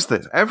knows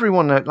this.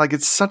 Everyone, like,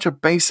 it's such a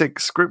basic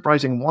script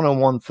writing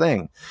 101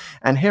 thing.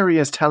 And here he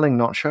is telling,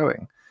 not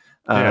showing,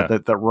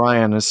 that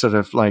Ryan has sort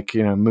of like,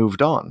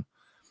 moved on.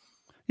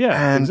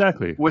 Yeah, and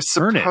exactly. We're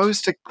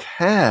supposed to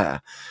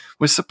care.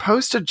 We're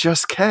supposed to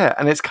just care.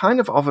 And it's kind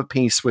of a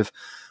piece with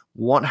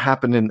what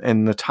happened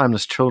in The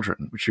Timeless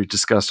Children, which we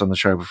discussed on the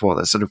show before.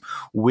 That sort of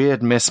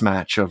weird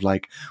mismatch of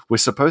like, we're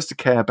supposed to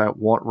care about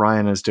what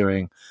Ryan is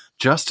doing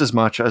just as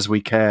much as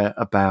we care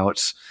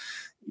about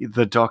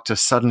the Doctor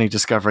suddenly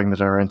discovering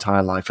that our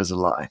entire life is a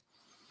lie.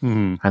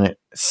 And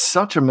it's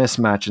such a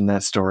mismatch in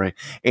that story.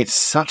 It's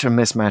such a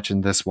mismatch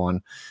in this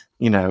one.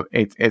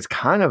 It's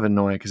kind of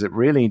annoying because it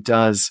really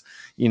does,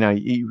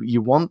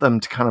 you want them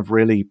to kind of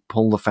really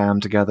pull the fam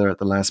together at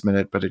the last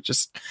minute, but it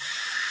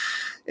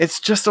it's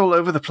just all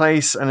over the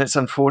place, and it's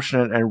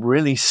unfortunate, and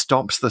really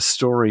stops the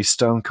story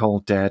stone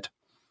cold dead.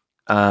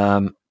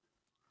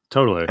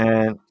 Totally.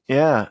 And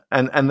yeah,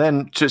 and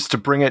then just to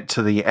bring it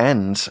to the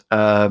end,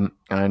 and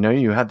I know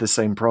you had the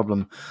same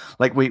problem.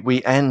 Like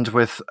we end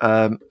with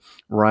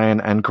Ryan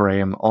and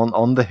Graham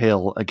on the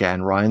hill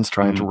again. Ryan's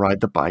trying to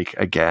ride the bike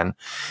again.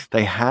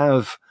 They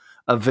have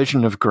a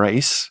vision of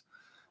Grace,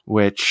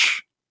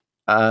 which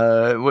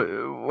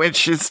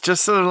is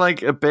just sort of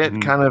like a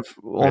bit kind of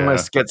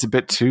almost gets a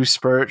bit too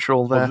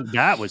spiritual there. Well,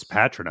 that was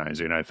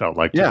patronizing, I felt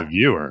like, to the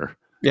viewer.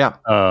 Yeah.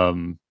 I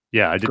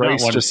did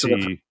Grace not want to just sort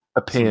of see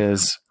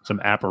appears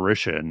some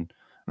apparition.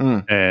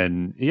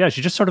 And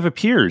she just sort of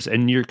appears,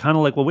 and you're kind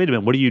of like, well, wait a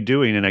minute, what are you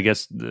doing? And I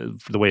guess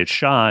for the way it's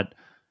shot,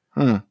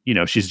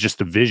 she's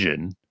just a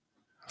vision.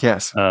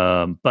 Yes.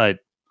 But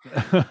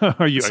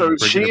are you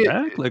bringing it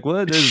back? Like,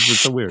 what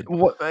is so weird?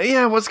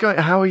 What's going?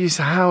 How are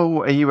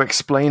you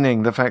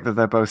explaining the fact that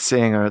they're both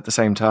seeing her at the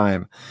same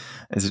time?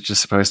 Is it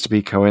just supposed to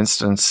be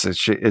coincidence?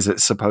 Is it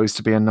supposed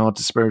to be a nod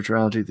to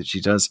spirituality that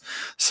she does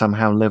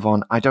somehow live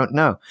on? I don't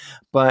know.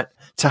 But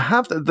to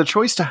have the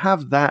choice to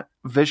have that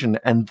vision,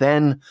 and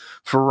then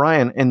for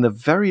Ryan, in the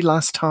very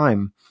last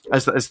time,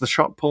 as the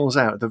shot pulls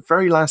out, the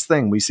very last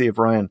thing we see of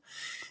Ryan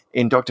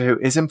in Doctor Who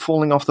is him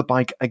falling off the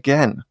bike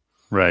again.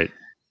 Right.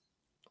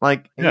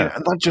 Like,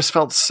 that just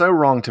felt so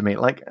wrong to me.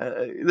 Like,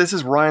 this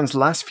is Ryan's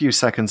last few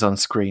seconds on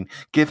screen.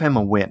 Give him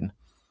a win.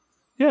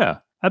 Yeah,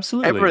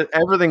 absolutely.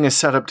 Everything is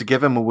set up to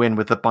give him a win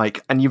with the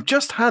bike. And you've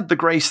just had the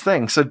Grace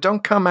thing. So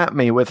don't come at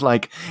me with,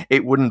 like,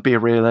 it wouldn't be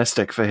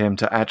realistic for him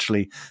to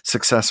actually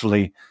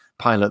successfully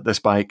pilot this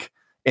bike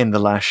in the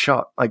last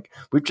shot. Like,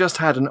 we've just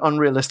had an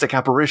unrealistic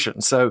apparition.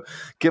 So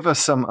give us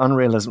some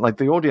unrealism. Like,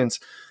 the audience,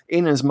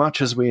 in as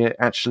much as we're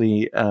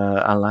actually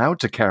allowed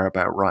to care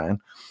about Ryan,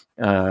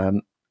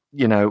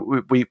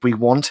 we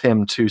want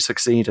him to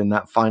succeed in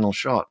that final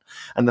shot.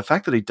 And the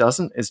fact that he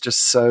doesn't is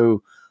just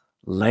so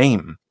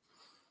lame.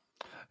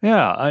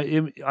 Yeah,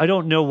 I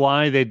don't know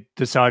why they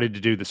decided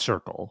to do the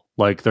circle.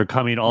 Like, they're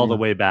coming all the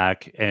way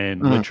back,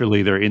 and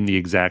literally they're in the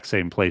exact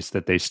same place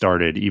that they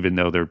started, even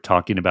though they're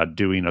talking about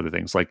doing other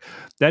things. Like,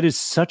 that is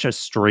such a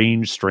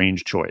strange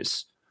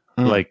choice.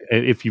 Like,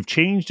 if you've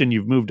changed and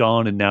you've moved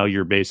on, and now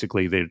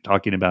they're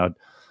talking about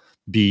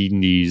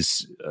being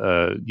these,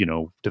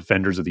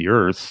 defenders of the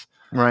Earth.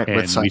 Right, and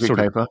with psychic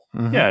paper.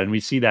 Yeah, and we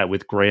see that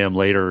with Graham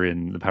later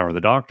in The Power of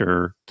the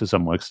Doctor to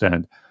some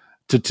extent.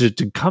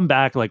 To come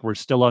back, like, we're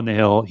still on the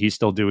hill, he's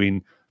still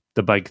doing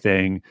the bike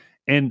thing.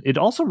 And it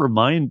also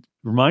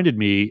reminded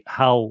me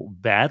how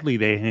badly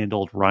they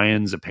handled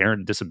Ryan's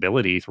apparent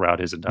disability throughout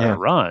his entire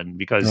run,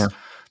 because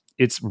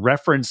it's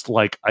referenced,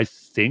 like, I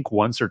think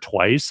once or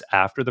twice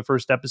after the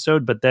first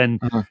episode, but then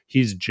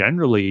he's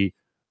generally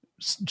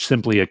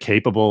simply a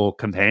capable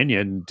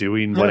companion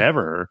doing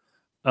whatever.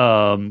 He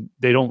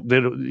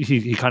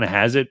kind of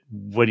has it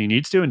when he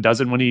needs to and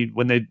doesn't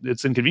when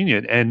it's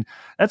inconvenient, and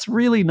that's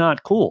really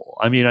not cool.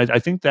 I mean, I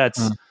think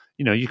that's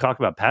you talk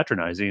about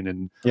patronizing,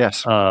 and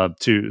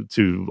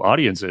to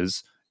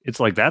audiences, it's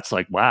like, that's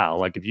like, wow,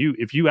 like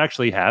if you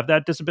actually have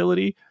that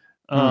disability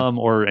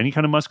or any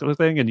kind of muscular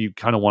thing, and you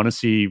kind of want to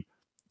see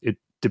it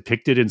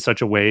depicted in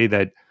such a way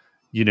that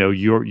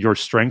your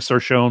strengths are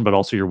shown but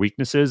also your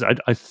weaknesses,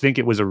 I think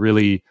it was a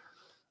really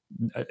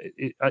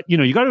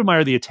you got to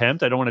admire the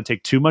attempt. I don't want to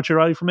take too much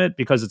away from it,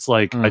 because it's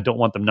like, I don't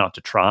want them not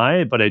to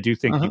try, but I do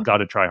think you've got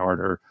to try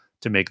harder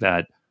to make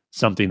that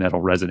something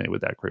that'll resonate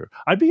with that career.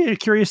 I'd be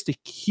curious to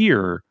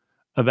hear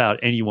about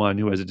anyone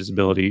who has a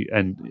disability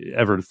and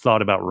ever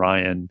thought about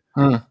Ryan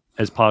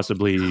as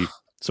possibly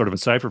sort of a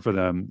cipher for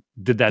them.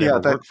 Did that ever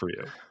work for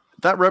you?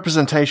 That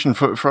representation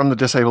from the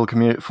disabled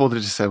community, for the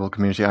disabled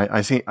community,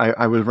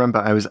 I will remember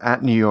I was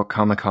at New York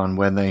Comic Con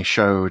when they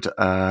showed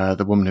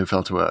The Woman Who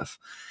Fell to Earth.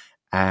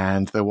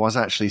 And there was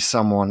actually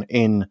someone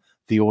in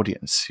the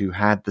audience who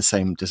had the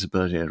same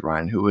disability as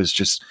Ryan, who was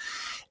just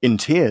in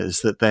tears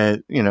that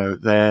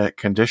their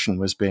condition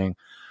was being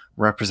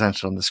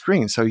represented on the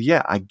screen. So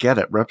yeah, I get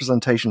it.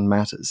 Representation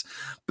matters,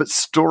 but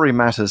story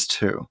matters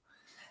too.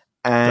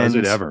 And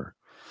does it ever?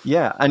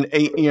 Yeah, and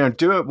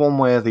do it one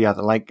way or the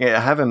other. Like,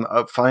 have him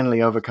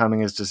finally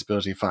overcoming his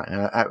disability,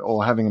 fine,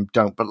 or having him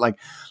don't. But like,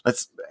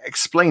 let's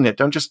explain it.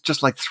 Don't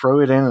just like throw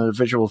it in a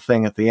visual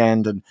thing at the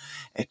end. And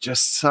it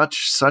just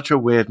such a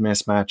weird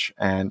mismatch,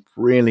 and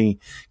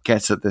really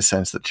gets at this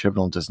sense that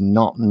Chibnall does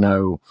not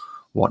know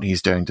what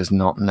he's doing, does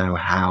not know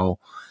how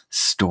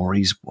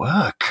stories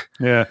work.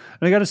 Yeah,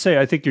 and I got to say,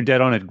 I think you're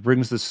dead on. It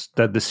brings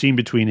the scene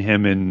between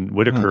him and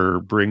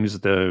Whittaker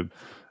brings the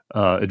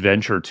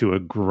adventure to a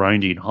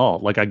grinding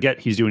halt. Like, I get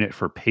he's doing it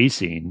for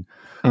pacing,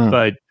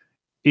 but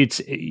this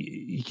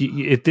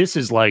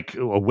is like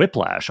a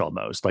whiplash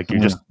almost. Like,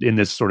 you're just in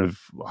this sort of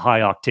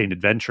high octane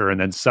adventure,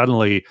 and then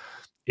suddenly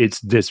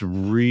it's this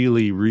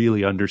really,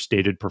 really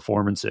understated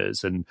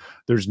performances, and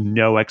there's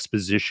no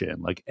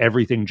exposition. Like,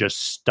 everything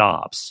just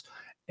stops,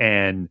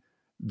 and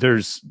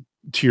there's,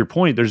 to your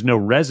point, there's no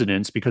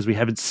resonance because we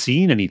haven't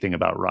seen anything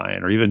about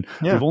Ryan, or even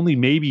we haven't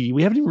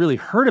even really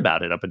heard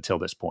about it up until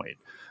this point.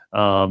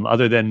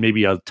 other than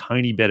maybe a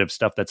tiny bit of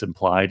stuff that's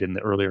implied in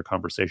the earlier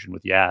conversation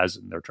with Yaz,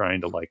 and they're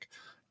trying to like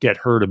get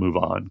her to move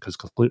on because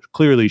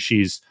clearly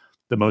she's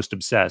the most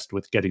obsessed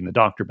with getting the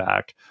Doctor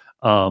back,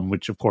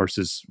 which of course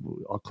is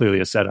clearly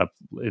a setup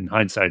in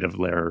hindsight of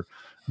her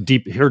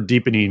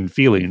deepening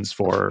feelings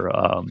for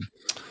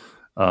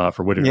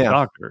Whittaker the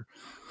Doctor.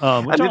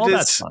 Which all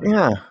that's fun.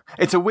 Yeah,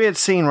 it's a weird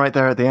scene right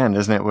there at the end,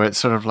 isn't it? Where it's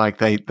sort of like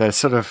they're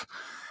sort of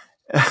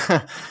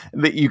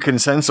that you can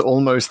sense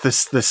almost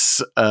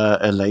this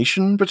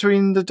elation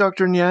between the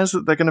Doctor and Yaz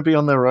that they're going to be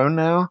on their own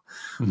now.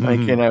 Mm-hmm. Like,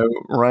 you know,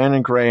 Ryan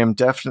and Graham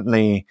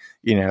definitely,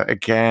 you know,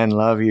 again,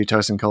 love you,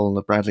 Tosin Cole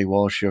and Bradley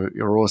Walsh.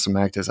 You're awesome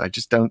actors.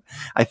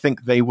 I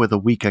think they were the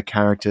weaker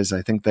characters.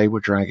 I think they were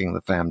dragging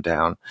the fam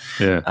down.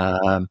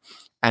 Yeah.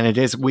 And it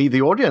is, we,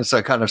 the audience,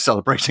 are kind of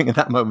celebrating in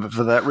that moment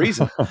for that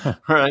reason,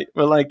 right?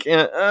 We're like,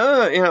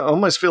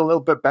 almost feel a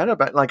little bit better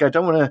about, like, I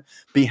don't want to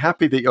be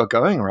happy that you're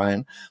going,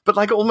 Ryan, but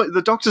like, almost,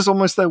 the Doctor's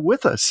almost there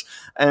with us,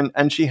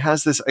 and she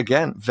has this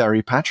again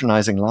very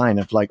patronizing line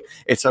of like,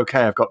 it's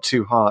okay, I've got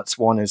two hearts,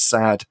 one is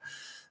sad,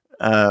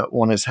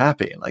 one is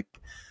happy, like.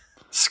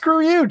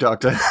 Screw you,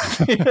 Doctor.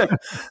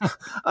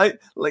 I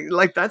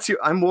like that's you.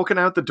 I'm walking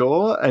out the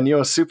door, and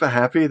you're super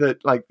happy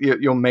that like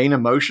your main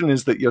emotion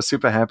is that you're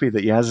super happy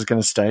that Yaz is going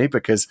to stay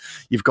because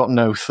you've got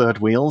no third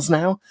wheels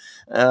now.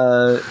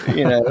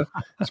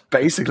 It's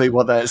basically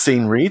what that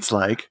scene reads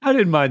like. I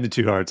didn't mind the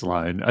two hearts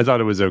line. I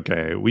thought it was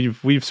okay.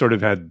 We've sort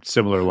of had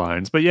similar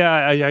lines, but yeah,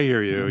 I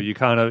hear you. You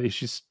kind of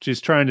she's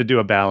trying to do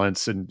a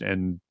balance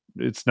and.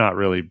 It's not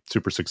really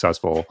super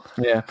successful.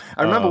 Yeah,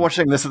 I remember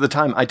watching this at the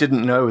time. I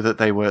didn't know that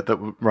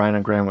that Ryan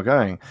and Graham were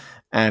going,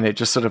 and it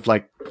just sort of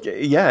like,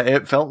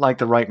 it felt like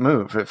the right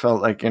move. It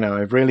felt like,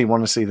 I really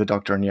want to see the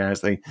Doctor and Yaz.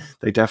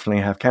 They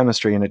definitely have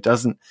chemistry, and it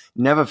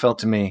never felt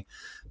to me,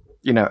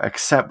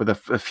 except with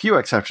a few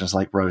exceptions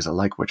like Rosa,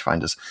 like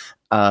Witchfinders,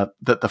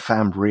 that the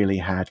fam really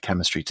had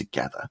chemistry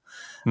together,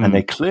 and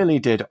they clearly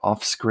did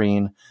off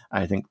screen.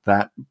 I think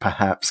that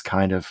perhaps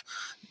kind of.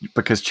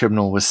 Because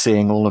Chibnall was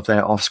seeing all of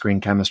their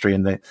off-screen chemistry,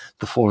 and the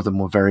four of them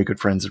were very good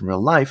friends in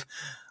real life.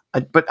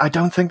 But I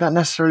don't think that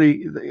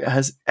necessarily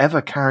has ever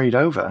carried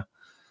over,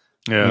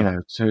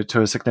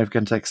 to a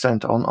significant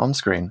extent on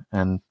screen.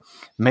 And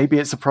maybe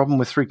it's a problem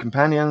with Three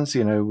Companions.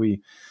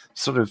 We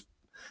sort of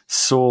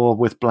saw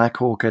with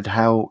Black Orchid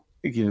how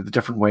the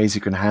different ways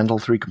you can handle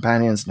Three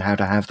Companions and how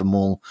to have them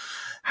all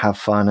have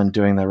fun and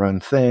doing their own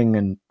thing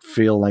and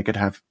feel like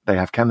they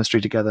have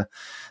chemistry together.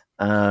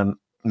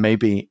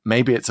 Maybe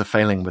it's a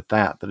failing with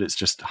that it's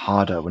just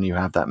harder when you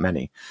have that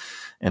many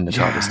in the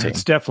TARDIS team.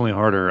 It's definitely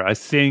harder. I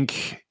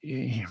think,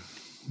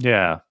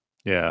 yeah.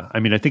 I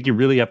mean, I think you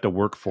really have to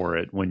work for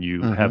it when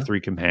you have Three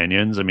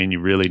Companions. I mean, you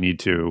really need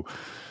to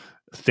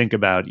think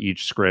about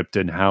each script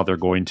and how they're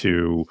going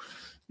to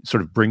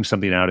sort of bring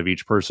something out of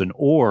each person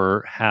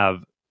or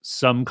have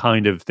some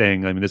kind of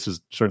thing. I mean, this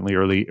is certainly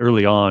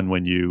early on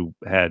when you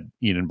had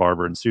Ian and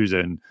Barbara and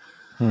Susan,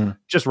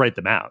 just write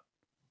them out.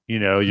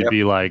 You'd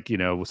be like,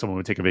 someone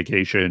would take a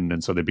vacation,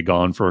 and so they'd be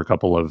gone for a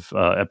couple of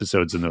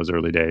episodes in those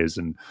early days,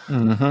 and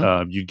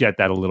you get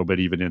that a little bit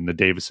even in the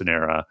Davison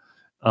era.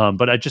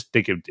 But I just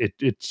think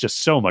it's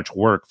just so much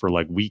work for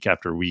like week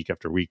after week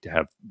after week to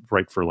have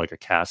write for like a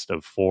cast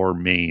of four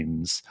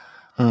mains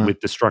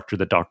with the structure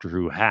that Doctor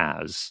Who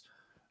has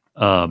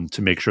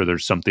to make sure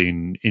there's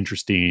something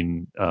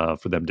interesting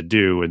for them to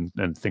do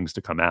and things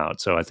to come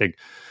out. So I think.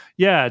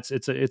 Yeah,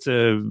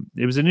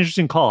 it was an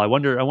interesting call. I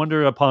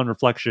wonder upon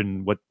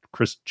reflection what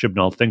Chris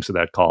Chibnall thinks of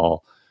that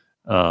call.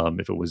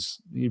 If it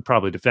was, he'd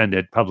probably defend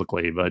it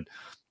publicly, but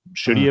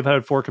should he have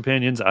had four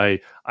companions? I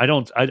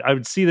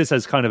would see this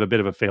as kind of a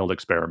bit of a failed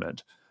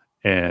experiment.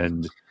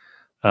 And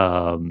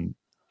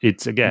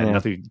it's again,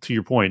 nothing to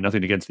your point,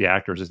 nothing against the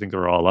actors. I think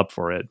they're all up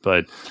for it,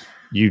 but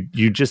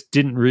you just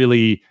didn't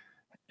really,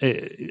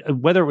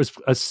 whether it was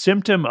a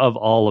symptom of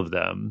all of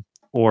them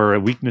or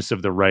a weakness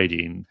of the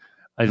writing.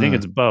 I think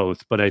it's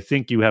both, but I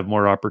think you have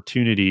more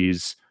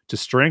opportunities to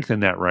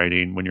strengthen that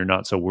writing when you're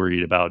not so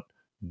worried about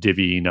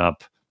divvying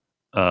up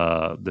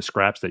the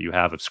scraps that you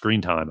have of screen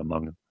time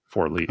among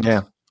four leads.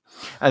 Yeah.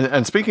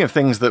 And speaking of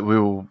things that we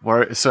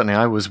were certainly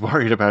I was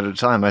worried about at the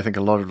time, I think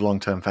a lot of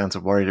long-term fans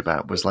are worried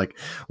about, was like,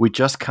 we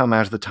just come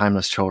out of the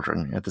Timeless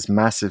Children. You had this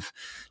massive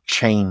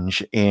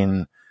change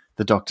in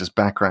the Doctor's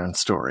background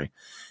story,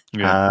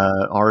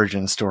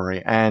 origin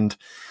story. And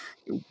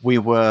we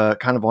were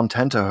kind of on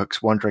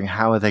tenterhooks wondering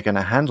how are they going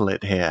to handle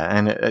it here.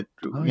 And,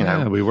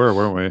 we were,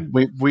 weren't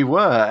we? We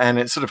were. And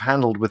it's sort of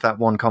handled with that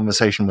one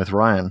conversation with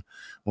Ryan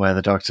where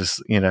the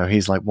Doctor's,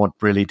 he's like, what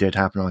really did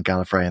happen on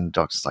Gallifrey? And the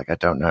Doctor's like, I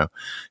don't know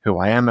who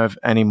I am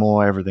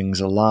anymore.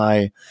 Everything's a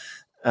lie.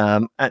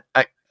 I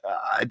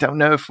don't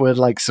know if we're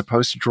like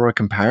supposed to draw a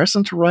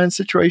comparison to Ryan's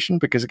situation,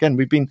 because again,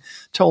 we've been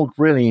told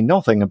really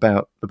nothing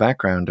about the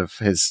background of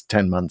his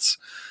 10 months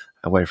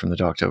away from the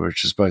Doctor,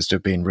 which is supposed to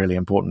have been really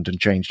important and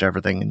changed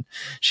everything, and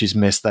she's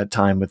missed that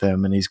time with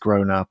him, and he's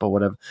grown up or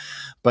whatever.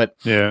 But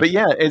yeah,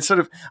 it's sort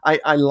of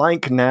I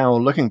like now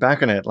looking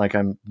back on it, like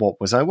what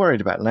was I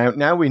worried about?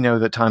 Now we know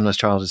that Timeless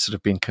Child has sort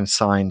of been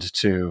consigned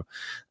to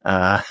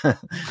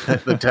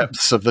the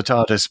depths of the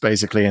TARDIS,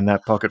 basically in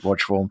that pocket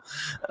watch form.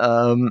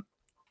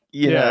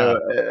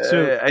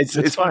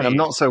 It's fine. I'm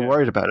not so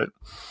worried about it.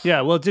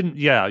 Yeah, well, it didn't.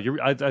 Yeah,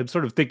 I'm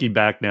sort of thinking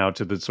back now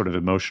to the sort of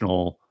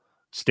emotional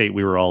state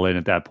we were all in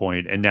at that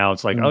point, and now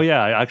it's like, oh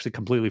yeah, I actually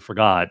completely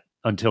forgot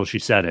until she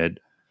said it,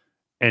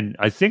 and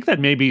I think that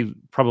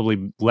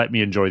probably let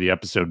me enjoy the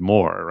episode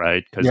more,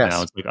 right? Because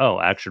now it's like, oh,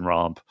 action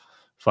romp,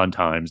 fun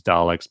times,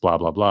 Daleks, blah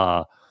blah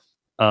blah,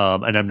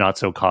 and I'm not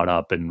so caught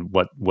up in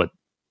what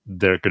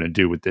they're going to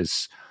do with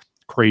this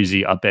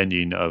crazy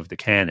upending of the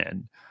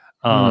canon.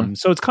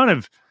 So it's kind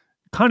of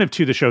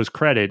to the show's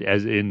credit,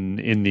 as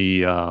in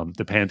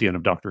the pantheon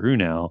of Doctor Who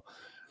now.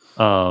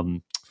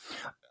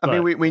 I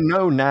mean, we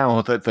know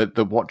now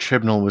that what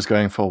Chibnall was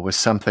going for was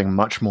something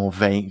much more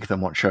vague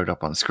than what showed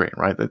up on screen,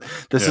 right?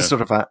 This is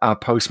sort of our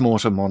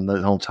post-mortem on the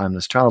whole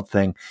Timeless Child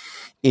thing,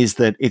 is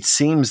that it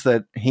seems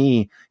that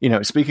he,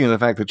 speaking of the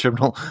fact that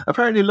Chibnall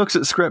apparently looks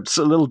at scripts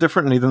a little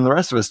differently than the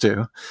rest of us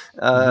do,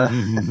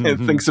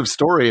 thinks of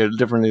story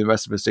differently than the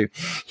rest of us do.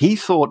 He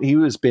thought he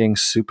was being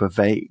super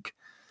vague.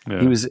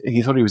 Yeah.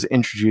 He thought he was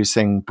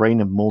introducing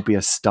Brain of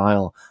Morbius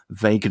style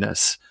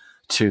vagueness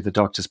to the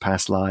Doctor's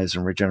past lives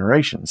and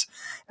regenerations,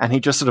 and he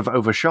just sort of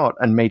overshot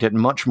and made it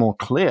much more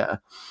clear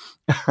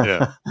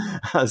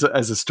as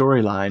a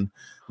storyline.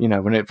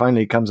 When it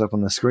finally comes up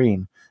on the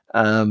screen,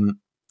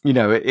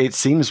 it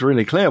seems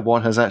really clear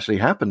what has actually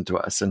happened to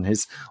us, and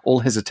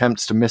all his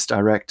attempts to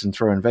misdirect and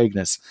throw in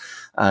vagueness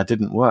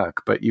didn't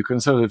work. But you can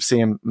sort of see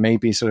him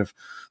maybe sort of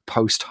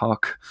post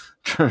hoc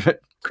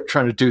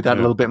trying to do that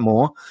a little bit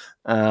more.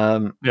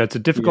 It's a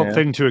difficult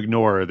thing to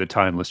ignore, the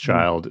Timeless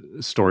Child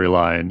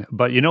storyline,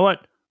 but you know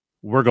what?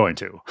 We're going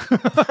to.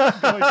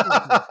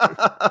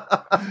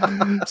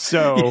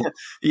 So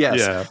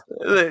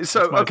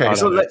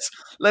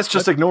let's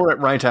just ignore it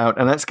right out,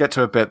 and let's get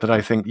to a bit that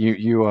I think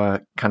you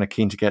are kind of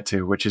keen to get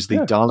to, which is the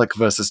Dalek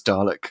versus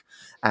Dalek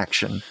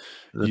action.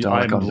 I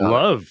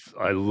love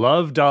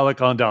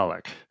Dalek on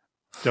Dalek.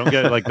 Don't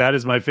get it, that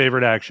is my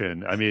favorite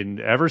action. I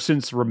mean, ever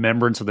since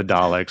Remembrance of the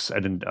Daleks,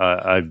 and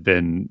I've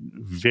been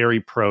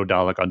very pro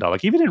Dalek on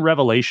Dalek, even in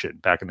Revelation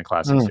back in the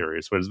classic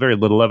series, where there's very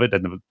little of it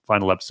in the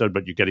final episode,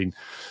 but you're getting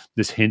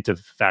this hint of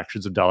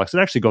factions of Daleks. It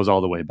actually goes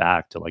all the way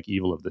back to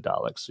Evil of the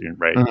Daleks,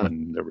 right?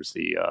 When there was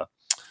the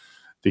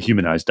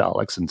humanized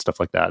Daleks and stuff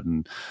like that.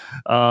 And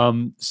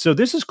so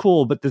this is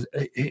cool, but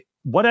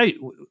I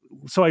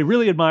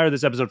really admire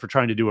this episode for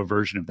trying to do a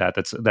version of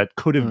that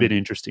could have been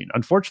interesting.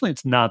 Unfortunately,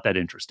 it's not that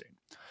interesting.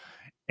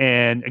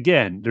 And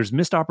again, there's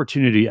missed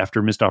opportunity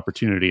after missed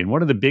opportunity. And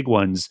one of the big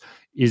ones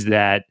is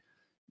that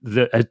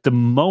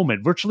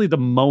virtually the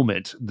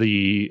moment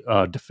the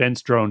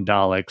defense drone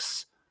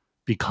Daleks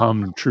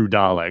become true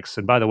Daleks.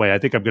 And by the way, I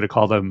think I'm going to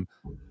call them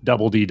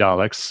Double D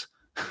Daleks.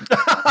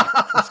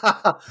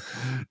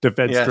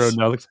 Defense drone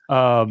Daleks.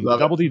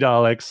 Double D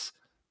Daleks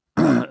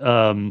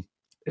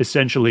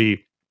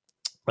essentially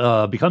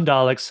become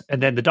Daleks,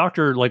 and then the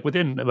Doctor,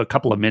 within a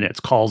couple of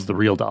minutes, calls the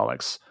real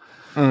Daleks,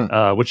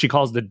 which she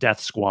calls the Death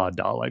Squad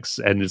Daleks,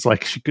 and it's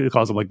she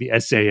calls them the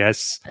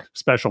SAS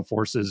Special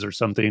Forces or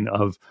something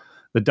of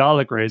the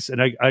Dalek race.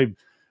 And I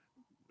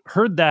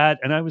heard that,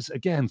 and I was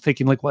again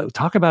thinking,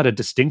 talk about a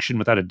distinction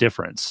without a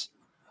difference.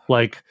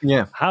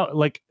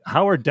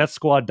 How are Death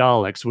Squad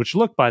Daleks, which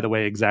look, by the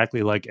way,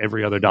 exactly like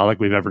every other Dalek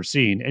we've ever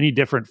seen, any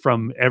different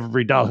from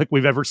every Dalek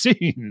we've ever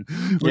seen?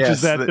 Which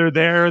is that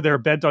they're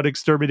bent on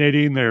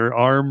exterminating, they're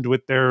armed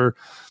with their,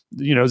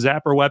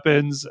 zapper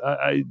weapons.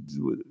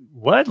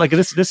 What?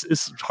 This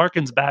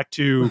harkens back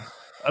to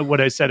what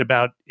I said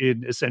about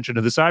in Ascension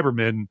of the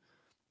Cybermen.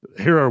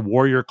 Here are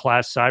warrior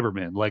class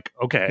Cybermen,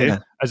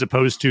 as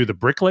opposed to the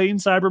bricklaying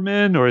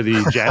Cybermen or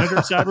the janitor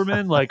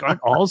Cybermen.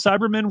 Aren't all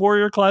Cybermen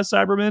warrior class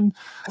Cybermen?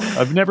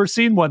 I've never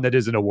seen one that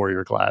isn't a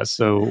warrior class.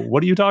 So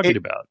what are you talking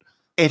about?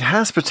 It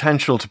has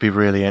potential to be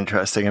really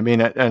interesting. I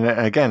mean, and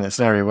again, it's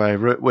an area where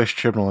I wish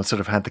Chibnall had sort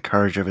of had the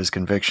courage of his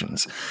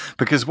convictions,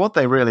 because what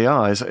they really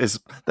are is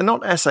they're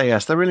not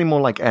SAS. They're really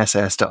more like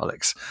SS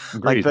Daleks.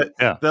 Agreed.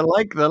 They're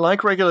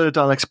like regular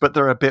Daleks, but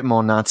they're a bit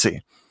more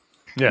Nazi.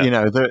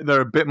 Yeah.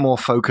 They're a bit more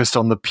focused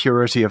on the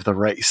purity of the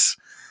race,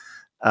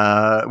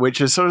 which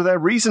is sort of their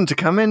reason to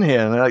come in here.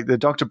 And the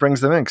Doctor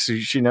brings them in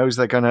because she knows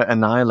they're going to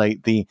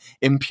annihilate the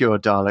impure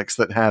Daleks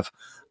that have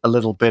a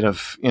little bit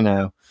of,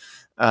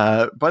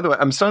 by the way,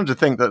 I'm starting to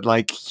think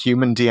that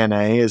human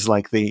DNA is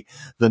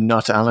the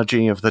nut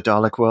allergy of the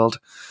Dalek world.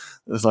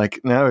 It's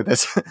no,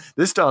 this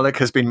Dalek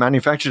has been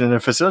manufactured in a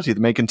facility that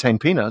may contain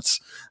peanuts.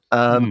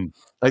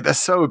 Like they're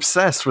so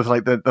obsessed with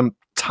like the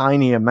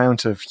tiny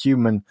amount of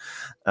human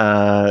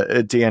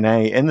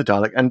DNA in the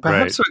Dalek, and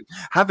perhaps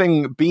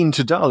having been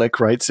to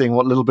Dalek, right, seeing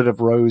what little bit of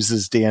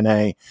Rose's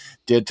DNA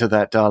did to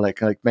that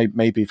Dalek, like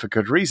maybe for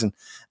good reason,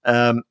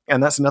 and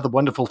that's another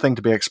wonderful thing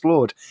to be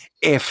explored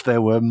if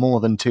there were more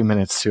than 2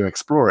 minutes to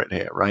explore it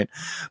here, right?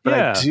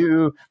 But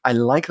I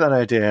like that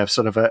idea of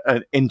sort of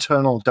an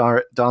internal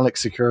Dalek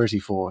security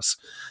force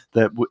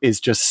that is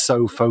just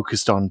so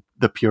focused on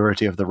the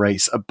purity of the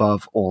race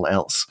above all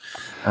else.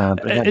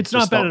 It's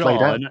not bad at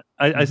all. And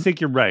I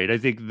think you're right. I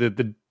think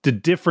the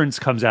difference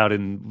comes out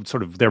in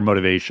sort of their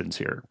motivations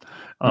here,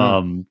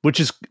 which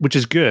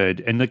is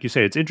good. And like you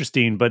say, it's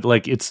interesting, but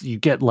like you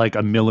get like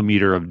a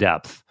millimeter of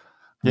depth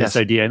in this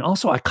idea. And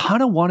also, I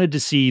kind of wanted to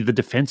see the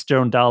Defense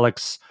Stone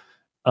Daleks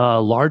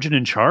large and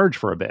in charge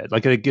for a bit.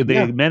 Like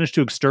they managed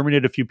to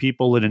exterminate a few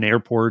people in an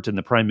airport and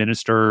the Prime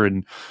Minister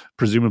and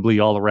presumably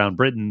all around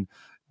Britain.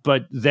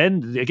 But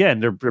then again,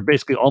 they're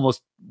basically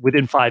almost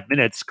within 5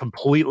 minutes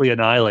completely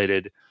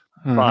annihilated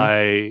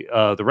by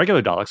the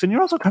regular Daleks. And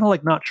you're also kind of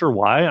like not sure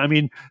why. I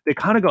mean, they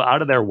kind of go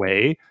out of their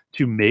way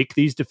to make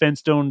these Defense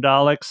Stone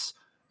Daleks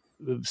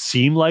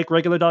seem like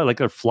regular Daleks. Like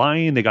they're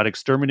flying, they got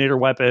exterminator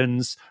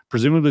weapons.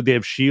 Presumably they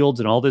have shields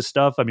and all this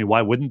stuff. I mean,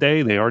 why wouldn't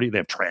they? They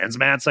have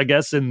transmats, I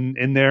guess,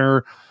 in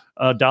their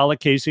Dalek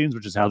casings,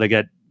 which is how they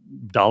get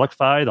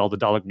Dalek-fied. All the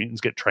Dalek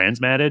mutants get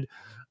transmatted.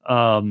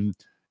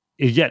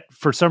 Yet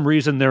for some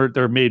reason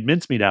they're made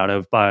mincemeat out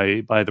of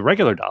by the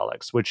regular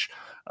Daleks, which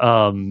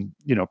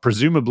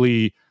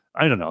presumably,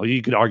 I don't know,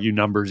 you could argue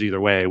numbers either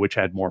way, which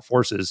had more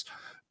forces,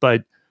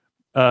 but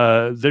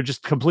they're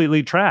just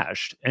completely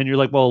trashed. And you're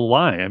like, well,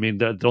 why? I mean,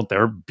 don't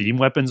their beam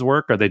weapons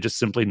work? Are they just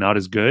simply not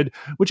as good?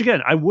 Which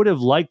again, I would have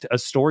liked a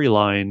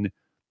storyline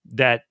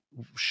that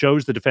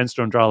shows the Defense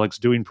Stone Daleks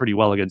doing pretty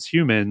well against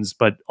humans,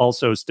 but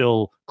also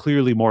still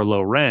clearly more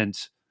low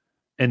rent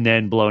and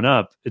then blown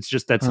up. It's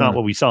just that's not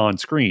what we saw on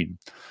screen.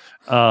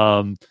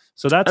 So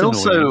that's annoying.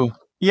 Also,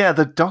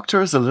 the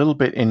Doctor is a little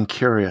bit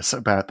incurious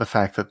about the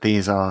fact that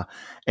these are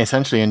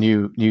essentially a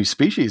new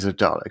species of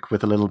Dalek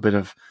with a little bit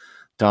of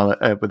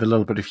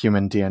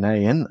human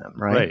DNA in them,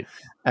 right?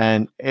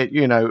 And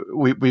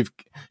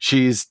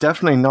she's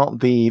definitely not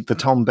the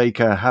Tom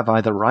Baker have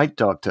I the right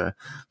Doctor,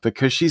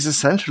 because she's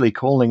essentially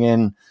calling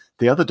in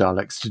the other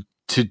Daleks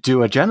to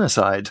do a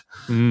genocide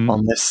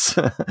on this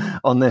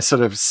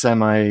sort of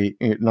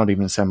not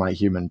even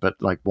semi-human, but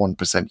like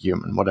 1%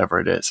 human, whatever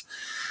it is.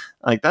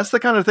 Like that's the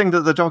kind of thing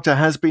that the Doctor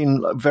has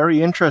been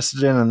very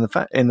interested in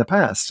the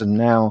past, and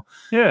now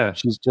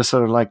she's just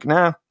sort of like,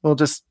 nah, we'll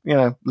just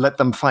let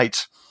them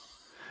fight.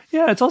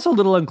 Yeah, it's also a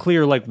little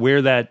unclear like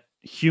where that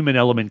human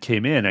element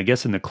came in. I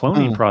guess in the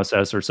cloning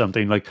process or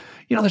something. Like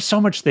there's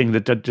so much thing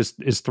that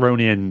just is thrown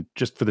in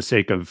just for the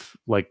sake of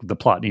like the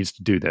plot needs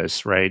to do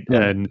this, right?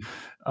 Yeah. And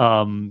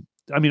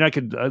I mean,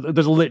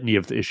 there's a litany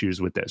of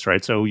issues with this,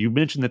 right? So you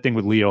mentioned the thing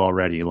with Leo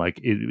already. Like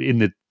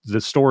in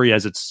the story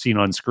as it's seen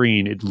on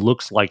screen, it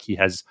looks like he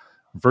has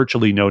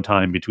virtually no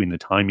time between the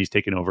time he's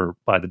taken over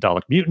by the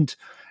Dalek mutant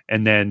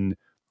and then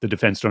the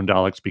Defense Stone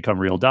Daleks become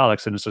real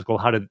Daleks. And it's just, well,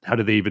 how did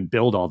they even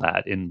build all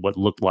that in what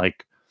looked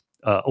like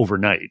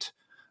overnight?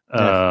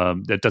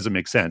 That doesn't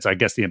make sense. I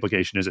guess the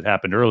implication is it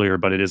happened earlier,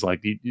 but it is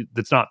like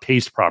it's not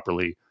paced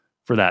properly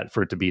for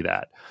it to be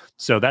that.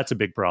 So that's a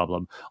big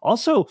problem.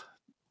 Also,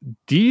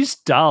 these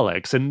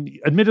Daleks, and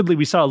admittedly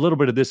we saw a little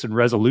bit of this in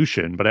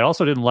Resolution, but I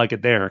also didn't like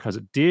it there because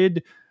it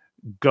did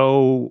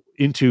go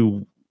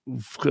into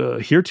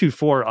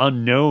heretofore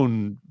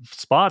unknown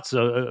spots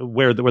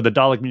where the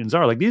Dalek mutants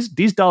are. Like these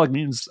Dalek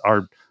mutants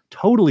are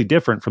totally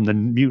different from the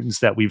mutants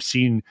that we've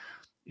seen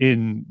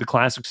in the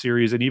classic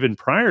series and even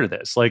prior to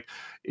this. Like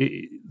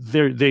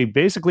they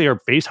basically are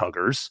face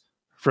huggers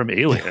from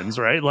Aliens,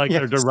 right? Like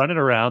they're running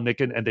around,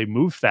 they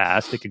move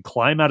fast, they can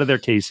climb out of their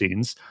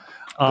casings.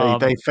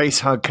 They face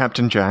hug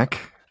Captain Jack.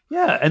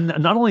 Yeah, and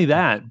not only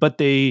that, but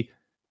they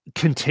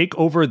can take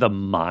over the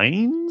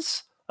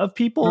minds of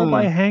people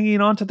by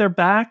hanging onto their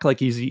back. Like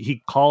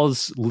he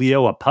calls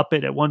Leo a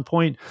puppet at one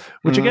point,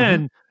 which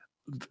again,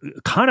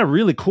 kind of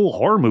really cool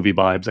horror movie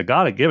vibes. I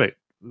gotta give it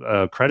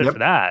credit for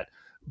that.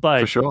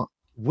 But for sure,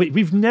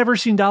 we've never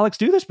seen Daleks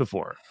do this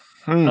before.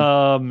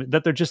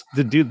 That they're just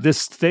to do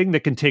this thing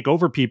that can take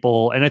over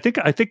people. And I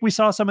think we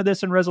saw some of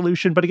this in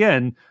Resolution, but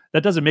again,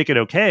 that doesn't make it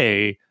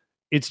okay.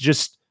 It's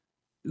just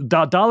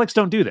Daleks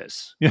don't do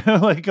this.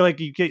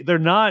 They're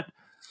not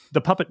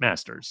the puppet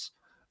masters.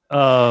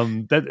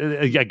 That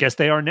I guess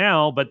they are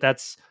now, but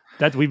that's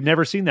we've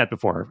never seen that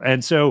before.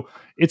 And so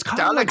it's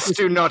kind Daleks of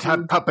do not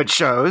have puppet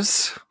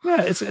shows.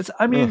 Yeah, it's.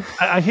 I mean,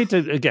 I hate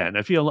to. Again,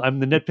 I feel I'm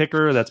the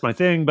nitpicker. That's my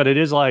thing. But it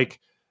is like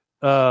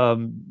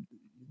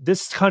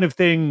this kind of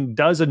thing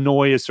does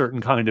annoy a certain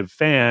kind of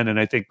fan, and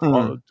I think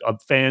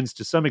fans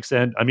to some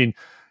extent. I mean,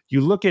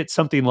 you look at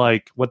something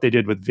like what they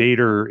did with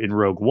Vader in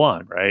Rogue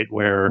One, right?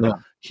 Where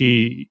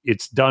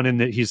it's done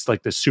he's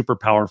like this super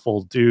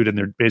powerful dude, and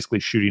they're basically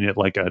shooting it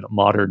like a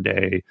modern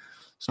day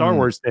Star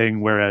Wars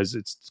thing, whereas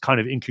it's kind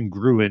of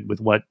incongruent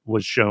with what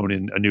was shown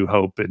in A New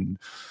Hope and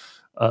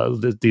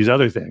these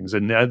other things.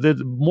 And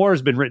more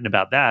has been written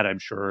about that, I'm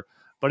sure.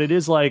 But it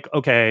is like,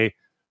 okay,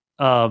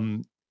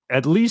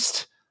 at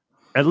least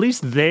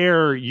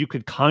there you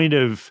could kind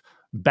of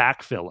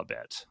backfill a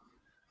bit,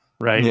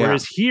 right? Yeah.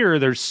 Whereas here,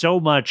 there's so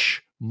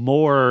much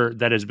more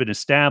that has been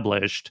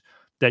established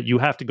that you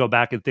have to go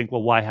back and think,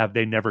 well, why have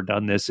they never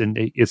done this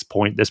in this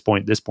point,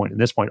 and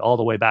this point, all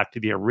the way back to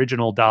the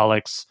original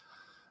Daleks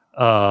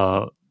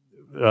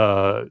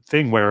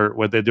thing where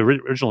the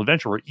original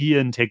adventure where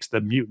Ian takes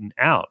the mutant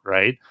out,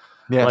 right?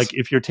 Yes. Like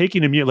if you're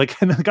taking a mutant,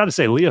 like, and I gotta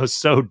say, Leo's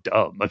so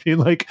dumb. I mean,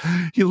 like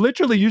he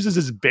literally uses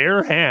his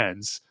bare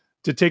hands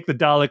to take the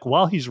Dalek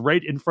while he's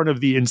right in front of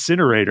the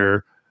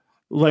incinerator.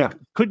 Like,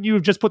 couldn't you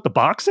have just put the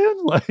box in?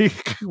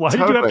 Like, why did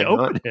you have to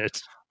open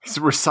it? It's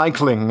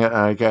recycling,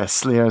 I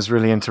guess. Leo's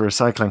really into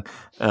recycling.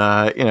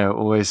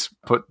 Always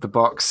put the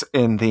box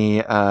in the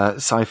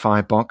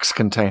sci-fi box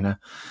container.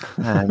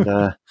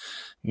 And,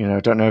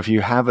 don't know if you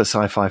have a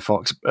sci-fi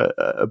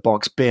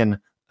box bin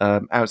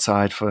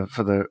outside for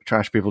the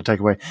trash people to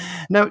take away.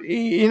 Now,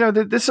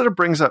 this sort of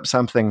brings up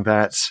something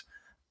that,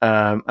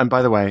 and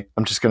by the way,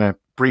 I'm just going to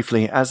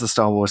briefly, as the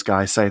Star Wars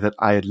guy, say that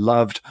I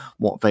loved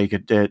what Vega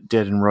did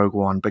in Rogue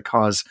One,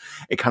 because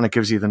it kind of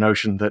gives you the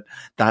notion that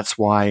that's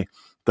why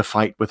the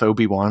fight with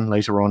Obi-Wan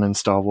later on in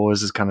Star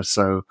Wars is kind of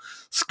so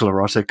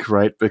sclerotic,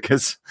 right?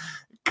 Because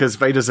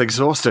Vader's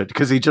exhausted,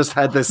 because he just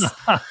had this,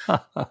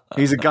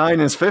 he's a guy in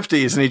his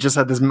 50s and he just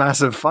had this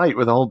massive fight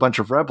with a whole bunch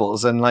of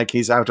rebels, and like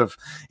he's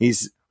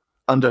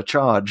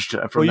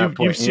undercharged from that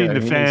point. You've seen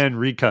the fan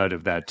recut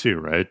of that too,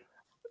 right?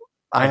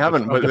 I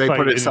haven't, but they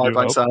put it side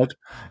by side.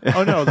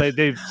 Oh no, they've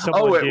did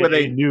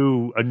a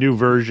new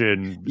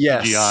version.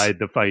 Yes, CGI'd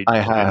the fight. I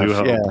have. New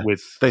Hope yeah,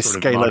 with they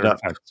scale it up.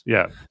 Effects.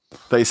 Yeah,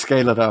 they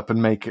scale it up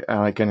and make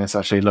Guinness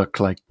actually look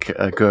like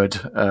a good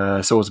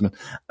swordsman.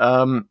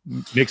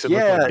 Makes it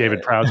look like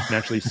David Prowse can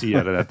actually see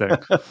out of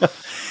that thing.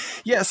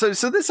 Yeah,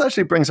 so this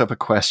actually brings up a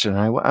question.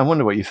 I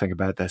wonder what you think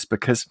about this,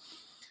 because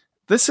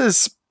this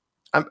is.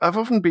 I've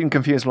often been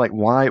confused, like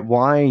why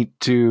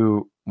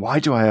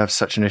do I have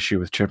such an issue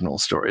with Chibnall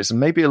stories? And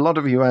maybe a lot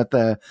of you out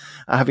there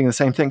are having the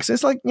same thing. Because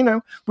it's like,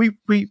 we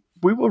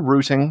were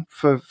rooting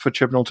for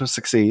Chibnall to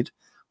succeed.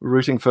 We're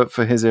rooting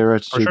for his era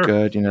to do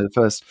good. The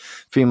first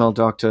female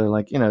Doctor,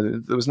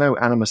 there was no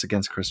animus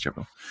against Chris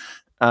Chibnall.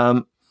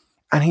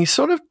 And he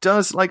sort of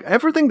does, like,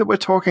 everything that we're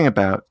talking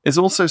about is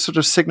also sort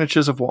of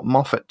signatures of what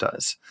Moffat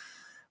does,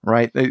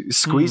 right? They're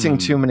squeezing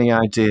too many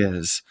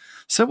ideas.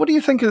 So what do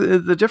you think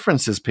of the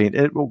differences, Pete?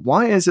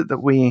 Why is it that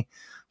we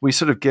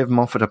sort of give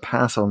Moffat a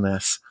pass on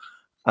this?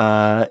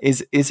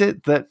 Is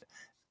it that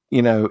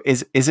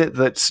is it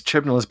that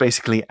Chibnall is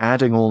basically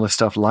adding all the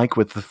stuff, like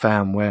with the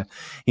fam, where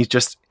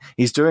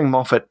he's doing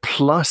Moffat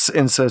plus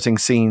inserting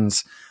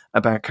scenes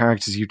about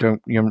characters you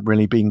haven't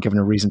really been given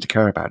a reason to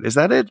care about? Is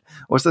that it,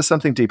 or is there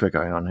something deeper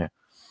going on here?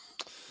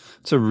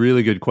 It's a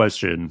really good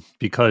question,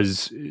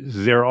 because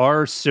there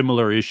are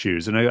similar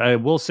issues. And I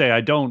will say I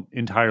don't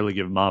entirely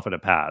give Moffat a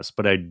pass,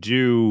 but I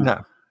do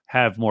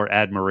have more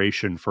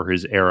admiration for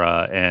his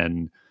era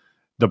and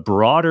the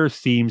broader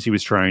themes he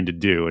was trying to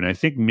do. And I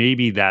think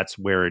maybe that's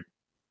where it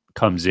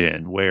comes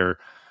in, where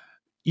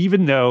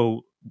even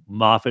though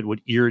Moffat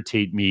would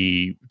irritate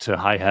me to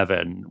high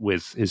heaven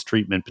with his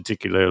treatment,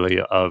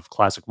 particularly of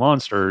classic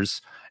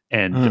monsters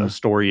and a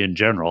story in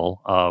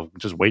general,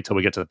 just wait till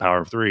we get to the Power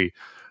of Three.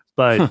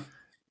 But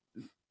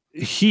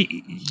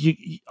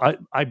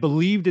I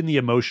believed in the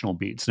emotional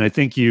beats, and I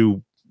think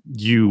you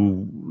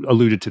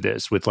alluded to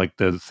this with like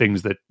the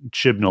things that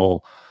Chibnall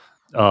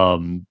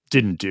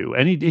didn't do,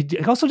 and he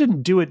also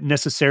didn't do it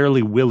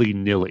necessarily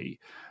willy-nilly.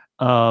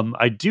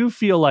 I do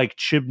feel like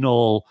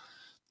Chibnall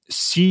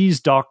sees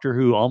Doctor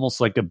Who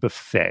almost like a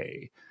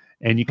buffet.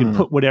 And you can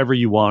put whatever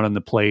you want on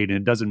the plate, and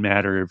it doesn't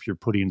matter if you're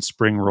putting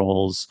spring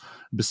rolls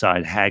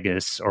beside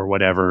haggis or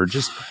whatever.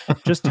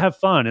 Just have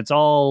fun. It's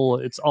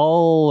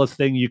all a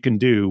thing you can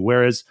do.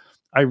 Whereas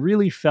I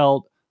really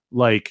felt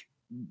like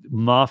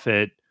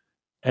Moffat,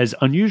 as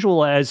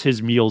unusual as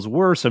his meals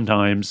were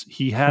sometimes,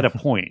 he had a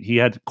point. He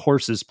had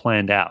courses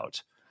planned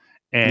out,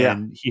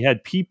 and he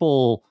had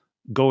people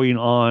going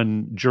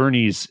on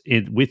journeys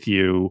with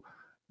you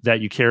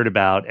that you cared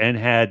about, and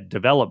had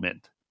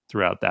development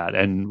throughout that,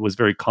 and was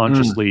very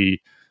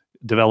consciously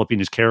developing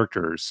his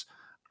characters,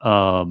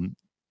 and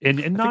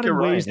not in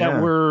ways that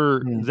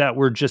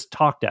were just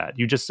talked at.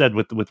 You just said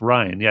with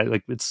Ryan,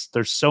 like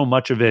there's so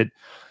much of it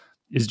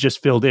is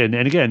just filled in,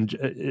 and again,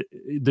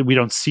 we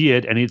don't see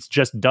it, and it's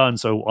just done.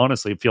 So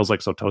honestly, it feels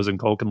like so Tosin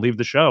Cole can leave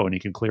the show and he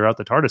can clear out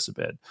the TARDIS a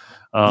bit.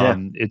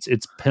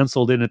 It's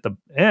penciled in at the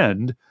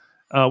end,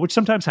 which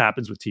sometimes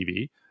happens with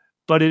TV.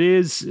 But it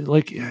is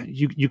like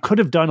you could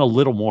have done a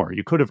little more.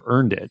 You could have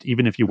earned it,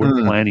 even if you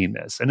weren't planning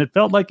this. And it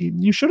felt like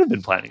you should have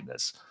been planning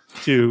this.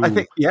 I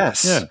think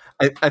yes.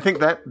 Yeah. I think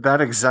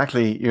that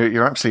exactly.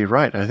 You're absolutely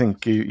right. I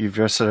think you've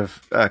just sort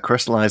of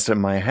crystallized it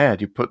in my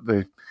head. You put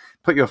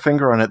your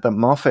finger on it. That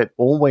Moffat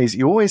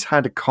you always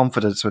had a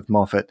confidence with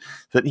Moffat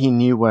that he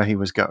knew where he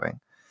was going.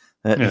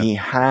 That he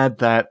had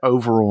that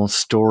overall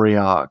story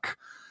arc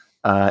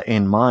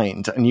in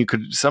mind, and you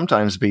could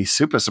sometimes be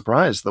super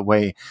surprised the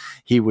way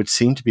he would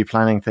seem to be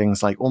planning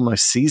things like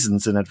almost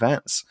seasons in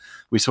advance.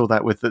 We saw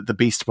that with the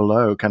Beast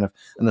Below, kind of,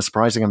 and the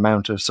surprising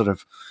amount of sort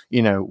of,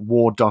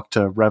 War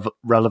Doctor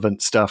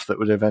relevant stuff that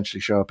would eventually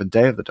show up in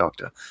Day of the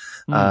Doctor,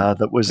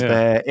 that was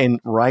there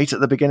right at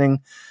the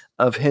beginning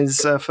of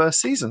his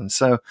first season.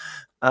 So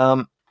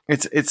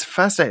it's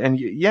fascinating, and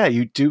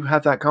you do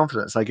have that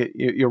confidence. Like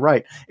you're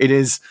right, it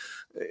is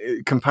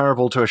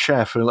comparable to a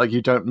chef, and like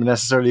you don't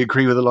necessarily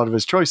agree with a lot of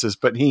his choices,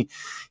 but he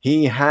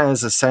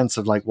has a sense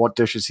of like what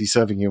dishes he's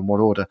serving you in what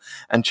order.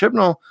 And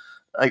Chibnall,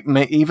 like,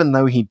 even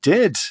though he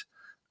did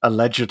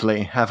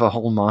allegedly have a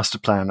whole master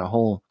plan, a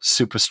whole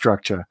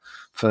superstructure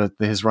for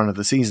his run of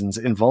the seasons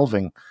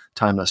involving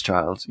Timeless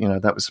Child,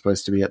 that was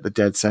supposed to be at the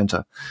dead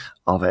center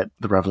of it,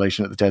 the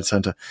revelation at the dead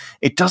center.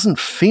 It doesn't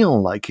feel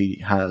like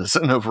he has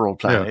an overall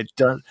plan. It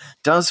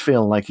does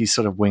feel like he's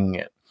sort of winging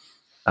it,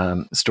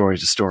 story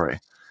to story.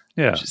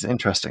 Yeah, which is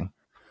interesting.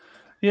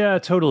 Yeah,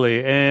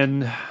 totally.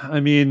 And I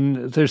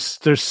mean, there's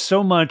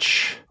so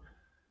much.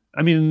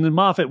 I mean,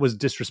 Moffat was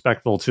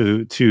disrespectful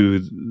to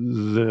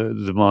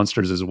the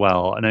monsters as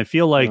well, and I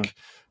feel like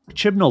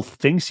Chibnall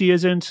thinks he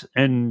isn't,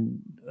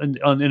 and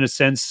in a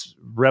sense,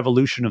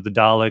 Revolution of the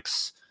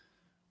Daleks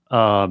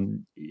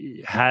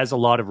has a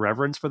lot of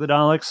reverence for the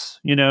Daleks.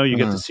 You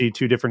get to see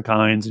two different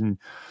kinds, and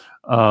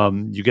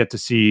you get to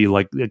see,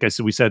 like I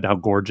said, we said how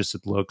gorgeous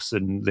it looks,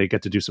 and they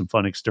get to do some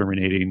fun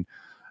exterminating.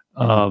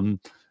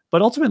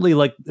 But ultimately,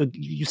 like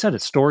you said,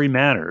 story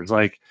matters.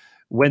 Like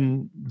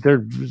when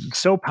they're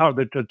so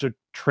powerful, they're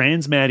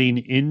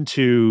transmatting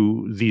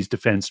into these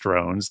defense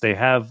drones. They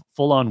have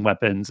full-on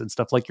weapons and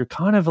stuff. Like, you're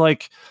kind of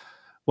like,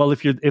 well,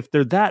 if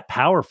they're that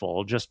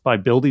powerful just by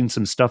building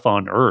some stuff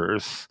on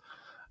Earth,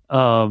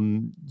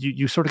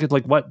 you sort of get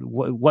like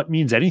what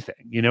means anything.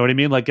 You know what I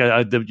mean? Like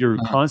you're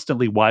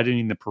constantly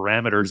widening the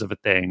parameters of a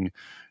thing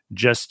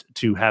just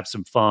to have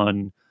some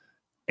fun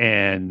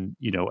and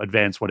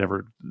advance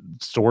whatever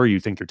story you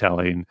think you're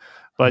telling,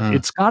 but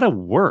it's got to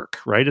work,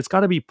 right? It's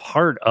got to be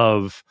part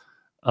of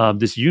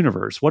this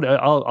universe. What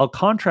I'll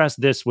contrast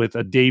this with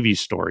a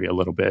Davies story a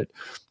little bit,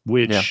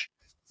 which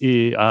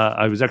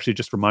I was actually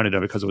just reminded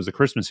of because it was the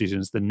Christmas season.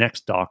 It's The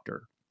Next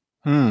Doctor,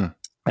 and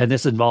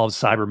this involves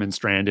Cybermen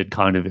stranded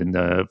kind of in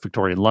the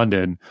Victorian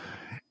London,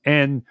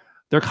 and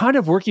they're kind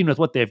of working with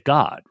what they've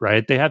got,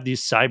 right? They have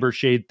these cyber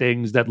shade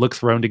things that look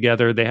thrown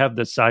together. They have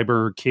the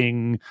Cyber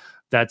King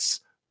that's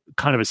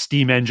kind of a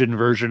steam engine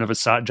version of a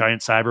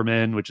giant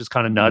Cyberman, which is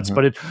kind of nuts.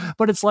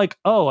 But it's like,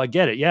 oh, I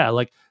get it. Yeah,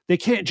 like they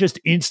can't just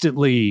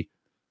instantly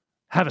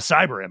have a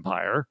cyber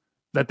empire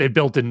that they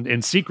built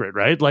in secret,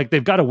 right? Like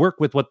they've got to work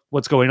with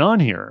what's going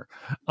on here.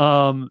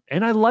 And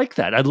I like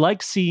that. I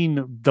like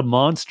seeing the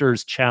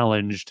monsters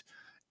challenged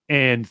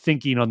and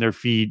thinking on their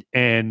feet,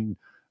 and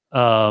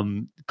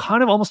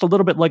kind of almost a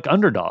little bit like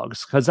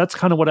underdogs, because that's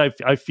kind of what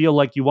I feel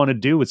like you want to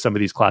do with some of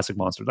these classic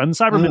monsters. And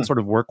Cybermen sort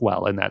of work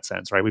well in that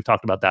sense, right? We've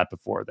talked about that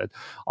before, that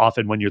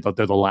often when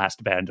they're the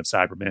last band of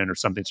Cybermen or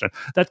something, so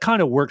that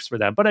kind of works for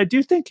them. But I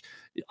do think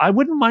I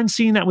wouldn't mind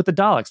seeing that with the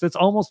Daleks. That's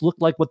almost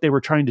looked like what they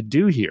were trying to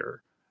do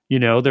here.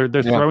 They're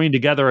throwing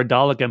together a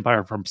Dalek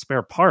empire from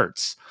spare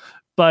parts.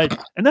 And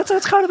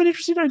that's kind of an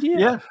interesting idea.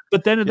 Yeah.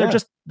 But then they're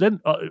just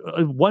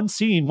one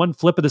scene, one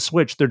flip of the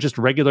switch, they're just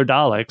regular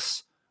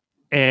Daleks,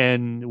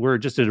 and we're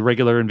just in a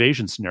regular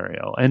invasion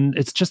scenario. And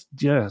it's just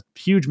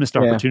huge missed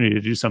opportunity to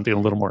do something a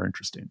little more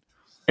interesting.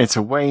 It's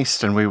a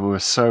waste, and we were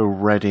so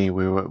ready.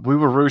 We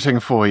were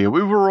rooting for you.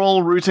 We were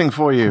all rooting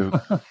for you.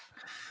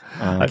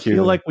 I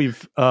feel like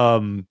we've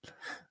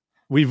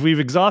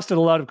exhausted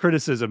a lot of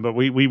criticism, but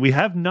we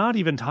have not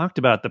even talked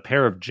about the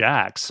pair of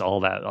Jacks all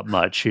that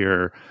much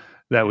here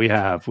that we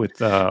have with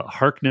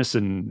Harkness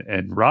and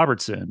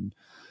Robertson.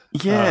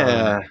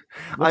 Yeah,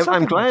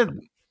 I'm glad.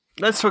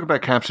 Let's talk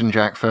about Captain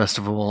Jack first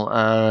of all.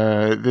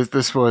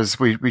 This was,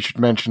 we should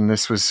mention,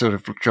 this was sort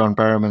of John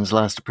Barrowman's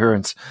last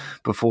appearance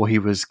before he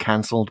was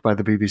cancelled by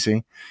the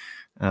BBC.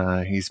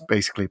 He's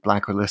basically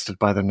blacklisted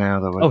by them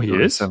now. He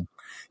is?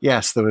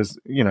 Yes, there was,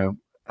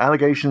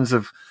 allegations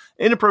of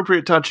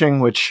inappropriate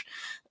touching, which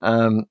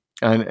and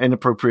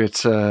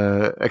inappropriate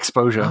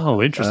exposure.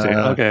 Oh, interesting.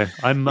 Okay,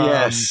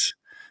 yes.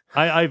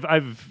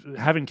 I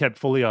haven't kept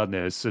fully on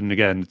this, and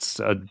again,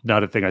 it's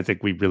not a thing I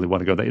think we really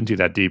want to go into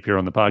that deep here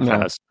on the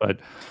podcast. No.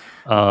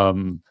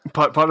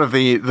 But part of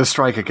the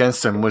strike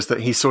against him was that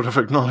he sort of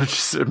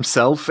acknowledged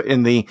himself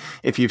in the,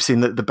 if you've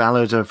seen the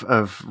ballad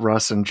of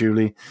Russ and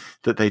Julie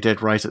that they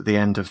did right at the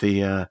end of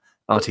the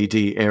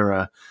RTD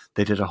era,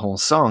 they did a whole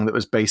song that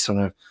was based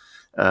on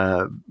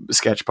a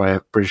sketch by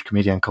a British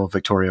comedian called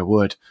Victoria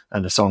Wood,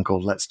 and a song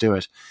called "Let's Do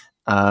It."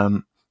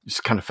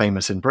 It's kind of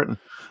famous in Britain.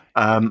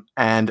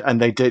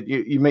 And they did.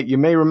 You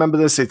may remember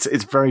this.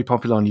 It's very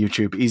popular on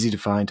YouTube, easy to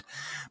find.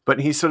 But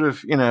he sort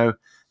of,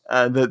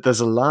 there's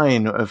a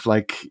line of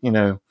like,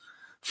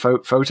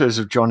 photos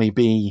of Johnny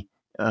B.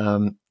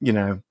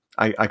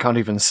 I can't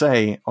even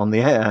say on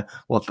the air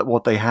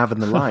what they have in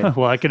the line.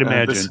 Well, I can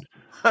imagine.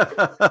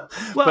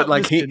 But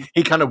like listen,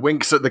 he kind of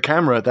winks at the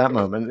camera at that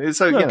moment.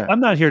 So look, you know, I'm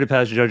not here to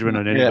pass judgment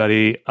on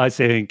anybody. I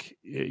think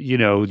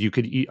you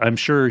could. I'm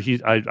sure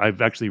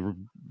I've actually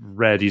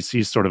read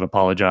he's sort of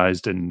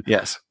apologized, and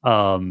yes,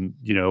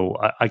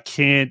 I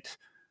can't.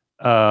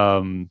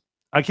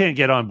 I can't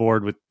get on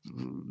board with.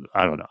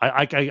 I don't know.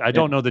 I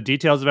don't know the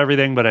details of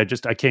everything, but I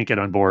can't get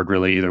on board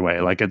really either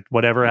way. Like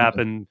whatever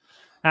happened,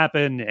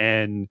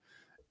 and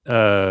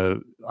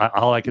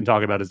all I can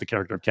talk about is the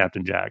character of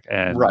Captain Jack,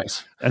 and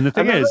right. And the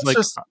thing is, like,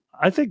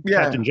 I think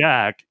Captain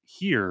Jack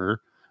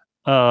here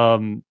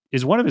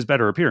is one of his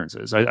better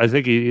appearances. I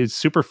think he is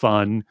super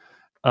fun.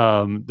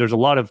 There's a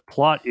lot of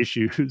plot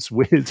issues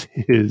with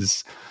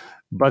his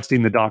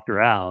busting the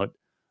Doctor out,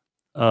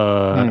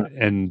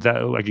 and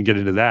that I can get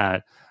into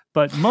that.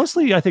 But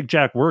mostly, I think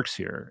Jack works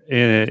here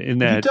in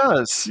that he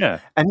does. Yeah,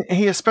 and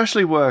he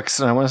especially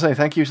works. And I want to say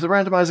thank you to the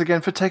Randomizer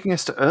again for taking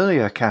us to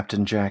earlier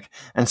Captain Jack,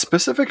 and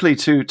specifically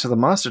to the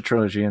Master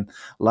Trilogy and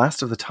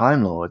Last of the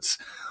Time Lords,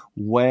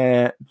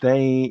 where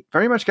they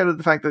very much get at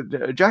the fact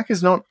that Jack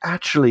is not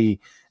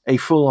actually a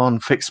full-on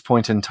fixed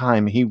point in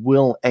time. He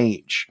will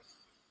age,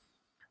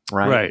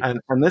 right?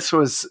 And this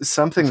was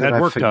something that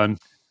had work done.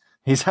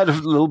 He's had a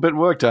little bit of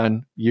work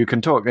done. You can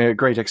talk. A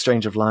great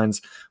exchange of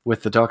lines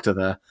with the Doctor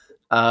there.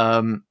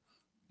 And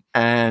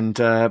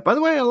by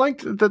the way, I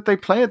liked that they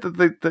play it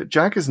that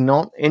Jack is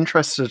not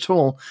interested at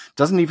all.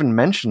 Doesn't even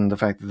mention the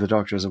fact that the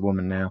Doctor is a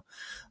woman now.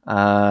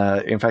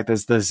 In fact,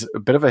 there's a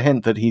bit of a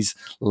hint that he's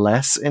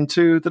less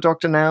into the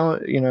Doctor now.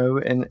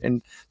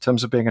 In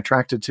terms of being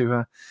attracted to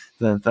her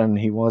than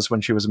he was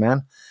when she was a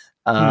man.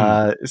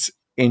 It's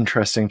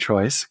interesting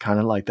choice, kind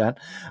of like that.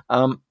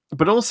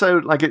 But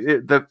also, like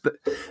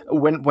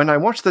when I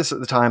watched this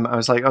at the time, I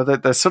was like, "Oh,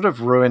 they're sort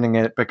of ruining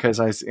it," because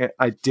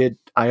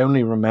I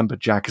only remember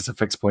Jack as a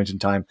fixed point in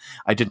time.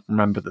 I didn't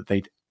remember that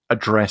they'd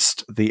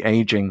addressed the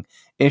aging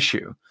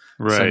issue.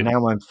 Right. So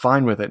now I'm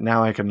fine with it.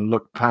 Now I can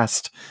look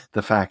past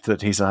the fact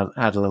that he's had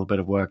a little bit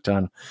of work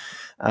done.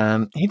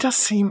 It does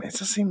seem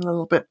a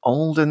little bit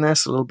old in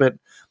this, a little bit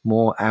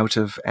more out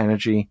of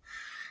energy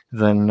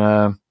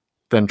than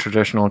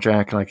traditional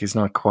Jack. Like he's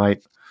not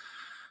quite.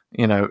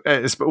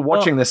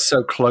 Watching this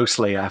so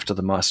closely after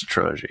the Master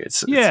Trilogy,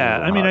 it's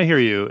I mean, I hear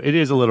you. It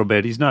is a little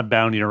bit. He's not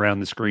bounding around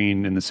the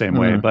screen in the same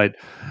way, but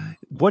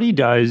what he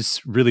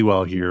does really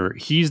well here,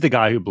 he's the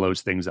guy who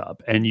blows things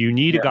up, and you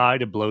need a guy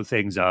to blow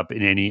things up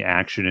in any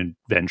action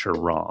adventure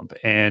romp.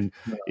 And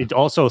it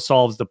also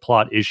solves the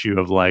plot issue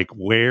of like,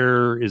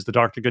 where is the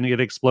Doctor going to get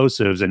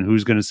explosives, and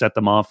who's going to set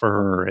them off for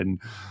her,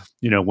 and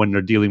when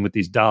they're dealing with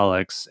these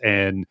Daleks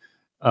and.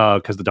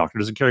 Because the Doctor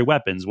doesn't carry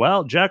weapons.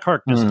 Well, Jack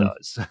Harkness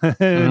does.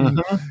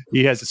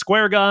 He has a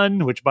square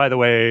gun, which, by the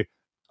way,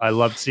 I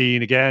loved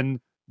seeing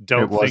again.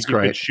 Don't think you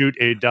could shoot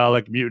a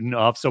Dalek mutant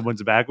off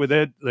someone's back with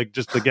it. Like,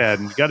 just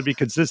again, you got to be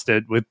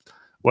consistent with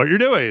what you're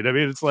doing. I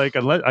mean, it's like,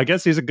 I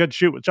guess he's a good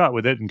shot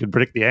with it and can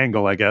predict the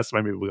angle. I guess.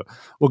 I mean,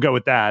 we'll go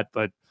with that,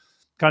 but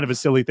kind of a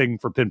silly thing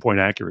for pinpoint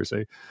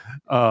accuracy.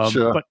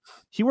 Sure. But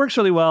he works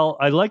really well.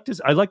 I liked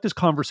his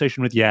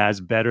conversation with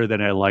Yaz better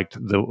than I liked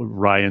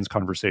Ryan's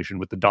conversation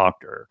with the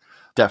Doctor.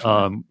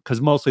 Definitely.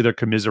 Because mostly they're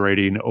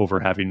commiserating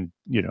over having,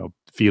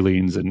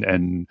 feelings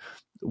and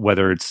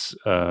whether it's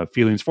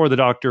feelings for the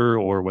Doctor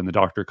or when the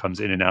Doctor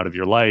comes in and out of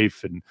your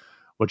life and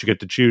what you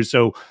get to choose.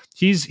 So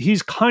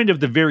he's kind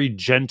of the very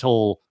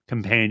gentle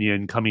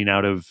companion coming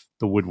out of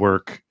the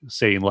woodwork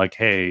saying like,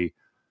 hey,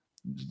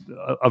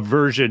 a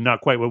version,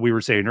 not quite what we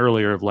were saying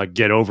earlier of like,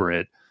 get over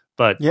it.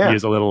 But he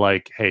is a little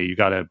like, hey, you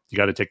gotta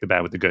take the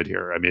bad with the good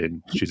here. I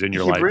mean, she's in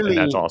your life, and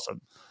that's awesome.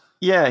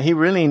 Yeah, you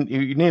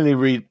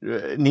nearly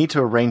need to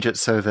arrange it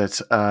so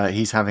that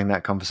he's having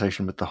that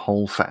conversation with the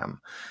whole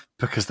fam,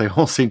 because they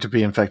all seem to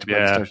be infected by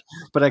the situation.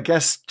 But I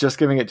guess just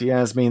giving it to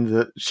Yaz means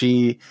that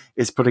she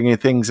is putting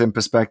things in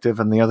perspective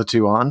and the other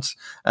two aren't,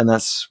 and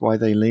that's why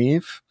they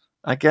leave,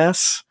 I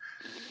guess.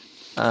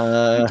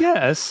 I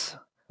guess.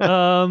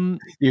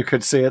 You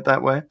could see it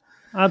that way.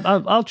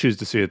 I'll choose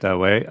to see it that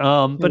way.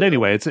 But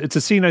anyway, it's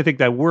a scene I think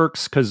that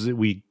works because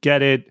we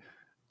get it.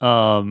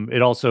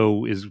 It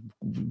also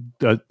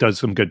does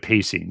some good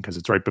pacing because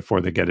it's right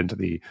before they get into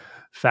the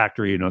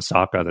factory in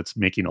Osaka that's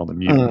making all the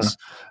mutants.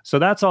 So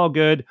that's all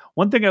good.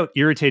 One thing that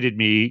irritated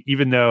me,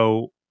 even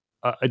though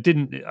I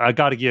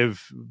got to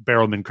give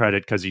Barrowman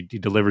credit because he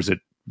delivers it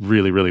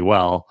really, really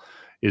well,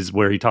 is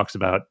where he talks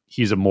about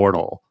he's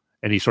immortal.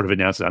 And he sort of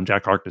announces, I'm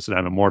Jack Harkness and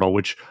I'm immortal,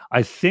 which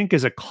I think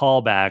is a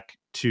callback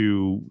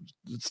to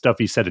stuff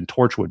he said in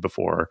Torchwood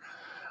before.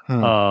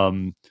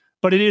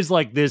 But it is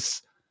like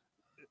this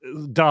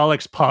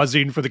Daleks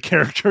pausing for the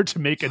character to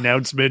make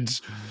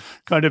announcements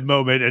kind of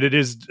moment. And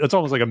it's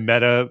almost like a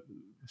meta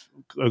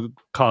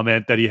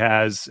comment that he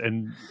has.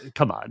 And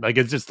come on, like,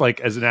 it's just like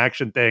as an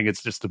action thing,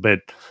 it's just a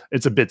bit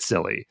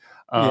silly.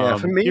 For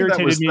me,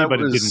 irritated me, but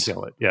it didn't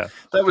kill it. Yeah.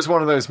 That was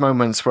one of those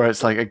moments where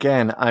it's like,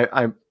 again,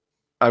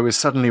 I was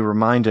suddenly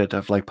reminded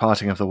of like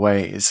Parting of the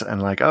Ways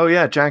and like, oh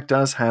yeah, Jack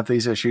does have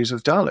these issues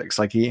with Daleks.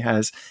 Like he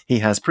has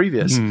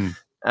previous.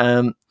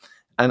 And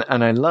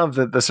And I love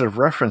the sort of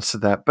reference to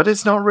that, but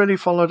it's not really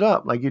followed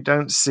up. Like, you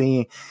don't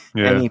see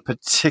any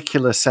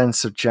particular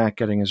sense of Jack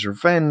getting his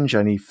revenge,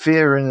 any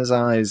fear in his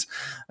eyes,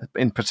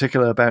 in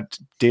particular about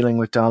dealing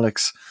with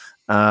Daleks.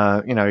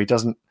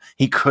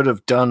 He could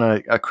have done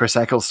a Chris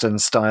Eccleston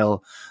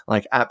style,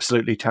 like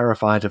absolutely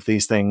terrified of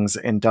these things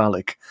in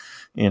Dalek,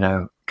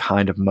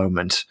 kind of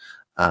moment.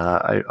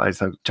 I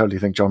totally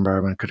think John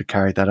Barrowman could have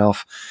carried that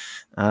off.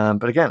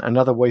 But again,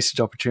 another wasted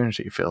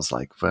opportunity, it feels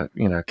like, for,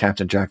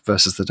 Captain Jack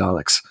versus the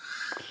Daleks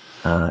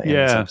in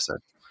this episode.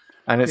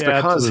 And it's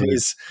because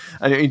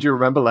do you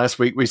remember last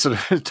week we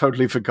sort of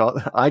totally forgot,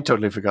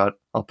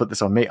 I'll put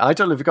this on me, I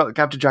totally forgot that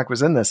Captain Jack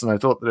was in this, and I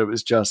thought that it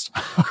was just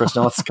Chris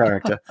North's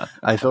character.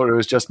 I thought it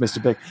was just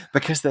Mr. Big,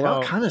 because they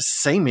are kind of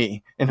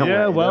samey in a way.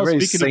 Yeah, well,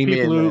 speaking of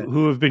people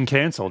who have been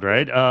cancelled,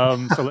 right?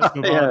 So let's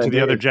move on to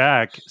the other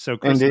Jack. So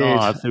Chris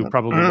North, who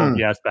probably won't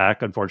be asked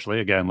back, unfortunately.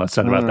 Again, less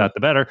said about that, the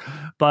better.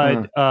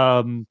 But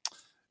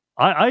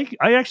I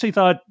actually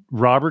thought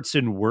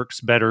Robertson works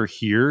better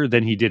here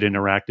than he did in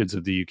Arachnids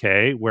of the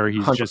UK, where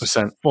he's 100%. Just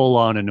full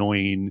on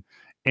annoying.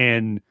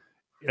 And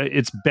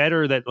it's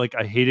better that, like,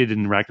 I hated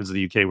in Arachnids of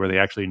the UK where they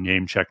actually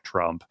name check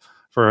Trump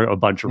for a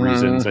bunch of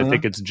reasons. I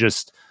think it's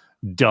just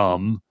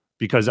dumb,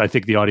 because I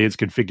think the audience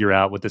can figure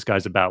out what this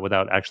guy's about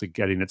without actually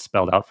getting it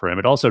spelled out for him.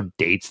 It also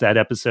dates that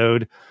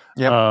episode,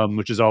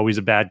 which is always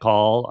a bad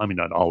call. I mean,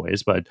 not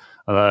always, but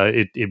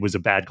it was a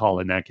bad call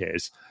in that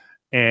case.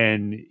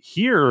 And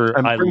here,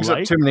 it brings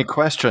up too many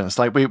questions.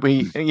 Like,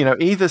 we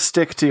either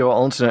stick to your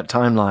alternate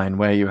timeline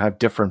where you have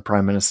different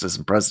prime ministers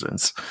and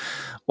presidents,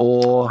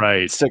 or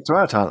stick to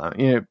our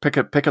timeline.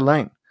 Pick a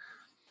lane.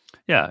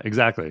 Yeah,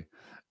 exactly.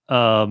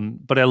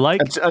 But I like,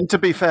 and to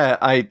be fair,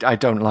 I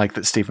don't like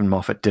that Stephen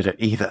Moffat did it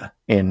either.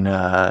 In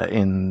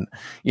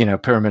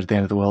Pyramid at the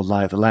End of the World,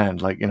 Lie of the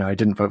Land. Like, I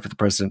didn't vote for the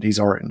president; he's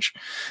orange.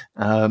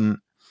 That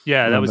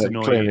was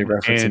annoying. Clearly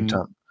referencing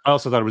Trump. I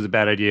also thought it was a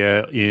bad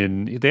idea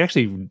they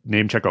actually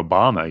name check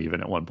Obama even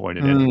at one point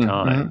at any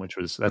time, which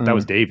was that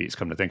was Davies,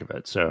 come to think of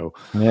it. So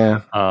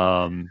you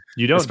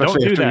don't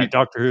do that,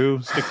 Doctor Who.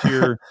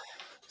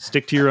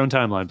 Stick to your own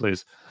timeline,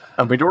 please.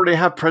 And we'd already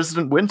have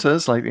President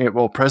Winters,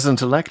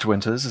 President-elect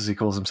Winters, as he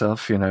calls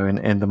himself,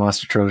 in the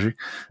Master Trilogy.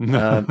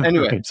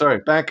 Anyway, sorry,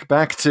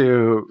 back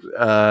to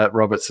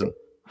Robertson.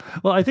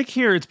 Well, I think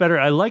here it's better.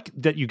 I like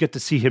that you get to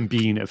see him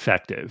being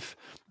effective,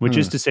 which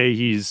is to say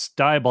he's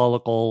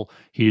diabolical.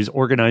 He's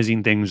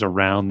organizing things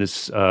around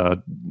this,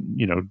 hijacking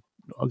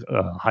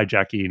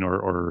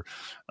or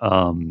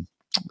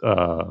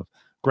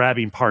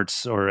grabbing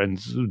parts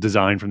and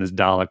design from this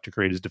Dalek to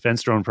create his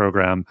defense drone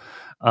program.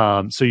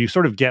 So you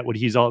sort of get what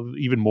he's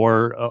even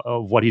more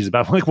of what he's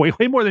about, like way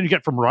more than you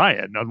get from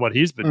Ryan on what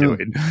he's been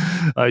doing.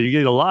 You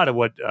get a lot of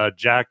what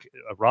Jack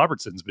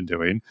Robertson's been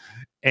doing,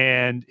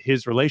 and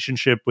his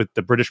relationship with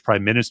the British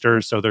Prime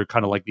Minister. So they're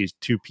kind of like these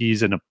two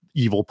peas in an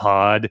evil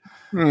pod,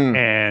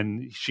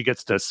 and she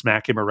gets to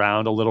smack him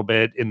around a little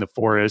bit in the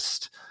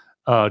forest,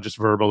 just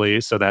verbally.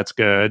 So that's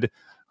good.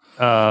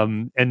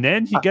 And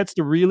then he gets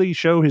to really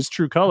show his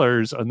true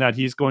colors, on that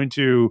he's going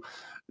to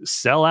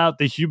sell out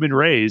the human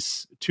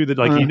race to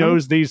he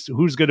knows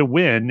who's going to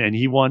win, and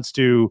he wants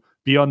to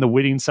be on the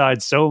winning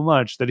side so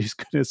much that he's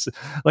going to,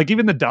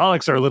 even the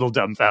Daleks are a little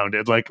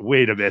dumbfounded. Like,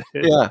 wait a minute,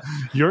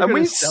 you're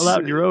going to sell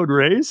out your own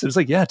race? It's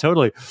like, yeah,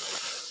 totally.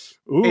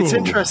 Ooh, it's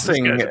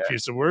interesting. This guy's a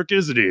piece of work,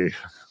 isn't he?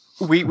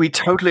 We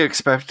totally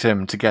expect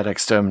him to get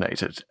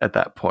exterminated at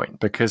that point,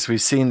 because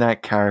we've seen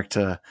that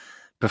character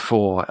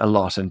before a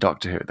lot in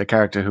Doctor Who, the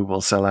character who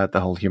will sell out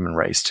the whole human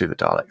race to the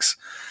Daleks,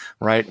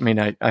 right? I mean,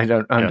 I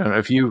don't know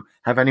if you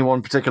have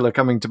anyone particular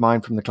coming to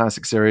mind from the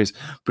classic series,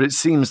 but it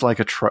seems like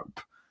a trope.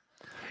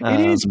 It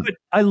is, but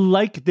I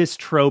like this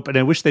trope, and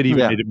I wish they'd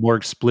even made it more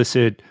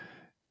explicit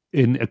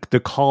in the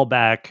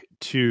callback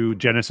to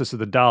Genesis of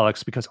the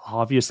Daleks, because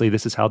obviously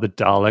this is how the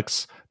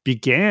Daleks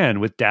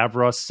began, with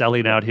Davros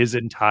selling out his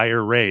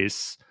entire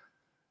race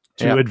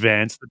to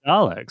advance the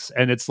Daleks.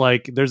 And it's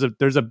like there's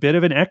a bit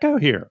of an echo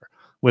here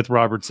with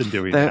Robertson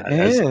doing that.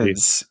 There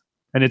is.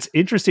 And it's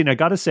interesting. I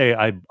got to say,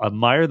 I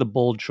admire the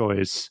bold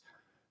choice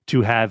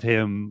to have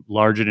him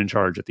large and in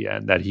charge at the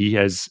end, that he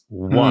has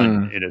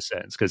won in a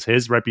sense, because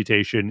his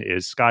reputation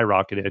is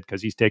skyrocketed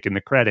because he's taken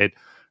the credit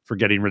for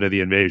getting rid of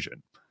the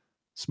invasion.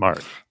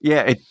 Smart.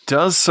 Yeah, it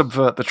does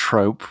subvert the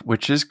trope,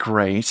 which is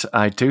great.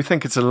 I do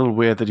think it's a little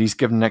weird that he's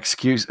given an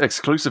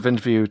exclusive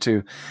interview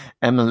to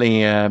Emily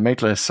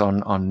Maitlis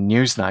on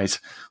Newsnight,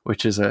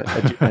 which is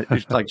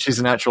she's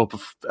an actual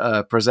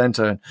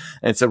presenter, and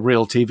it's a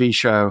real TV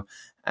show.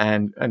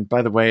 And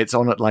by the way, it's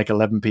on at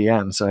 11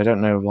 p.m. So I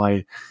don't know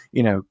why,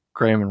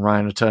 Graham and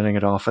Ryan are turning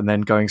it off and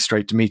then going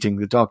straight to meeting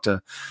the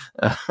Doctor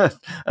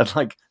at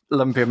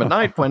 11 p.m. at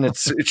night, when it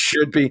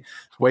should be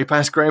way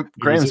past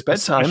Graham's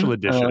bedtime. Special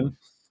edition.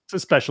 It's a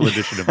special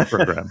edition of the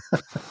program.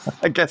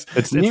 I guess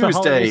it's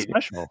Newsday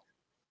special.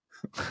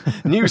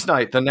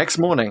 Newsnight the next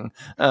morning.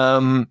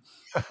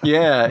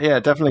 Yeah,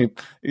 definitely.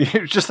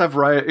 You just have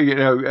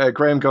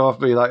Graham go off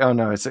and be like, "Oh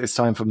no, it's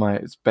time for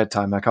it's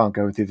bedtime. I can't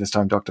go with you this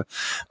time, Doctor."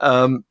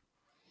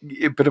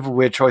 a bit of a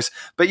weird choice.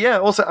 But yeah,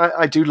 also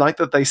I do like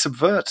that they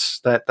subvert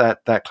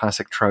that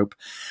classic trope.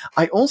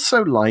 I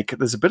also like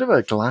there's a bit of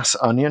a Glass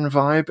Onion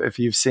vibe if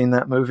you've seen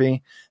that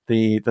movie,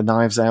 the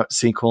Knives Out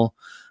sequel,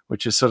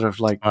 which is sort of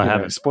like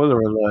spoiler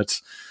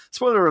alert.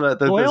 Spoiler alert.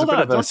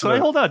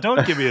 Hold on.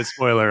 Don't give me a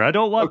spoiler. I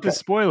don't want the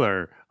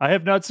spoiler. I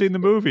have not seen the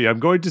movie. I'm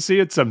going to see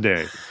it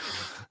someday.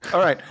 All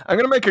right. I'm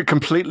going to make a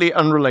completely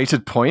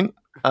unrelated point,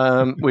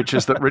 which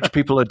is that rich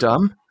people are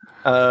dumb.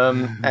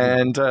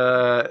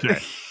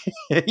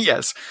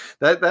 Yes,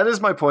 that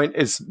is my point.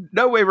 It's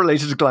no way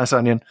related to Glass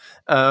Onion.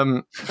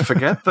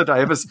 Forget that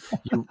I ever.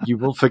 You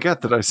will forget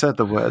that I said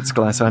the words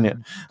Glass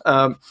Onion.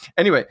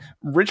 Anyway,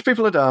 rich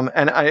people are dumb,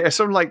 and I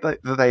sort of like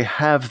that they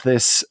have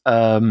this.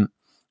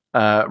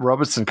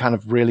 Robertson kind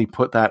of really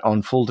put that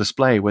on full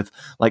display with,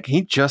 like,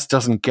 he just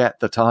doesn't get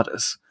the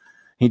TARDIS.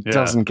 He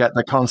doesn't get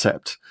the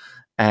concept.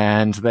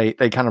 And they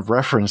kind of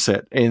reference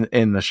it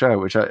in the show,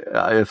 which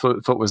I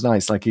thought was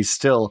nice. Like, he's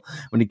still,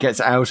 when he gets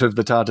out of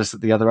the TARDIS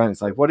at the other end,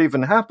 it's like, what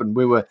even happened?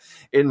 We were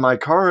in my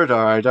corridor.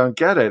 I don't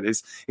get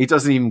it. He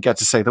doesn't even get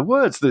to say the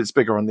words that it's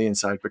bigger on the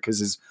inside because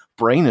his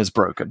brain is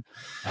broken.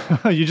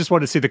 You just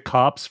want to see the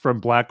cops from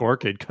Black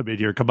Orchid come in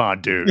here. Come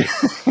on, dude.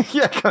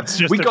 Yeah,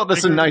 we got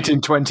this in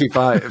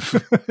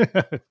 1925.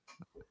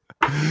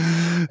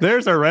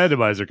 There's our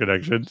randomizer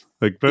connection.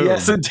 Like, boom.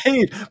 Yes,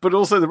 indeed. But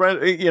also the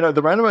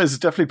randomizer is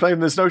definitely playing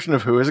this notion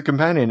of who is a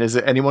companion. Is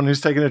it anyone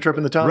who's taken a trip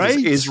in the TARDIS? Right.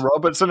 Is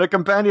Robertson a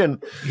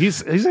companion?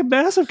 He's a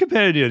massive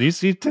companion.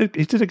 He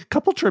did a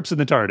couple trips in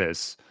the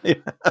TARDIS. Yeah.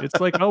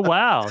 It's like, oh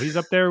wow, he's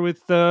up there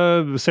with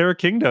Sarah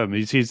Kingdom.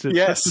 He's in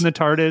the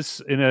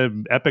TARDIS in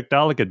an epic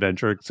Dalek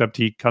adventure, except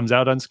he comes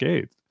out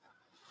unscathed.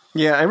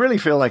 Yeah, I really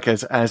feel like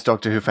as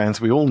Doctor Who fans,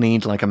 we all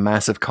need like a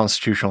massive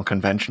constitutional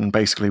convention.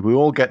 Basically, we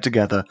all get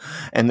together,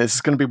 and this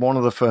is going to be one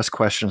of the first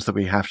questions that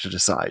we have to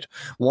decide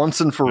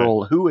once and for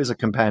all: who is a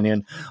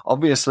companion?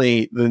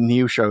 Obviously, the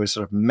new show has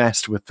sort of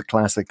messed with the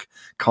classic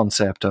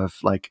concept of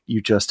like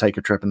you just take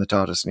a trip in the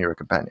TARDIS and you're a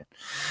companion.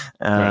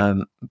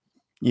 Right.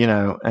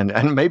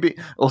 And maybe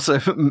also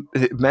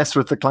mess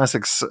with the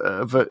classics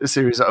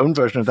series' own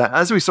version of that.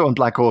 As we saw in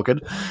Black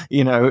Orchid,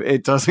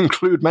 it does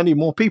include many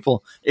more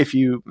people if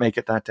you make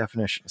it that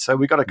definition. So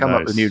we got to come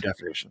up with a new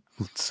definition.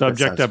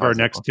 Subject of our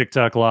next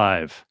TikTok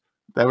Live.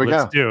 There we go.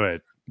 Let's do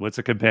it. What's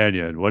a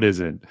companion? What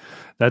isn't?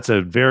 That's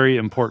a very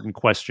important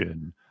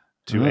question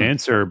to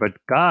answer. But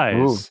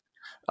guys,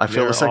 I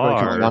feel the segue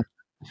coming on.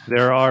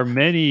 There are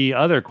many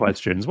other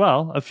questions.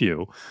 Well, a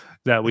few.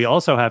 That we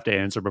also have to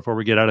answer before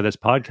we get out of this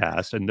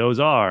podcast, and those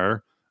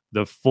are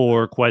the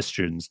 4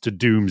 questions to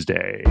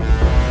Doomsday.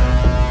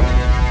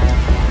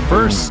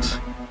 First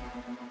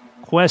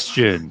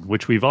question,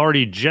 which we've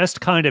already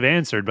just kind of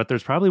answered, but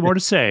there's probably more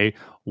to say.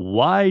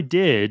 Why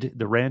did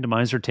the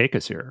randomizer take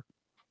us here?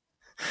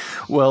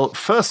 Well,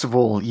 first of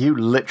all, you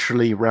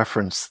literally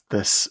referenced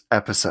this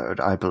episode,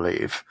 I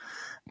believe,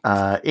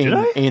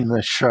 in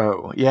the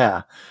show.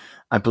 Yeah,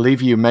 I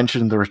believe you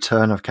mentioned the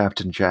return of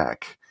Captain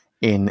Jack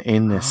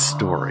in this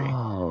story.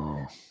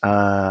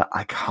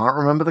 I can't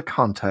remember the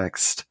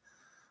context,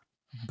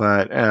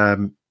 but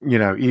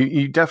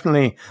you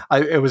definitely.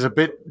 It was a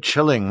bit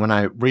chilling when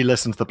I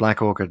re-listened to the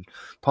Black Orchid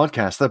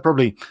podcast. There are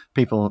probably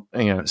people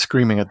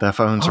screaming at their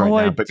phones right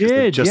now because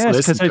they just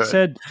listened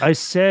to it. I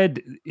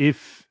said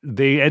if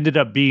they ended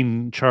up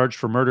being charged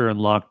for murder and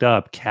locked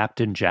up,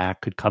 Captain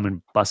Jack could come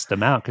and bust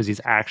them out because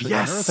he's actually on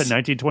Earth in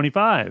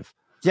 1925.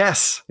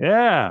 Yes.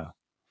 Yeah.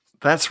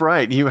 That's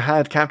right. You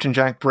had Captain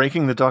Jack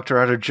breaking the Doctor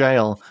out of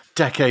jail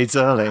decades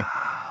early.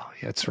 Oh,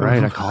 that's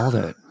right. I called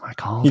it.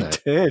 You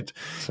did.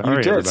 Sorry,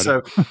 you did. everybody.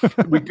 So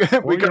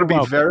we got to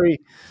be very,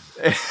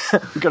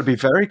 we got to be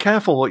very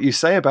careful what you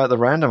say about the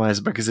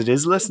randomizer because it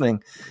is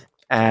listening.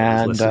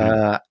 And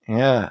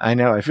yeah, I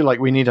know. I feel like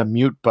we need a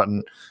mute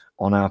button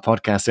on our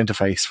podcast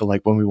interface for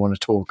like when we want to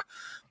talk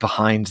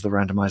behind the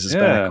randomizer's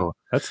back. Or...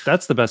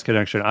 That's the best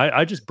connection.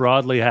 I just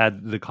broadly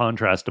had the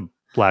contrast of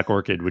Black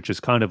Orchid, which is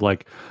kind of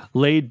like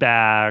laid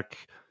back.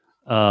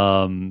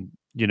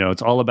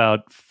 It's all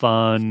about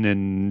fun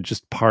and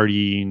just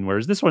partying,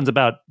 whereas this one's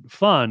about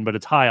fun, but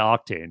it's high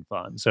octane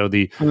fun. So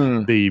the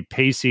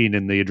pacing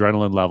and the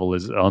adrenaline level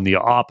is on the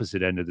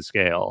opposite end of the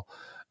scale.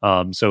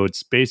 So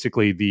it's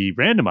basically the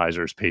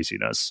randomizers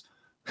pacing us.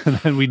 And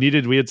then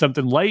we had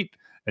something light,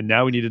 and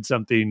now we needed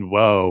something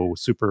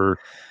super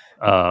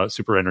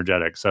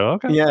energetic. So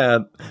okay, yeah,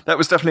 that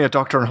was definitely a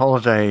Doctor on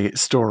Holiday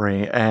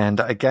story, and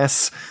I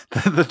guess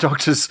the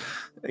Doctor's,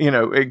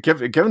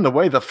 given the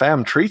way the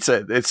fam treats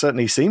it, it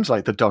certainly seems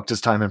like the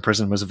Doctor's time in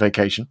prison was a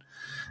vacation.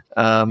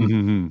 Yeah,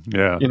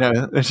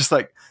 it's just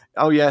like,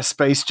 oh yeah,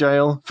 space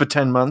jail for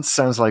 10 months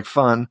sounds like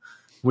fun.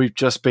 We've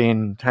just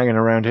been hanging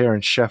around here in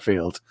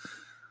Sheffield,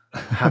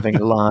 having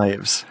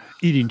lives,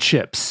 eating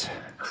chips,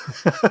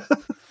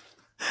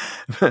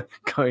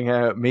 going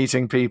out,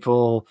 meeting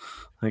people.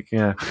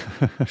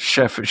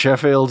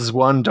 Sheffield is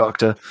one,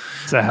 Doctor.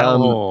 It's a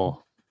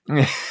hell.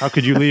 How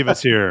could you leave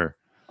us here?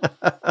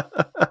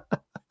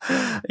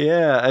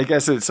 Yeah, I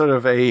guess it's sort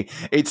of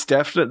it's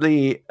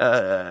definitely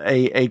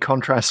a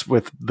contrast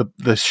with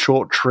the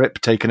short trip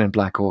taken in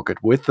Black Orchid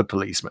with the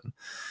policeman,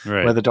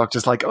 Right. where the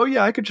doctor's like, "Oh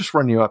yeah, I could just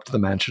run you up to the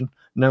mansion."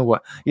 No,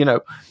 what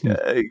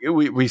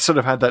we sort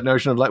of had that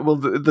notion of like, well,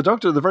 the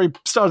doctor at the very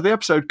start of the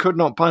episode could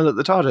not pilot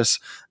the TARDIS,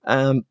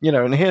 and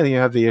here you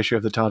have the issue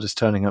of the TARDIS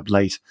turning up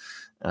late,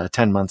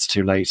 10 months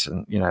too late,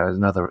 and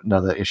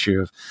another issue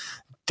of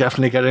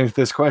definitely getting into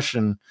this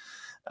question.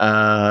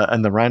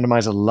 And the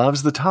randomizer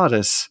loves the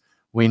TARDIS.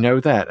 We know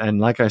that. And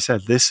like I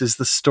said, this is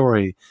the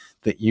story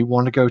that you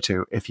want to go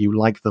to if you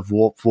like the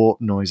warp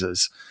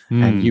noises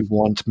and you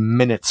want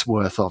minutes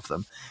worth of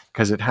them,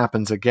 because it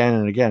happens again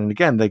and again and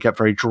again. They get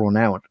very drawn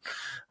out.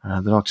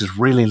 The Doctor's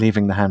really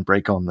leaving the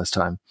handbrake on this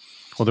time.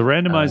 Well, the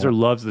randomizer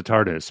loves the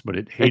TARDIS, but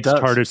it hates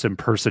TARDIS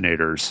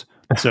impersonators.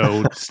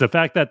 So it's the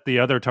fact that the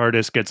other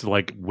TARDIS gets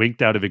like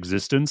winked out of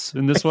existence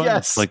in this one.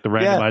 Yes, like the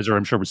randomizer,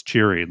 I'm sure, was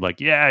cheering, like,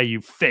 "Yeah,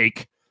 you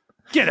fake.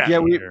 Get out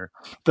of here."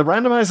 The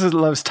randomizer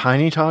loves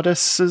tiny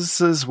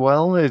TARDISes as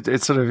well.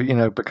 It's sort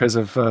of, because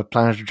of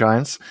Planet of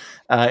Giants.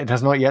 It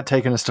has not yet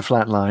taken us to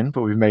Flatline,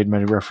 but we've made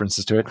many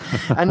references to it.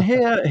 And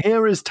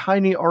here is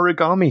tiny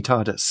origami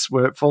TARDIS,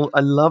 where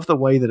I love the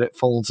way that it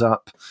folds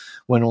up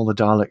when all the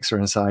Daleks are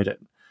inside it.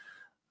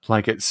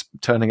 Like it's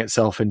turning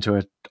itself into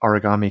an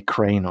origami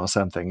crane or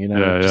something,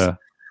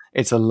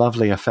 It's a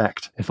lovely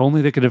effect. If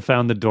only they could have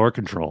found the door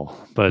control.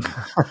 But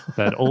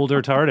that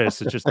older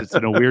TARDIS, it's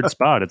in a weird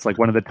spot. It's like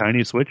one of the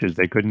tiny switches.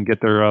 They couldn't get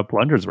their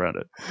plungers around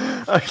it.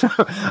 I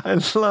know.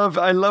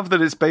 I love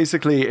that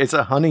it's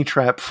a honey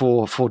trap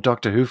for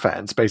Doctor Who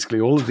fans.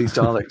 Basically, all of these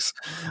Daleks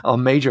are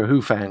major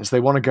Who fans. They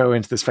want to go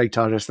into this fake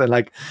TARDIS. They're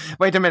like,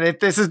 "Wait a minute,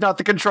 this is not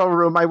the control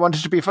room I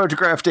wanted to be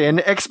photographed in.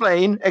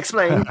 Explain."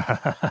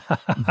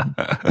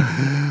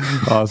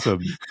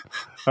 Awesome.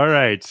 All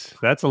right.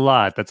 That's a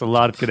lot. That's a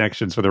lot of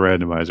connections for the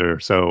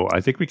randomizer. So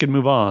I think we can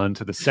move on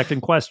to the second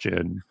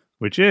question,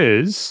 which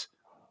is,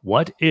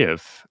 what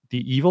if the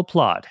evil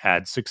plot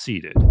had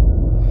succeeded?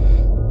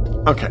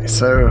 Okay,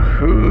 so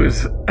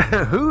whose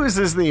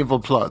is the evil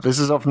plot? This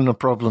is often a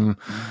problem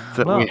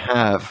that we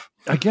have.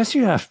 I guess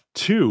you have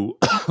two,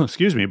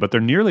 excuse me, but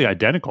they're nearly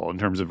identical in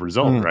terms of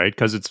result, right?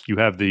 Because you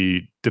have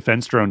the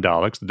defense drone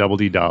Daleks, the Double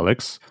D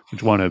Daleks,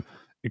 which want to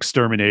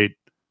exterminate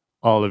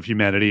all of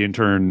humanity and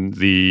turn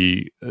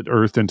the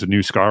Earth into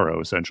New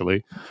Skaro,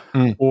 essentially,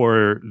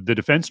 or the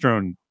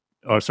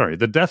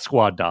the Death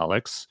Squad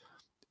Daleks,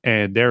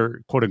 and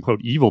their quote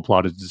unquote evil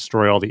plot is to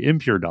destroy all the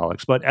impure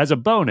Daleks. But as a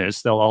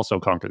bonus, they'll also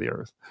conquer the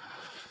Earth.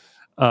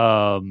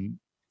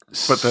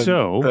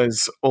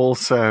 There's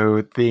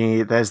also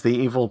the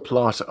evil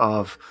plot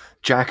of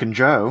Jack and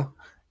Joe,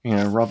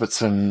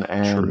 Robertson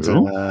and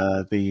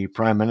the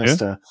Prime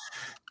Minister,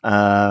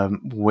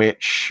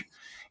 which,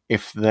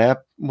 if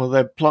their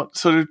plot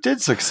sort of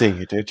did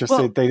succeed, it just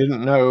they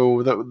didn't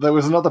know that there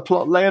was another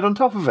plot layered on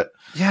top of it.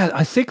 Yeah,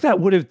 I think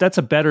that's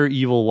a better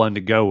evil one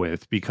to go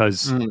with,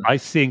 because I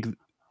think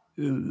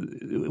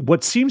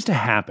what seems to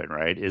happen,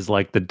 right, is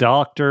like the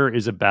Doctor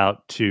is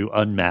about to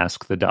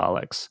unmask the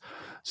Daleks.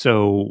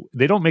 So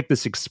they don't make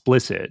this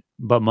explicit,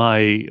 but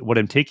what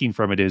I'm taking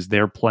from it is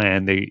their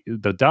plan. The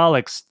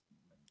Daleks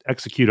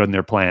execute on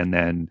their plan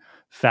then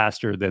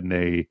faster than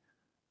they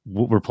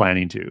were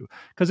planning to.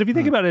 Because if you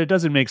think about it, it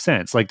doesn't make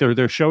sense. Like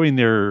they're showing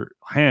their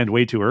hand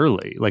way too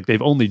early. Like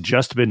they've only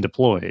just been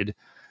deployed,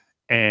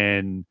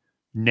 and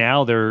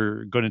now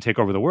they're going to take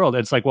over the world.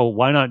 And it's like, well,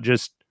 why not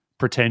just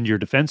pretend you're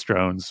defense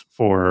drones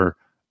for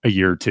a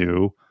year or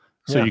two,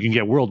 so you can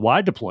get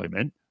worldwide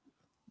deployment,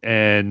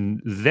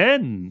 and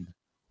then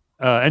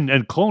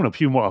and clone a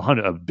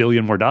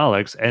billion more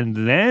Daleks,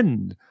 and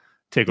then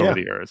take over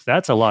the Earth.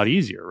 That's a lot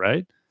easier,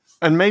 right?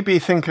 And maybe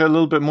think a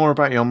little bit more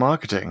about your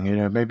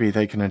marketing. Maybe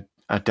they can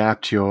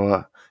adapt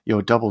your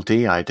Double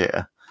D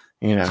idea.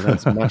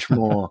 That's much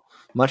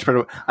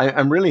better.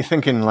 I'm really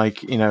thinking like,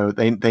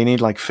 they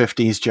need like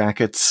 50s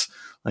jackets,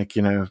 like,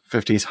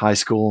 50s high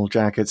school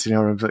jackets,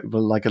 with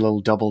like a little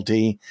Double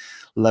D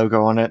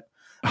logo on it.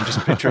 I'm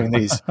just picturing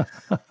these,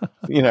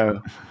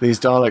 these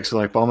Daleks with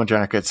like bomber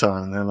jackets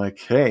on, and they're like,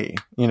 hey,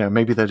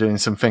 maybe they're doing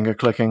some finger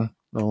clicking,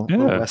 little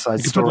West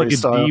Side Story like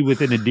style. A D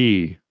within a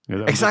D.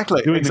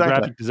 Exactly. Doing the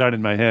graphic design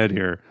in my head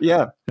here.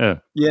 Yeah.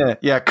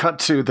 Cut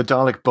to the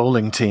Dalek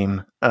bowling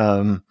team.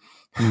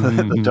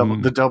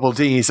 The Double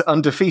D's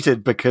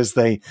undefeated because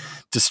they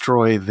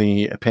destroy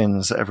the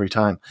pins every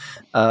time.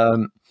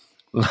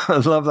 I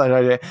love that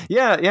idea.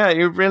 Yeah.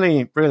 You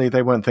really,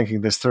 they weren't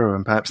thinking this through,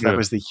 and perhaps that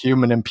was the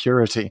human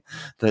impurity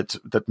that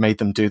made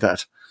them do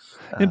that.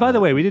 And by the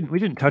way, we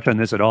didn't touch on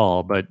this at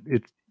all, but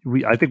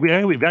I think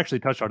we've actually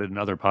touched on it in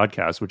other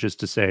podcasts, which is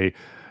to say,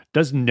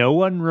 does no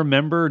one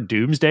remember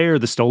Doomsday or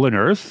the Stolen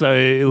Earth?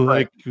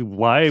 Like,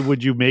 why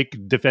would you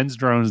make defense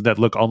drones that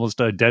look almost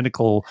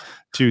identical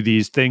to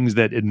these things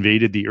that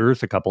invaded the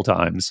Earth a couple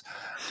times?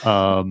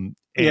 But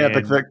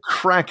the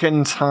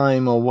Kraken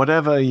time or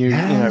whatever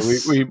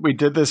we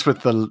did this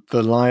with the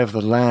Lie of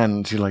the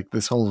Land. Like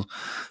this whole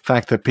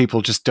fact that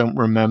people just don't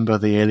remember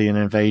the alien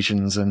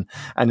invasions, and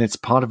it's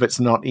part of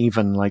it's not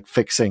even like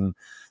fixing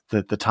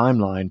the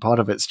timeline. Part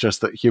of it's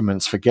just that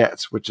humans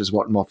forget, which is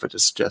what Moffat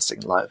is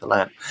suggesting in Light of the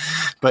Land.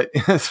 But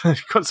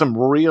you've got some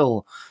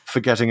real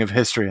forgetting of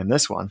history in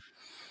this one.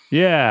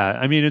 Yeah,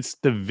 I mean, it's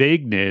the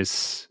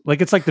vagueness.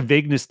 Like, it's like the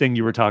vagueness thing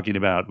you were talking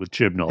about with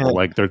Chibnall. Yeah.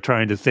 Like, they're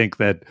trying to think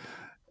that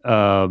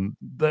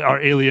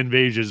our alien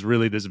invasion is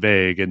really this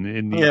vague. And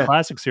in the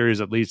classic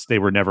series, at least, they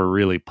were never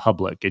really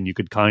public. And you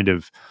could kind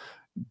of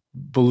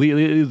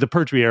believe the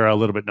Pertwee era a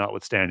little bit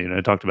notwithstanding. And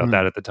I talked about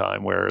that at the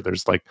time, where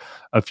there's like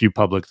a few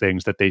public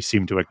things that they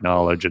seem to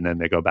acknowledge, and then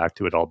they go back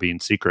to it all being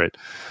secret.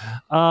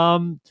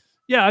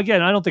 Yeah,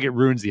 again, I don't think it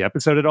ruins the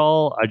episode at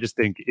all. I just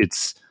think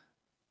it's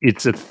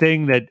a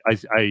thing that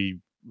I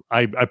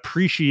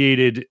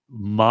appreciated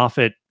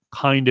Moffat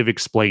kind of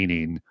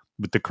explaining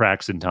with the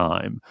cracks in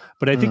time.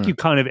 But I think you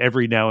kind of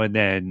every now and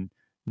then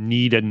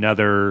need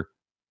another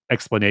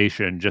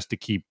explanation just to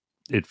keep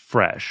it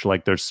fresh.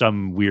 Like there's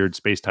some weird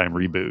space-time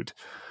reboot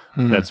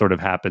that sort of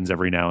happens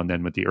every now and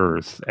then with the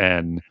Earth.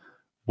 And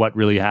what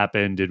really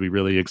happened? Did we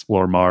really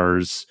explore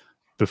Mars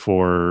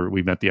before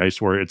we met the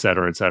Ice Warrior, et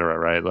cetera,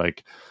 right?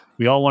 Like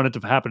we all want it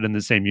to happen in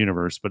the same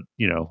universe, but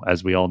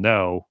as we all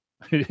know,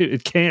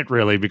 it can't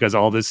really, because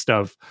all this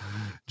stuff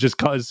just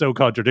is so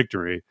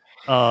contradictory.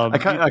 I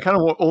kind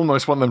of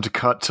almost want them to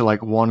cut to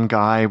like one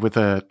guy with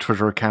a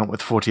Twitter account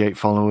with 48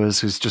 followers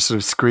who's just sort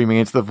of screaming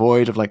into the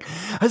void of like,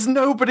 has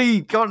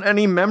nobody got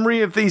any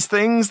memory of these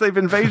things? They've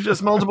invaded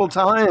us multiple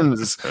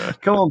times.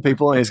 Come on,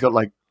 people. And he's got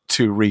like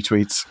 2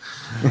 retweets.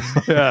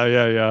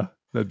 Yeah.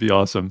 That'd be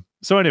awesome.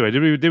 So anyway,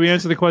 did we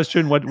answer the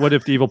question? What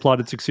if the evil plot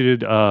had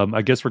succeeded?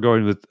 I guess we're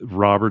going with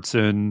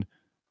Robertson.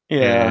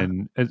 Yeah,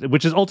 and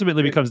which is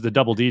ultimately becomes the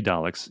Double D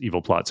Daleks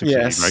evil plot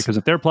succeeding, right? Because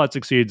if their plot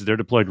succeeds, they're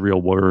deployed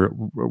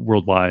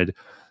worldwide.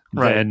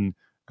 Right. Then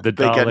they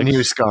get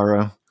New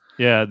Skaro.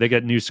 Yeah, they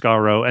get New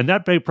Skaro, and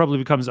that probably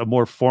becomes a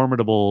more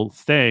formidable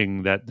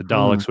thing that the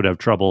Daleks would have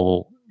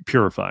trouble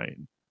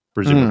purifying,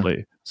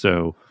 presumably.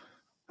 So,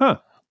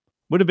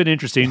 would have been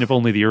interesting if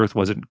only the Earth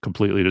wasn't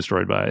completely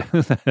destroyed by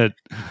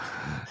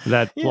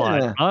that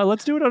plot.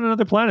 Let's do it on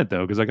another planet,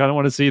 though, because I kind of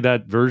want to see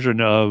that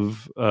version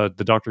of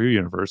the Doctor Who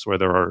universe where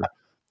there are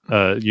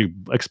you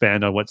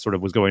expand on what sort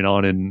of was going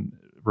on in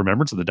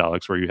Remembrance of the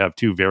Daleks, where you have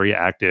 2 very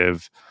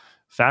active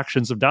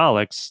factions of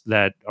Daleks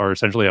that are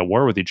essentially at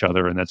war with each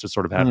other, and that's just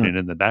sort of happening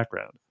in the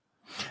background.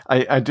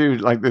 I do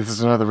like this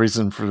is another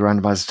reason for the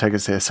randomizer to take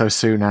us here so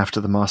soon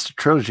after the Master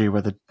trilogy,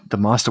 where the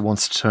Master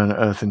wants to turn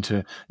Earth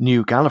into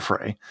New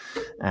Gallifrey,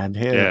 and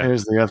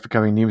here's the Earth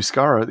becoming New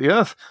Skaro. The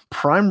Earth,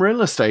 prime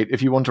real estate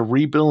if you want to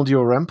rebuild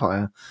your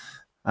empire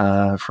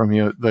from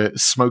the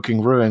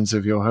smoking ruins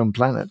of your home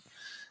planet.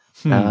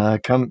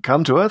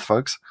 Come to Earth,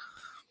 folks.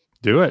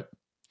 Do it.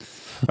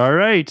 All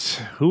right.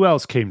 Who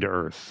else came to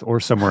Earth or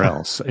somewhere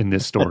else in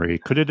this story?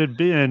 Could it have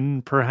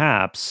been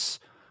perhaps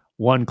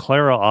one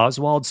Clara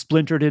Oswald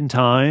splintered in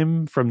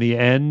time from the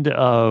end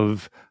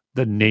of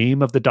The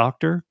Name of the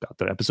Doctor? Got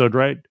that episode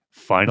right?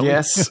 Finally.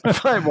 Yes.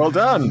 Well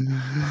done.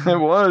 It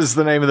was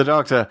The Name of the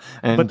Doctor.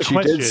 And she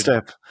did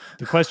step.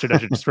 The question, I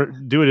should just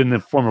do it in the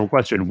form of a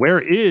question. Where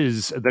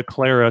is the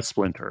Clara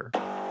splinter?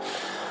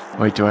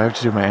 Wait, do I have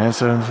to do my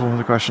answer in the form of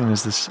the question?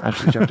 Is this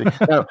actually Jeopardy?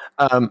 No.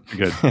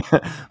 Good.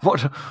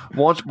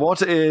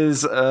 What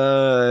is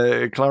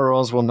Clara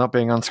Oswald not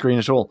being on screen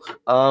at all?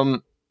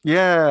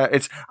 Yeah,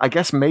 it's. I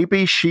guess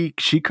maybe she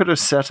could have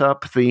set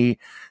up the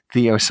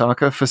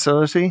Osaka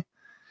facility.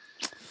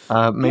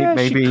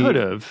 Maybe she could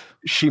have.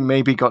 She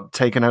maybe got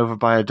taken over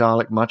by a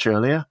Dalek much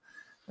earlier.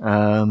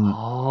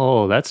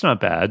 That's not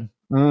bad.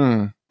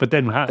 But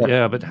then,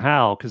 how? But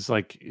how? Because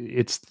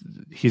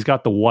he's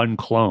got the one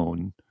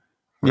clone,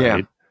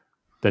 right?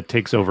 That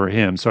takes over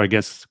him. So I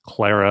guess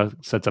Clara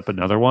sets up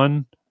another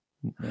one.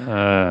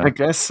 I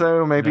guess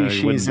so. Maybe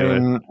she's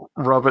in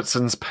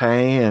Robertson's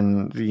pay,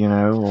 and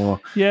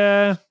or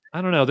I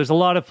don't know. There's a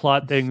lot of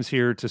plot things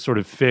here to sort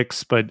of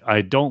fix, but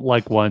I don't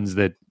like ones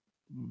that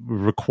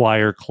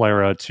require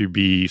Clara to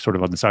be sort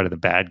of on the side of the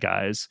bad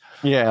guys.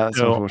 Yeah, that's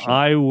unfortunate.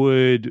 I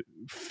would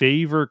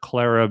favor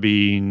Clara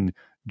being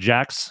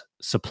Jack's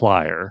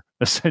supplier,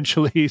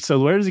 essentially. So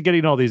where is he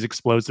getting all these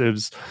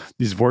explosives,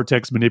 these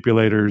vortex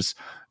manipulators,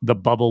 the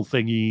bubble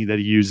thingy that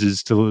he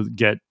uses to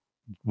get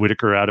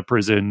Whittaker out of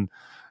prison?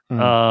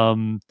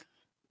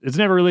 It's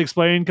never really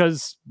explained,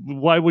 because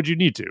why would you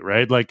need to,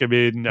 right? Like, I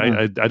mean,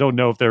 I don't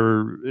know if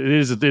it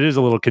is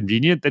a little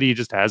convenient that he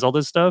just has all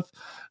this stuff,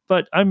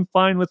 but I'm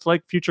fine with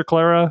like future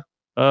Clara,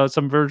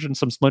 some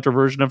splinter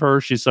version of her.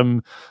 She's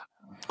some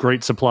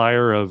great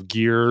supplier of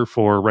gear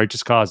for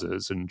righteous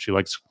causes, and she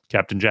likes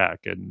Captain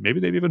Jack, and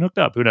maybe they've even hooked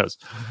up. Who knows?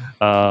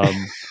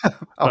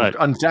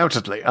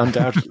 Undoubtedly.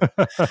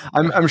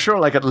 I'm sure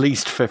like at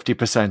least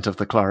 50% of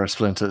the Clara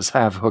splinters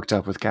have hooked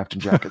up with Captain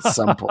Jack at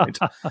some point.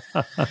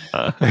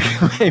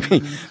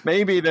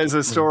 maybe there's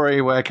a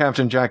story where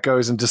Captain Jack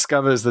goes and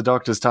discovers the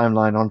Doctor's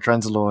timeline on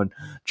Trenzalore and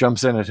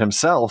jumps in it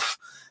himself,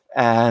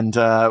 and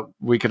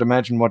we could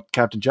imagine what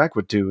Captain Jack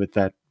would do with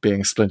that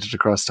being splintered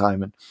across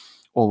time and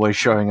always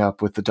showing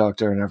up with the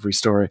Doctor in every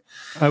story.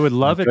 I would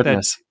love it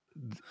that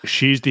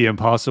she's the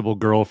impossible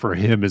girl for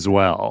him as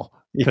well.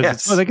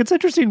 Because it's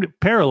interesting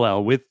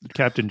parallel with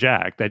Captain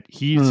Jack that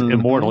he's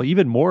immortal,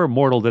 even more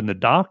immortal than the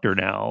Doctor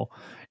now.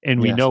 And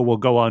we know we'll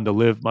go on to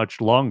live much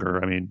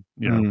longer. I mean,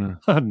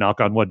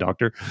 knock on wood,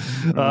 Doctor.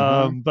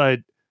 But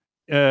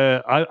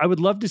I would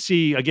love to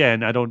see, again,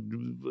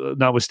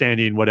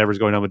 notwithstanding whatever's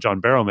going on with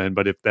John Barrowman,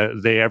 but if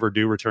they ever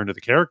do return to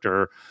the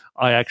character,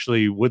 I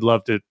actually would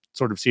love to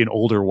sort of see an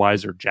older,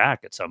 wiser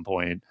Jack at some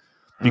point.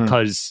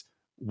 Because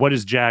what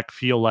does Jack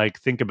feel like?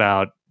 Think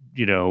about,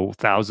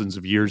 thousands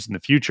of years in the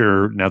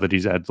future, now that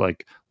he's had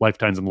like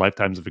lifetimes and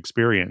lifetimes of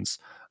experience.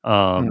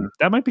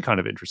 That might be kind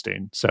of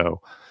interesting.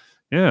 So,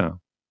 yeah.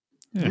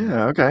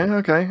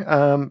 Okay.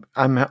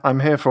 I'm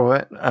here for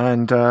it,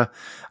 and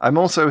I'm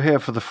also here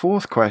for the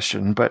fourth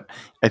question. But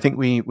I think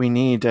we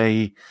need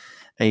a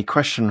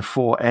question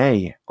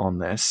 4A on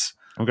this.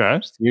 Okay.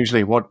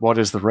 Usually, what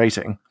is the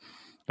rating?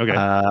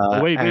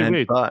 Okay.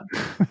 Wait. But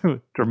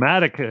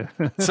dramatic.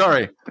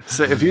 Sorry.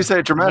 So if you say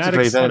it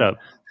dramatically, then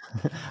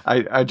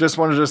I just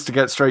wanted us to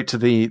get straight to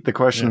the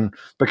question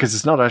because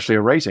it's not actually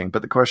a rating,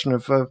 but the question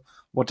of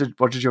what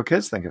did your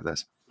kids think of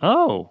this?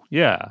 Oh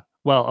yeah.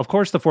 Well, of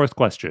course, the fourth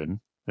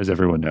question, as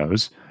everyone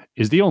knows,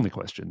 is the only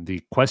question.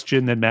 The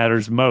question that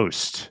matters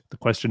most. The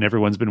question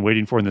everyone's been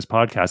waiting for in this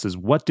podcast is,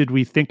 what did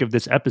we think of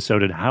this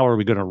episode and how are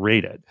we going to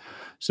rate it?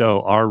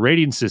 So our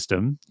rating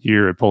system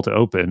here at Pull to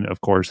Open,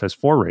 of course, has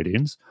 4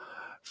 ratings.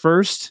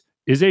 First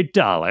is a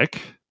Dalek.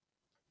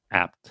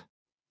 Apt.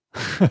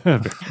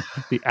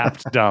 The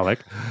apt Dalek.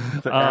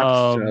 The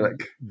apt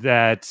Dalek.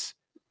 That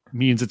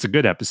means it's a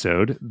good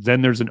episode.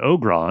 Then there's an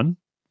Ogron,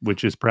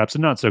 which is perhaps a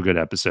not so good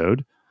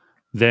episode.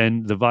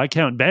 Then the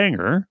Viscount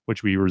Banger,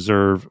 which we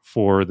reserve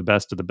for the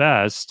best of the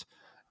best.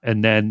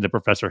 And then the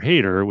Professor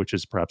Hater, which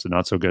is perhaps a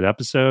not so good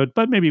episode,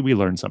 but maybe we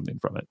learned something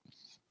from it.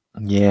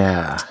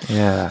 Yeah.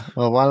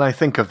 Well, while I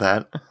think of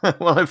that,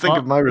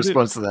 of my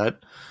response to that.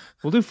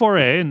 We'll do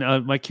 4A,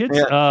 and my kids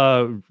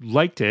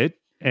liked it.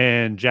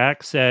 And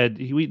Jack said,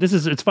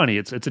 it's funny.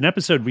 It's an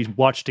episode we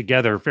watched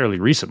together fairly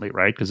recently,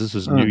 right? Because this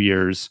was New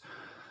Year's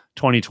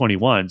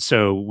 2021.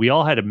 So we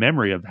all had a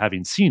memory of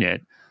having seen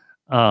it.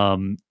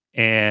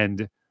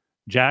 And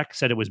Jack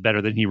said it was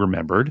better than he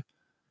remembered,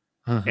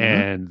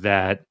 and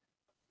that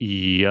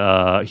he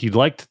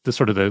liked the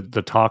sort of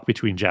the talk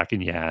between Jack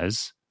and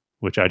Yaz,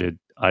 which I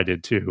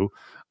did too.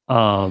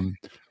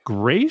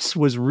 Grace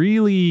was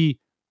really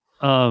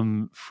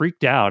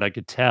freaked out. I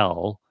could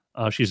tell.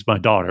 She's my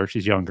daughter.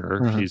 She's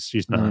younger.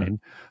 She's 9,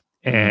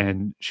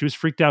 and she was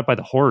freaked out by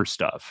the horror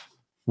stuff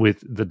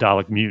with the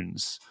Dalek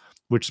mutants,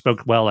 which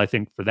spoke well, I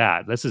think, for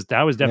that.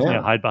 That was definitely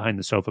a hide behind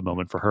the sofa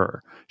moment for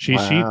her. She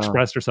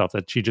expressed herself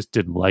that she just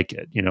didn't like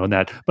it, and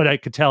that. But I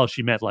could tell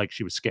she meant like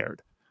she was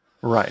scared.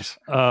 Right.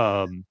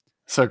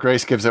 So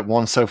Grace gives it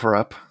 1 sofa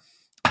up.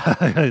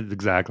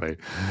 Exactly,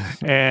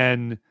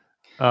 and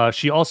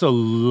she also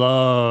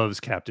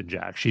loves Captain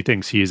Jack. She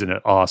thinks he's an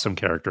awesome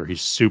character.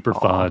 He's super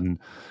fun.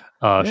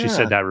 She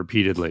said that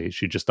repeatedly.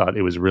 She just thought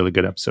it was a really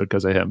good episode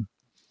because of him.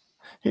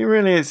 He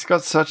really has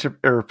got such an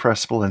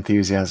irrepressible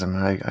enthusiasm.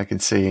 I can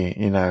see,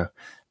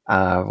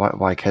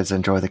 why kids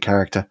enjoy the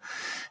character,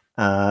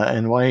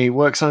 and why he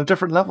works on a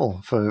different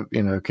level for,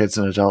 kids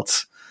and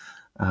adults,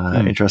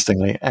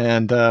 interestingly.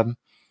 And,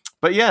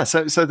 but yeah,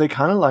 so they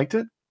kind of liked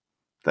it.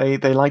 They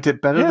liked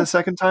it better the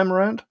second time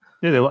around.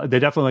 Yeah, they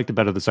definitely liked it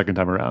better the second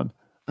time around.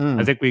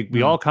 I think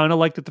we all kind of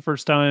liked it the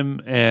first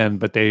time,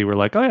 but they were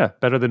like, oh yeah,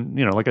 better than,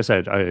 like I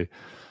said,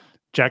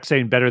 Jack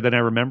saying better than I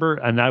remember,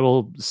 and I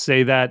will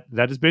say that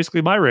is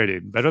basically my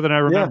rating, better than I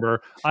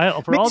remember.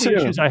 For all the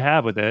issues I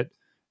have with it,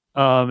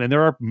 and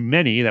there are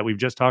many that we've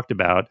just talked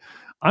about,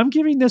 I'm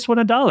giving this one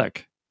a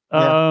Dalek.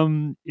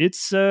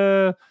 It's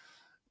a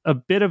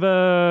bit of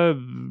a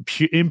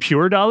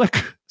impure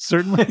Dalek,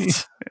 certainly.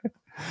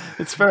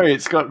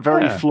 It's got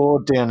very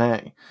flawed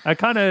DNA. I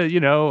kind of,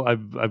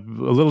 I'm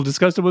a little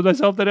disgusted with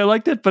myself that I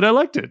liked it, but I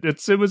liked it.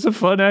 It was a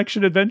fun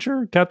action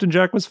adventure. Captain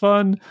Jack was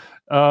fun.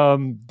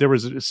 There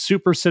was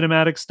super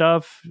cinematic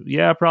stuff.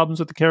 Yeah, problems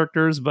with the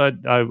characters, but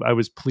I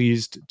was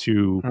pleased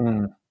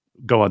to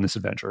go on this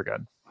adventure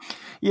again.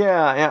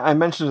 Yeah, I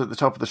mentioned at the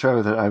top of the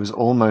show that I was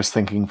almost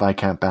thinking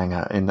Viscount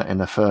Banger in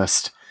the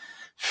first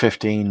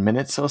 15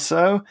 minutes or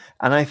so.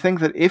 And I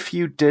think that if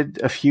you did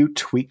a few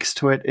tweaks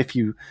to it, if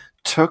you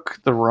took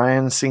the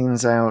Ryan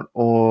scenes out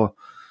or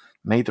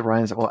made the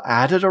Ryans or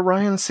added a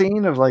Ryan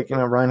scene of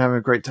Ryan having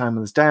a great time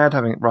with his dad,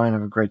 Ryan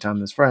having a great time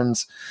with his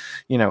friends,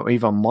 even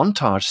a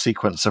montage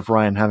sequence of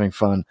Ryan having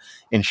fun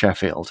in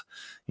Sheffield,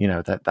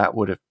 that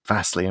would have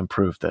vastly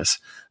improved this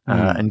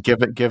and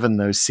given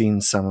those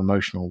scenes some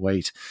emotional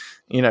weight.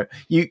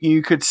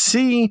 You could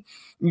see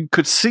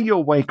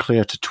your way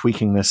clear to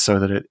tweaking this so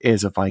that it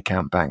is a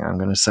Viscount Banger. I'm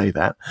going to say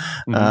that.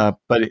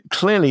 But it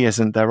clearly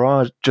isn't. There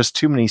are just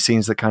too many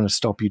scenes that kind of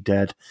stop you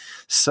dead.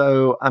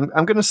 So I'm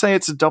going to say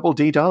it's a double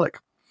D Dalek.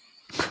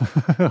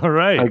 All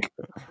right.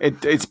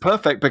 It's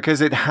perfect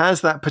because it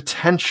has that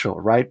potential,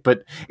 right?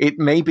 But it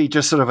may be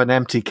just sort of an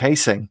empty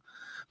casing,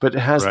 but it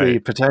has the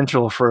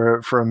potential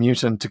for a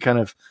mutant to kind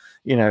of,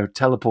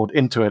 teleport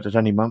into it at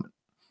any moment.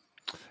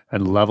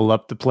 And level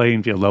up the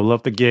playing field, level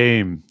up the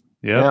game.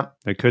 Yeah,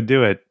 they could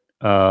do it.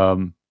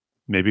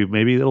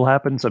 Maybe it'll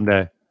happen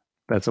someday.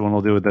 That someone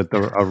will do it. That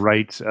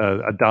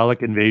a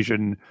Dalek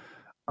invasion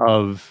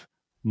of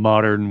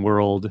modern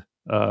world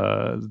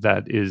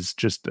that is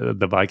just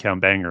the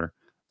Viscount banger.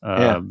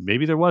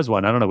 Maybe there was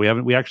one. I don't know.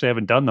 We actually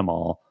haven't done them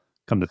all.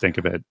 Come to think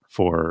of it,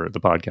 for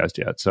the podcast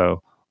yet.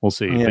 So we'll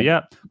see. Yeah. But yeah,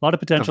 a lot of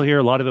potential here.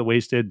 A lot of it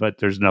wasted, but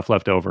there's enough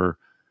left over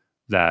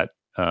that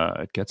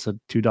it gets a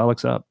 2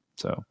 Daleks up.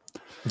 So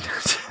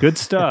good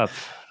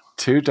stuff.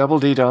 2 double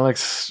D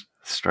Daleks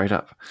straight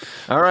up.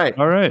 All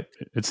right.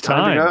 It's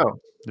time to go.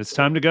 It's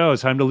time to go.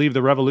 It's time to leave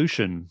the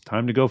revolution.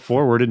 Time to go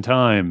forward in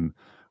time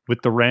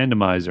with the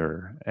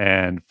randomizer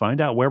and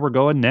find out where we're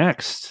going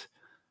next.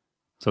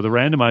 So the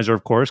randomizer,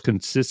 of course,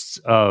 consists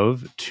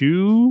of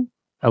 2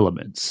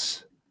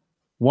 elements.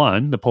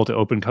 1, the Pull to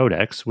Open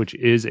Codex, which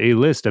is a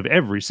list of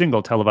every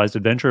single televised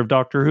adventure of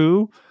Doctor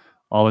Who,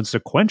 all in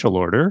sequential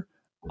order.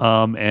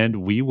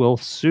 And we will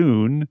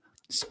soon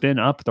spin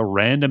up the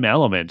random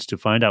element to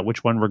find out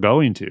which one we're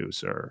going to,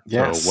 sir.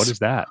 Yes. So what is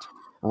that?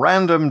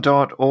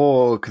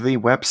 Random.org, the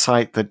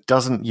website that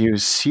doesn't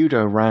use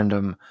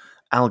pseudo-random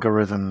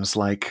algorithms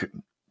like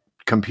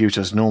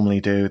computers normally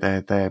do.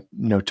 They're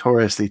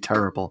notoriously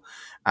terrible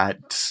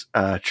at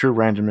true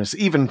randomness.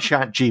 Even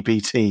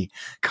ChatGPT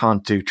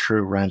can't do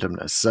true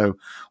randomness. So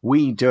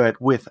we do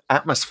it with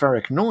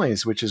atmospheric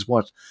noise, which is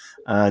what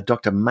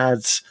Dr.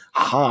 Mads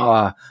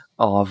Ha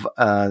of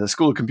the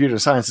School of Computer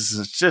Sciences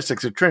and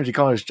Statistics at Trinity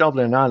College,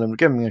 Dublin, Ireland.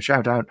 Give me a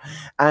shout out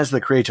as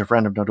the creator of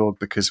random.org,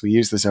 because we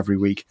use this every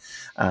week.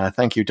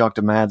 Thank you,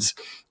 Dr. Mads.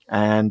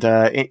 And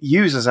it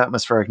uses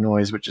atmospheric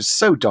noise, which is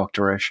so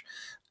doctorish.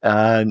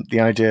 The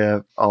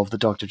idea of the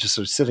Doctor just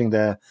sort of sitting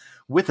there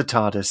with the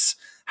TARDIS,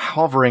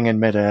 hovering in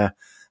midair,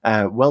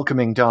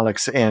 welcoming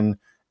Daleks in.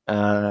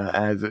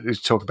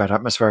 Talk about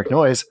atmospheric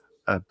noise.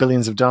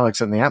 Billions of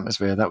Daleks in the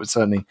atmosphere. That would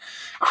certainly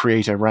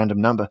create a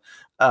random number.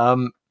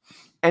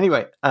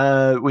 Anyway,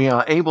 we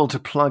are able to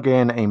plug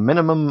in a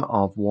minimum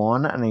of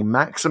 1 and a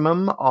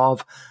maximum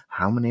of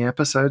how many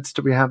episodes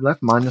do we have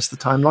left, minus the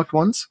time-locked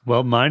ones?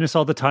 Well, minus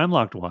all the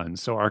time-locked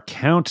ones. So our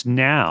count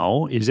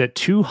now is at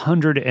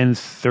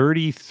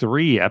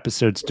 233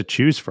 episodes to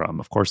choose from.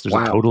 Of course, there's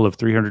a total of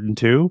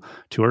 302,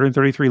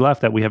 233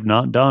 left that we have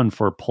not done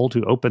for Pull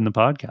to Open the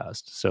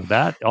podcast. So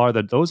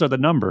those are the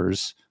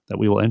numbers that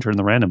we will enter in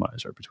the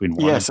randomizer between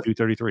 1 and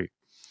 233.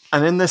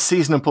 And in this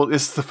season of Pull,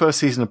 this is the first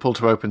season of Pull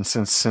to Open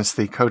since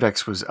the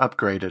codex was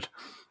upgraded.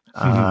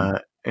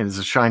 It is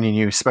a shiny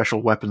new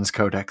special weapons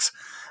codex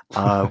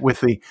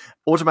with the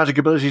automatic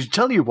ability to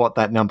tell you what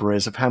that number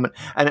is of how many.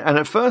 And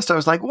at first I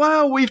was like,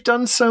 wow, we've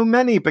done so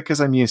many,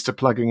 because I'm used to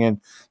plugging in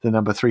the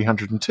number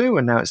 302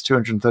 and now it's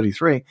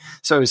 233.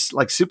 So it's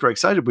like super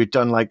excited. We've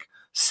done like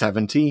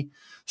 70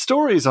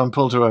 stories on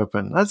Pull to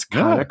Open. That's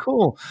kind of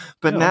cool.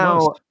 But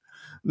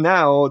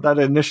now that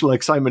initial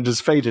excitement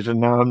has faded, and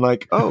now I'm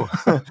like, oh,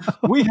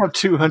 we have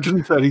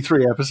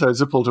 233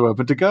 episodes of Pull to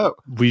Open to go.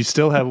 We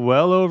still have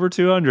well over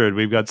 200.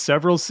 We've got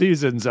several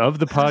seasons of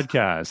the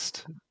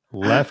podcast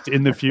left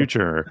in the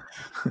future.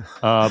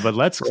 But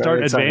let's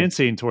start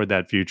advancing toward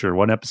that future,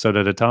 1 episode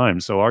at a time.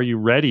 So are you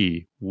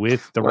ready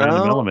with the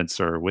random elements,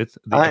 sir, with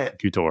the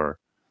executor?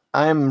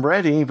 I'm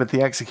ready with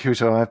the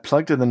executor. I've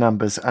plugged in the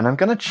numbers, and I'm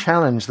going to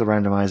challenge the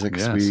randomizer,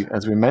 because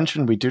as we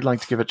mentioned, we do like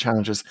to give it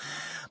challenges.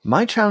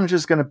 My challenge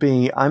is going to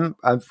be,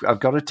 I've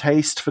got a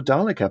taste for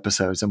Dalek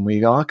episodes, and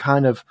we are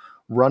kind of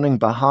running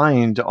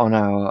behind on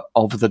our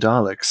Of the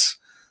Daleks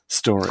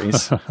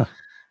stories.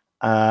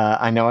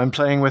 I know I'm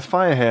playing with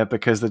fire here,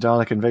 because the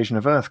Dalek invasion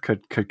of Earth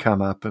could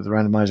come up, and the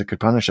randomizer could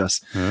punish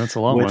us. Yeah, that's a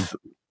long one.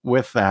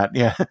 With that,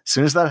 yeah. As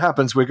soon as that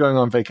happens, we're going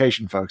on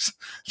vacation, folks.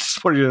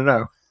 Just want you to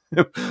know.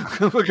 We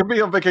could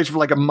be on vacation for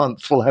like a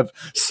month. We'll have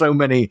so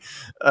many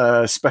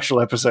special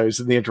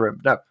episodes in the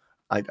interim. No,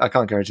 I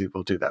can't guarantee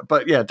we'll do that.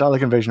 But yeah,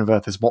 Dalek Invasion of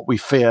Earth is what we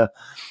fear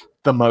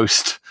the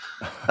most,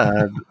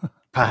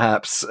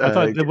 perhaps. I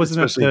thought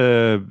wasn't it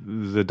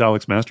the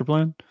Daleks Master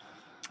Plan?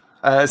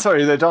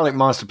 Sorry, the Dalek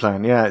Master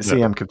Plan. Yeah,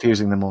 see, I'm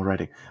confusing them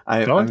already.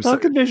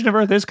 Dalek Invasion of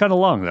Earth is kind of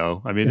long,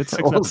 though. I mean, it's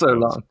 6 also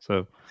episodes, long.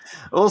 So.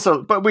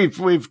 Also, but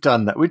we've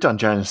done that. We've done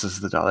Genesis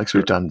of the Daleks.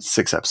 We've done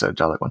 6 episode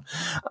Dalek one.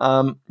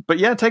 But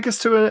yeah, take us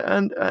to a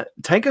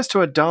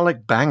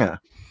Dalek banger,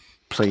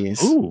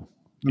 please. Ooh,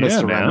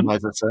 Mr. Yeah,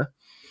 Randomizer, sir.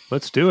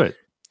 Let's do it.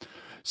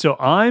 So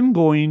I'm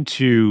going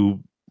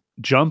to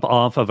jump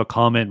off of a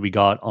comment we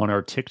got on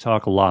our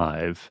TikTok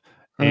live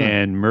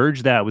and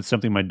merge that with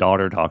something my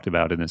daughter talked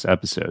about in this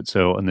episode.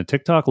 So on the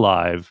TikTok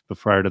live,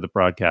 prior to the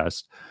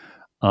broadcast,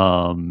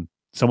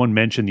 someone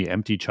mentioned The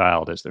Empty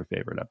Child as their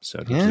favorite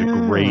episode, which is a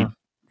great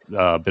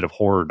bit of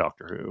horror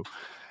Doctor Who.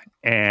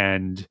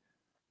 And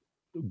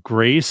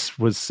Grace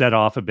was set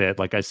off a bit,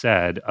 like I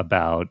said,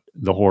 about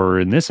the horror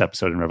in this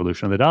episode in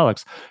Revolution of the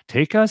Daleks.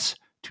 Take us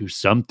to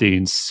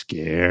something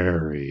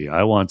scary.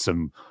 I want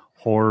some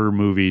horror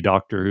movie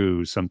Doctor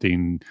Who,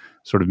 something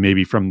sort of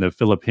maybe from the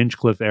Philip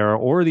Hinchcliffe era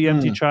or The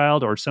Empty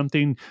Child or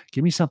something.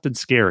 Give me something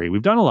scary.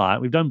 We've done a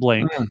lot. We've done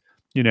Blink.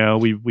 You know,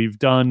 we've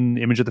done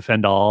Image of the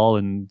Fendal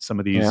and some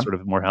of these sort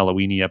of more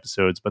Halloween-y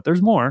episodes, but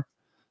there's more.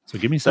 So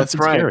give me something That's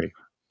right. scary.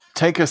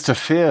 Take us to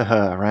fear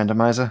her,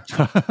 randomizer.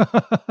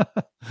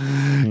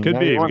 Could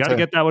be. We got to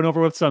get that one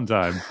over with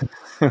sometime.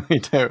 We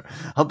do.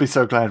 I'll be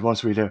so glad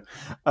once we do.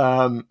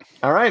 All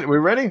right, we're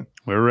ready.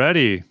 We're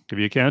ready. Give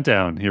you a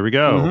countdown. Here we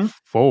go.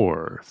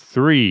 4,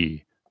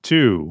 3,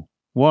 2,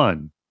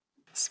 1.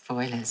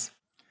 Spoilers.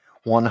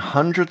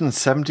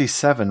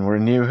 177. We're a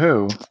New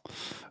Who.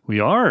 We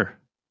are.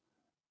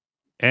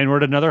 And we're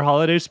at another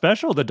holiday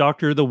special, The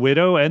Doctor, the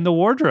Widow, and the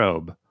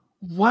Wardrobe.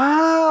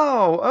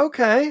 Wow.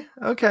 Okay.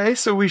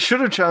 So we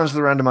should have challenged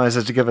the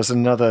randomizer to give us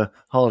another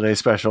holiday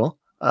special.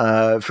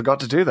 Forgot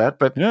to do that,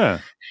 but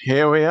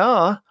here we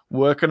are,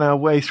 working our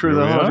way through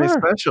the holiday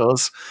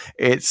specials.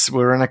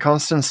 We're in a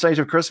constant state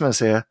of Christmas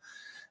here.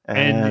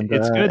 And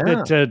it's good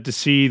that to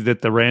see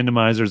that the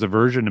randomizer's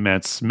aversion to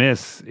Matt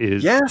Smith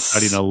is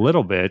studying a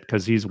little bit,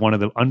 because he's one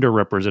of the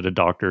underrepresented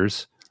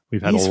doctors.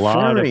 We've had a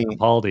lot of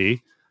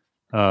Capaldi.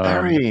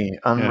 Very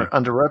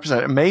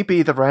underrepresented.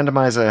 Maybe the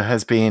randomizer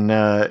has been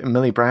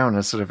Millie Brown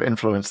has sort of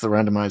influenced the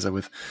randomizer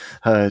with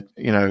her,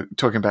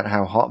 talking about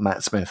how hot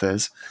Matt Smith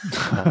is.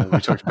 We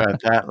talked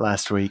about that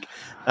last week.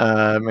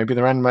 Maybe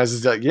the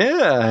randomizer's like,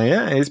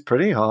 he's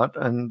pretty hot,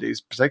 and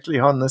he's particularly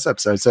hot in this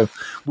episode. So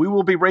we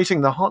will be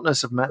rating the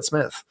hotness of Matt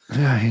Smith.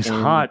 Yeah, he's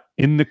hot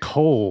in the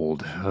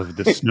cold of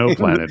the snow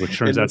planet, which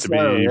turns out to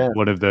be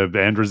one of the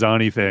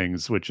Androzani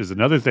things, which is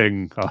another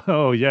thing.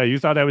 Oh yeah, you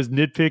thought I was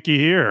nitpicky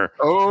here.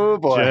 Oh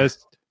boy.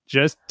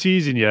 Just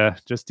teasing you.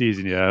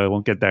 I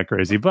won't get that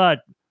crazy, but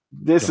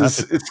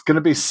it's going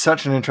to be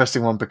such an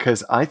interesting one,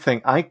 because I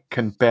think I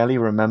can barely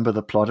remember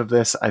the plot of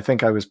this. I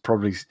think it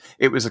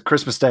was a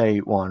Christmas Day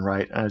one,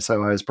 right? And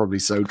so I was probably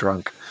so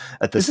drunk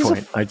at this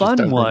point. I just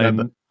don't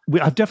remember.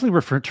 I've definitely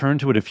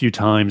returned to it a few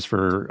times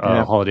for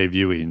holiday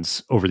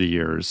viewings over the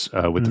years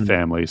with the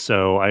family,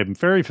 so I'm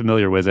very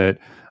familiar with it.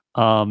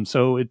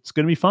 So it's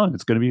going to be fun.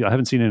 I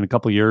haven't seen it in a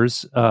couple of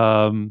years.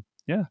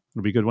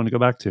 It'll be a good one to go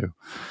back to.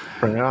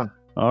 Bring it on.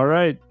 All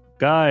right,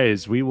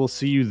 guys, we will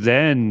see you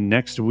then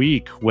next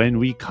week when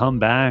we come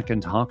back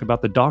and talk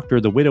about The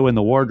Doctor, the Widow, and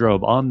the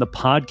Wardrobe on the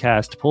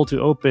podcast Pull to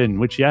Open,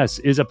 which, yes,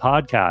 is a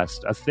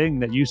podcast, a thing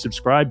that you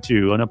subscribe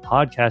to on a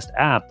podcast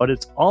app, but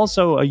it's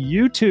also a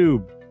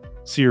YouTube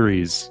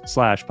series /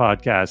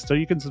 podcast, so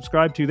you can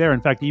subscribe to there.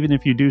 In fact, even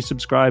if you do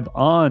subscribe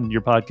on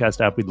your podcast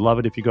app, we'd love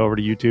it if you go over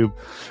to YouTube.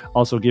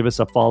 Also give us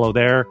a follow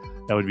there.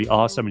 That would be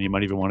awesome, and you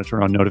might even want to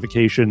turn on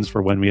notifications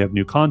for when we have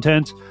new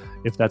content,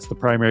 if that's the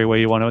primary way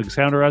you want to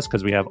encounter us,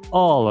 because we have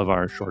all of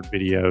our short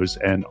videos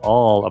and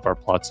all of our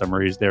plot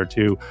summaries there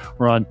too.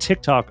 We're on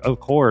TikTok,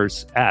 of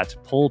course, at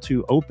Pull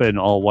to Open,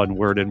 all one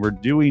word, and we're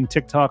doing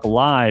TikTok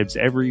lives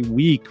every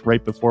week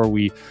right before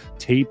we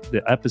tape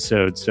the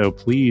episode. So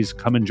please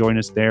come and join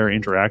us there,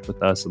 interact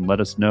with us, and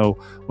let us know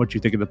what you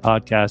think of the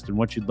podcast and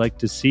what you'd like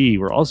to see.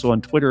 We're also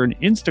on Twitter and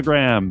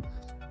Instagram,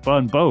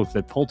 on both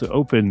at Pull to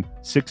Open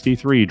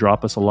 63.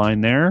 Drop us a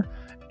line there,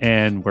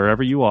 and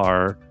wherever you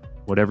are,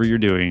 whatever you're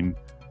doing,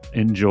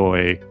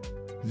 enjoy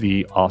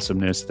the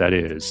awesomeness that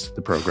is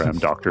the program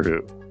Doctor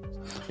Who.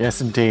 Yes,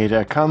 indeed.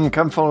 Come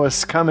follow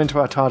us. Come into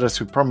our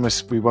TARDIS. We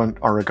promise we won't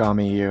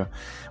origami you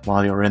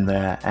while you're in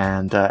there.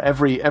 And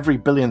every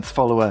billionth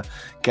follower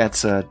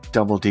gets a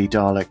Double D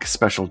Dalek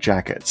special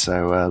jacket.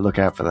 So look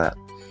out for that.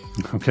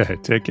 Okay,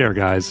 take care,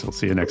 guys. We'll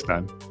see you next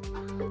time.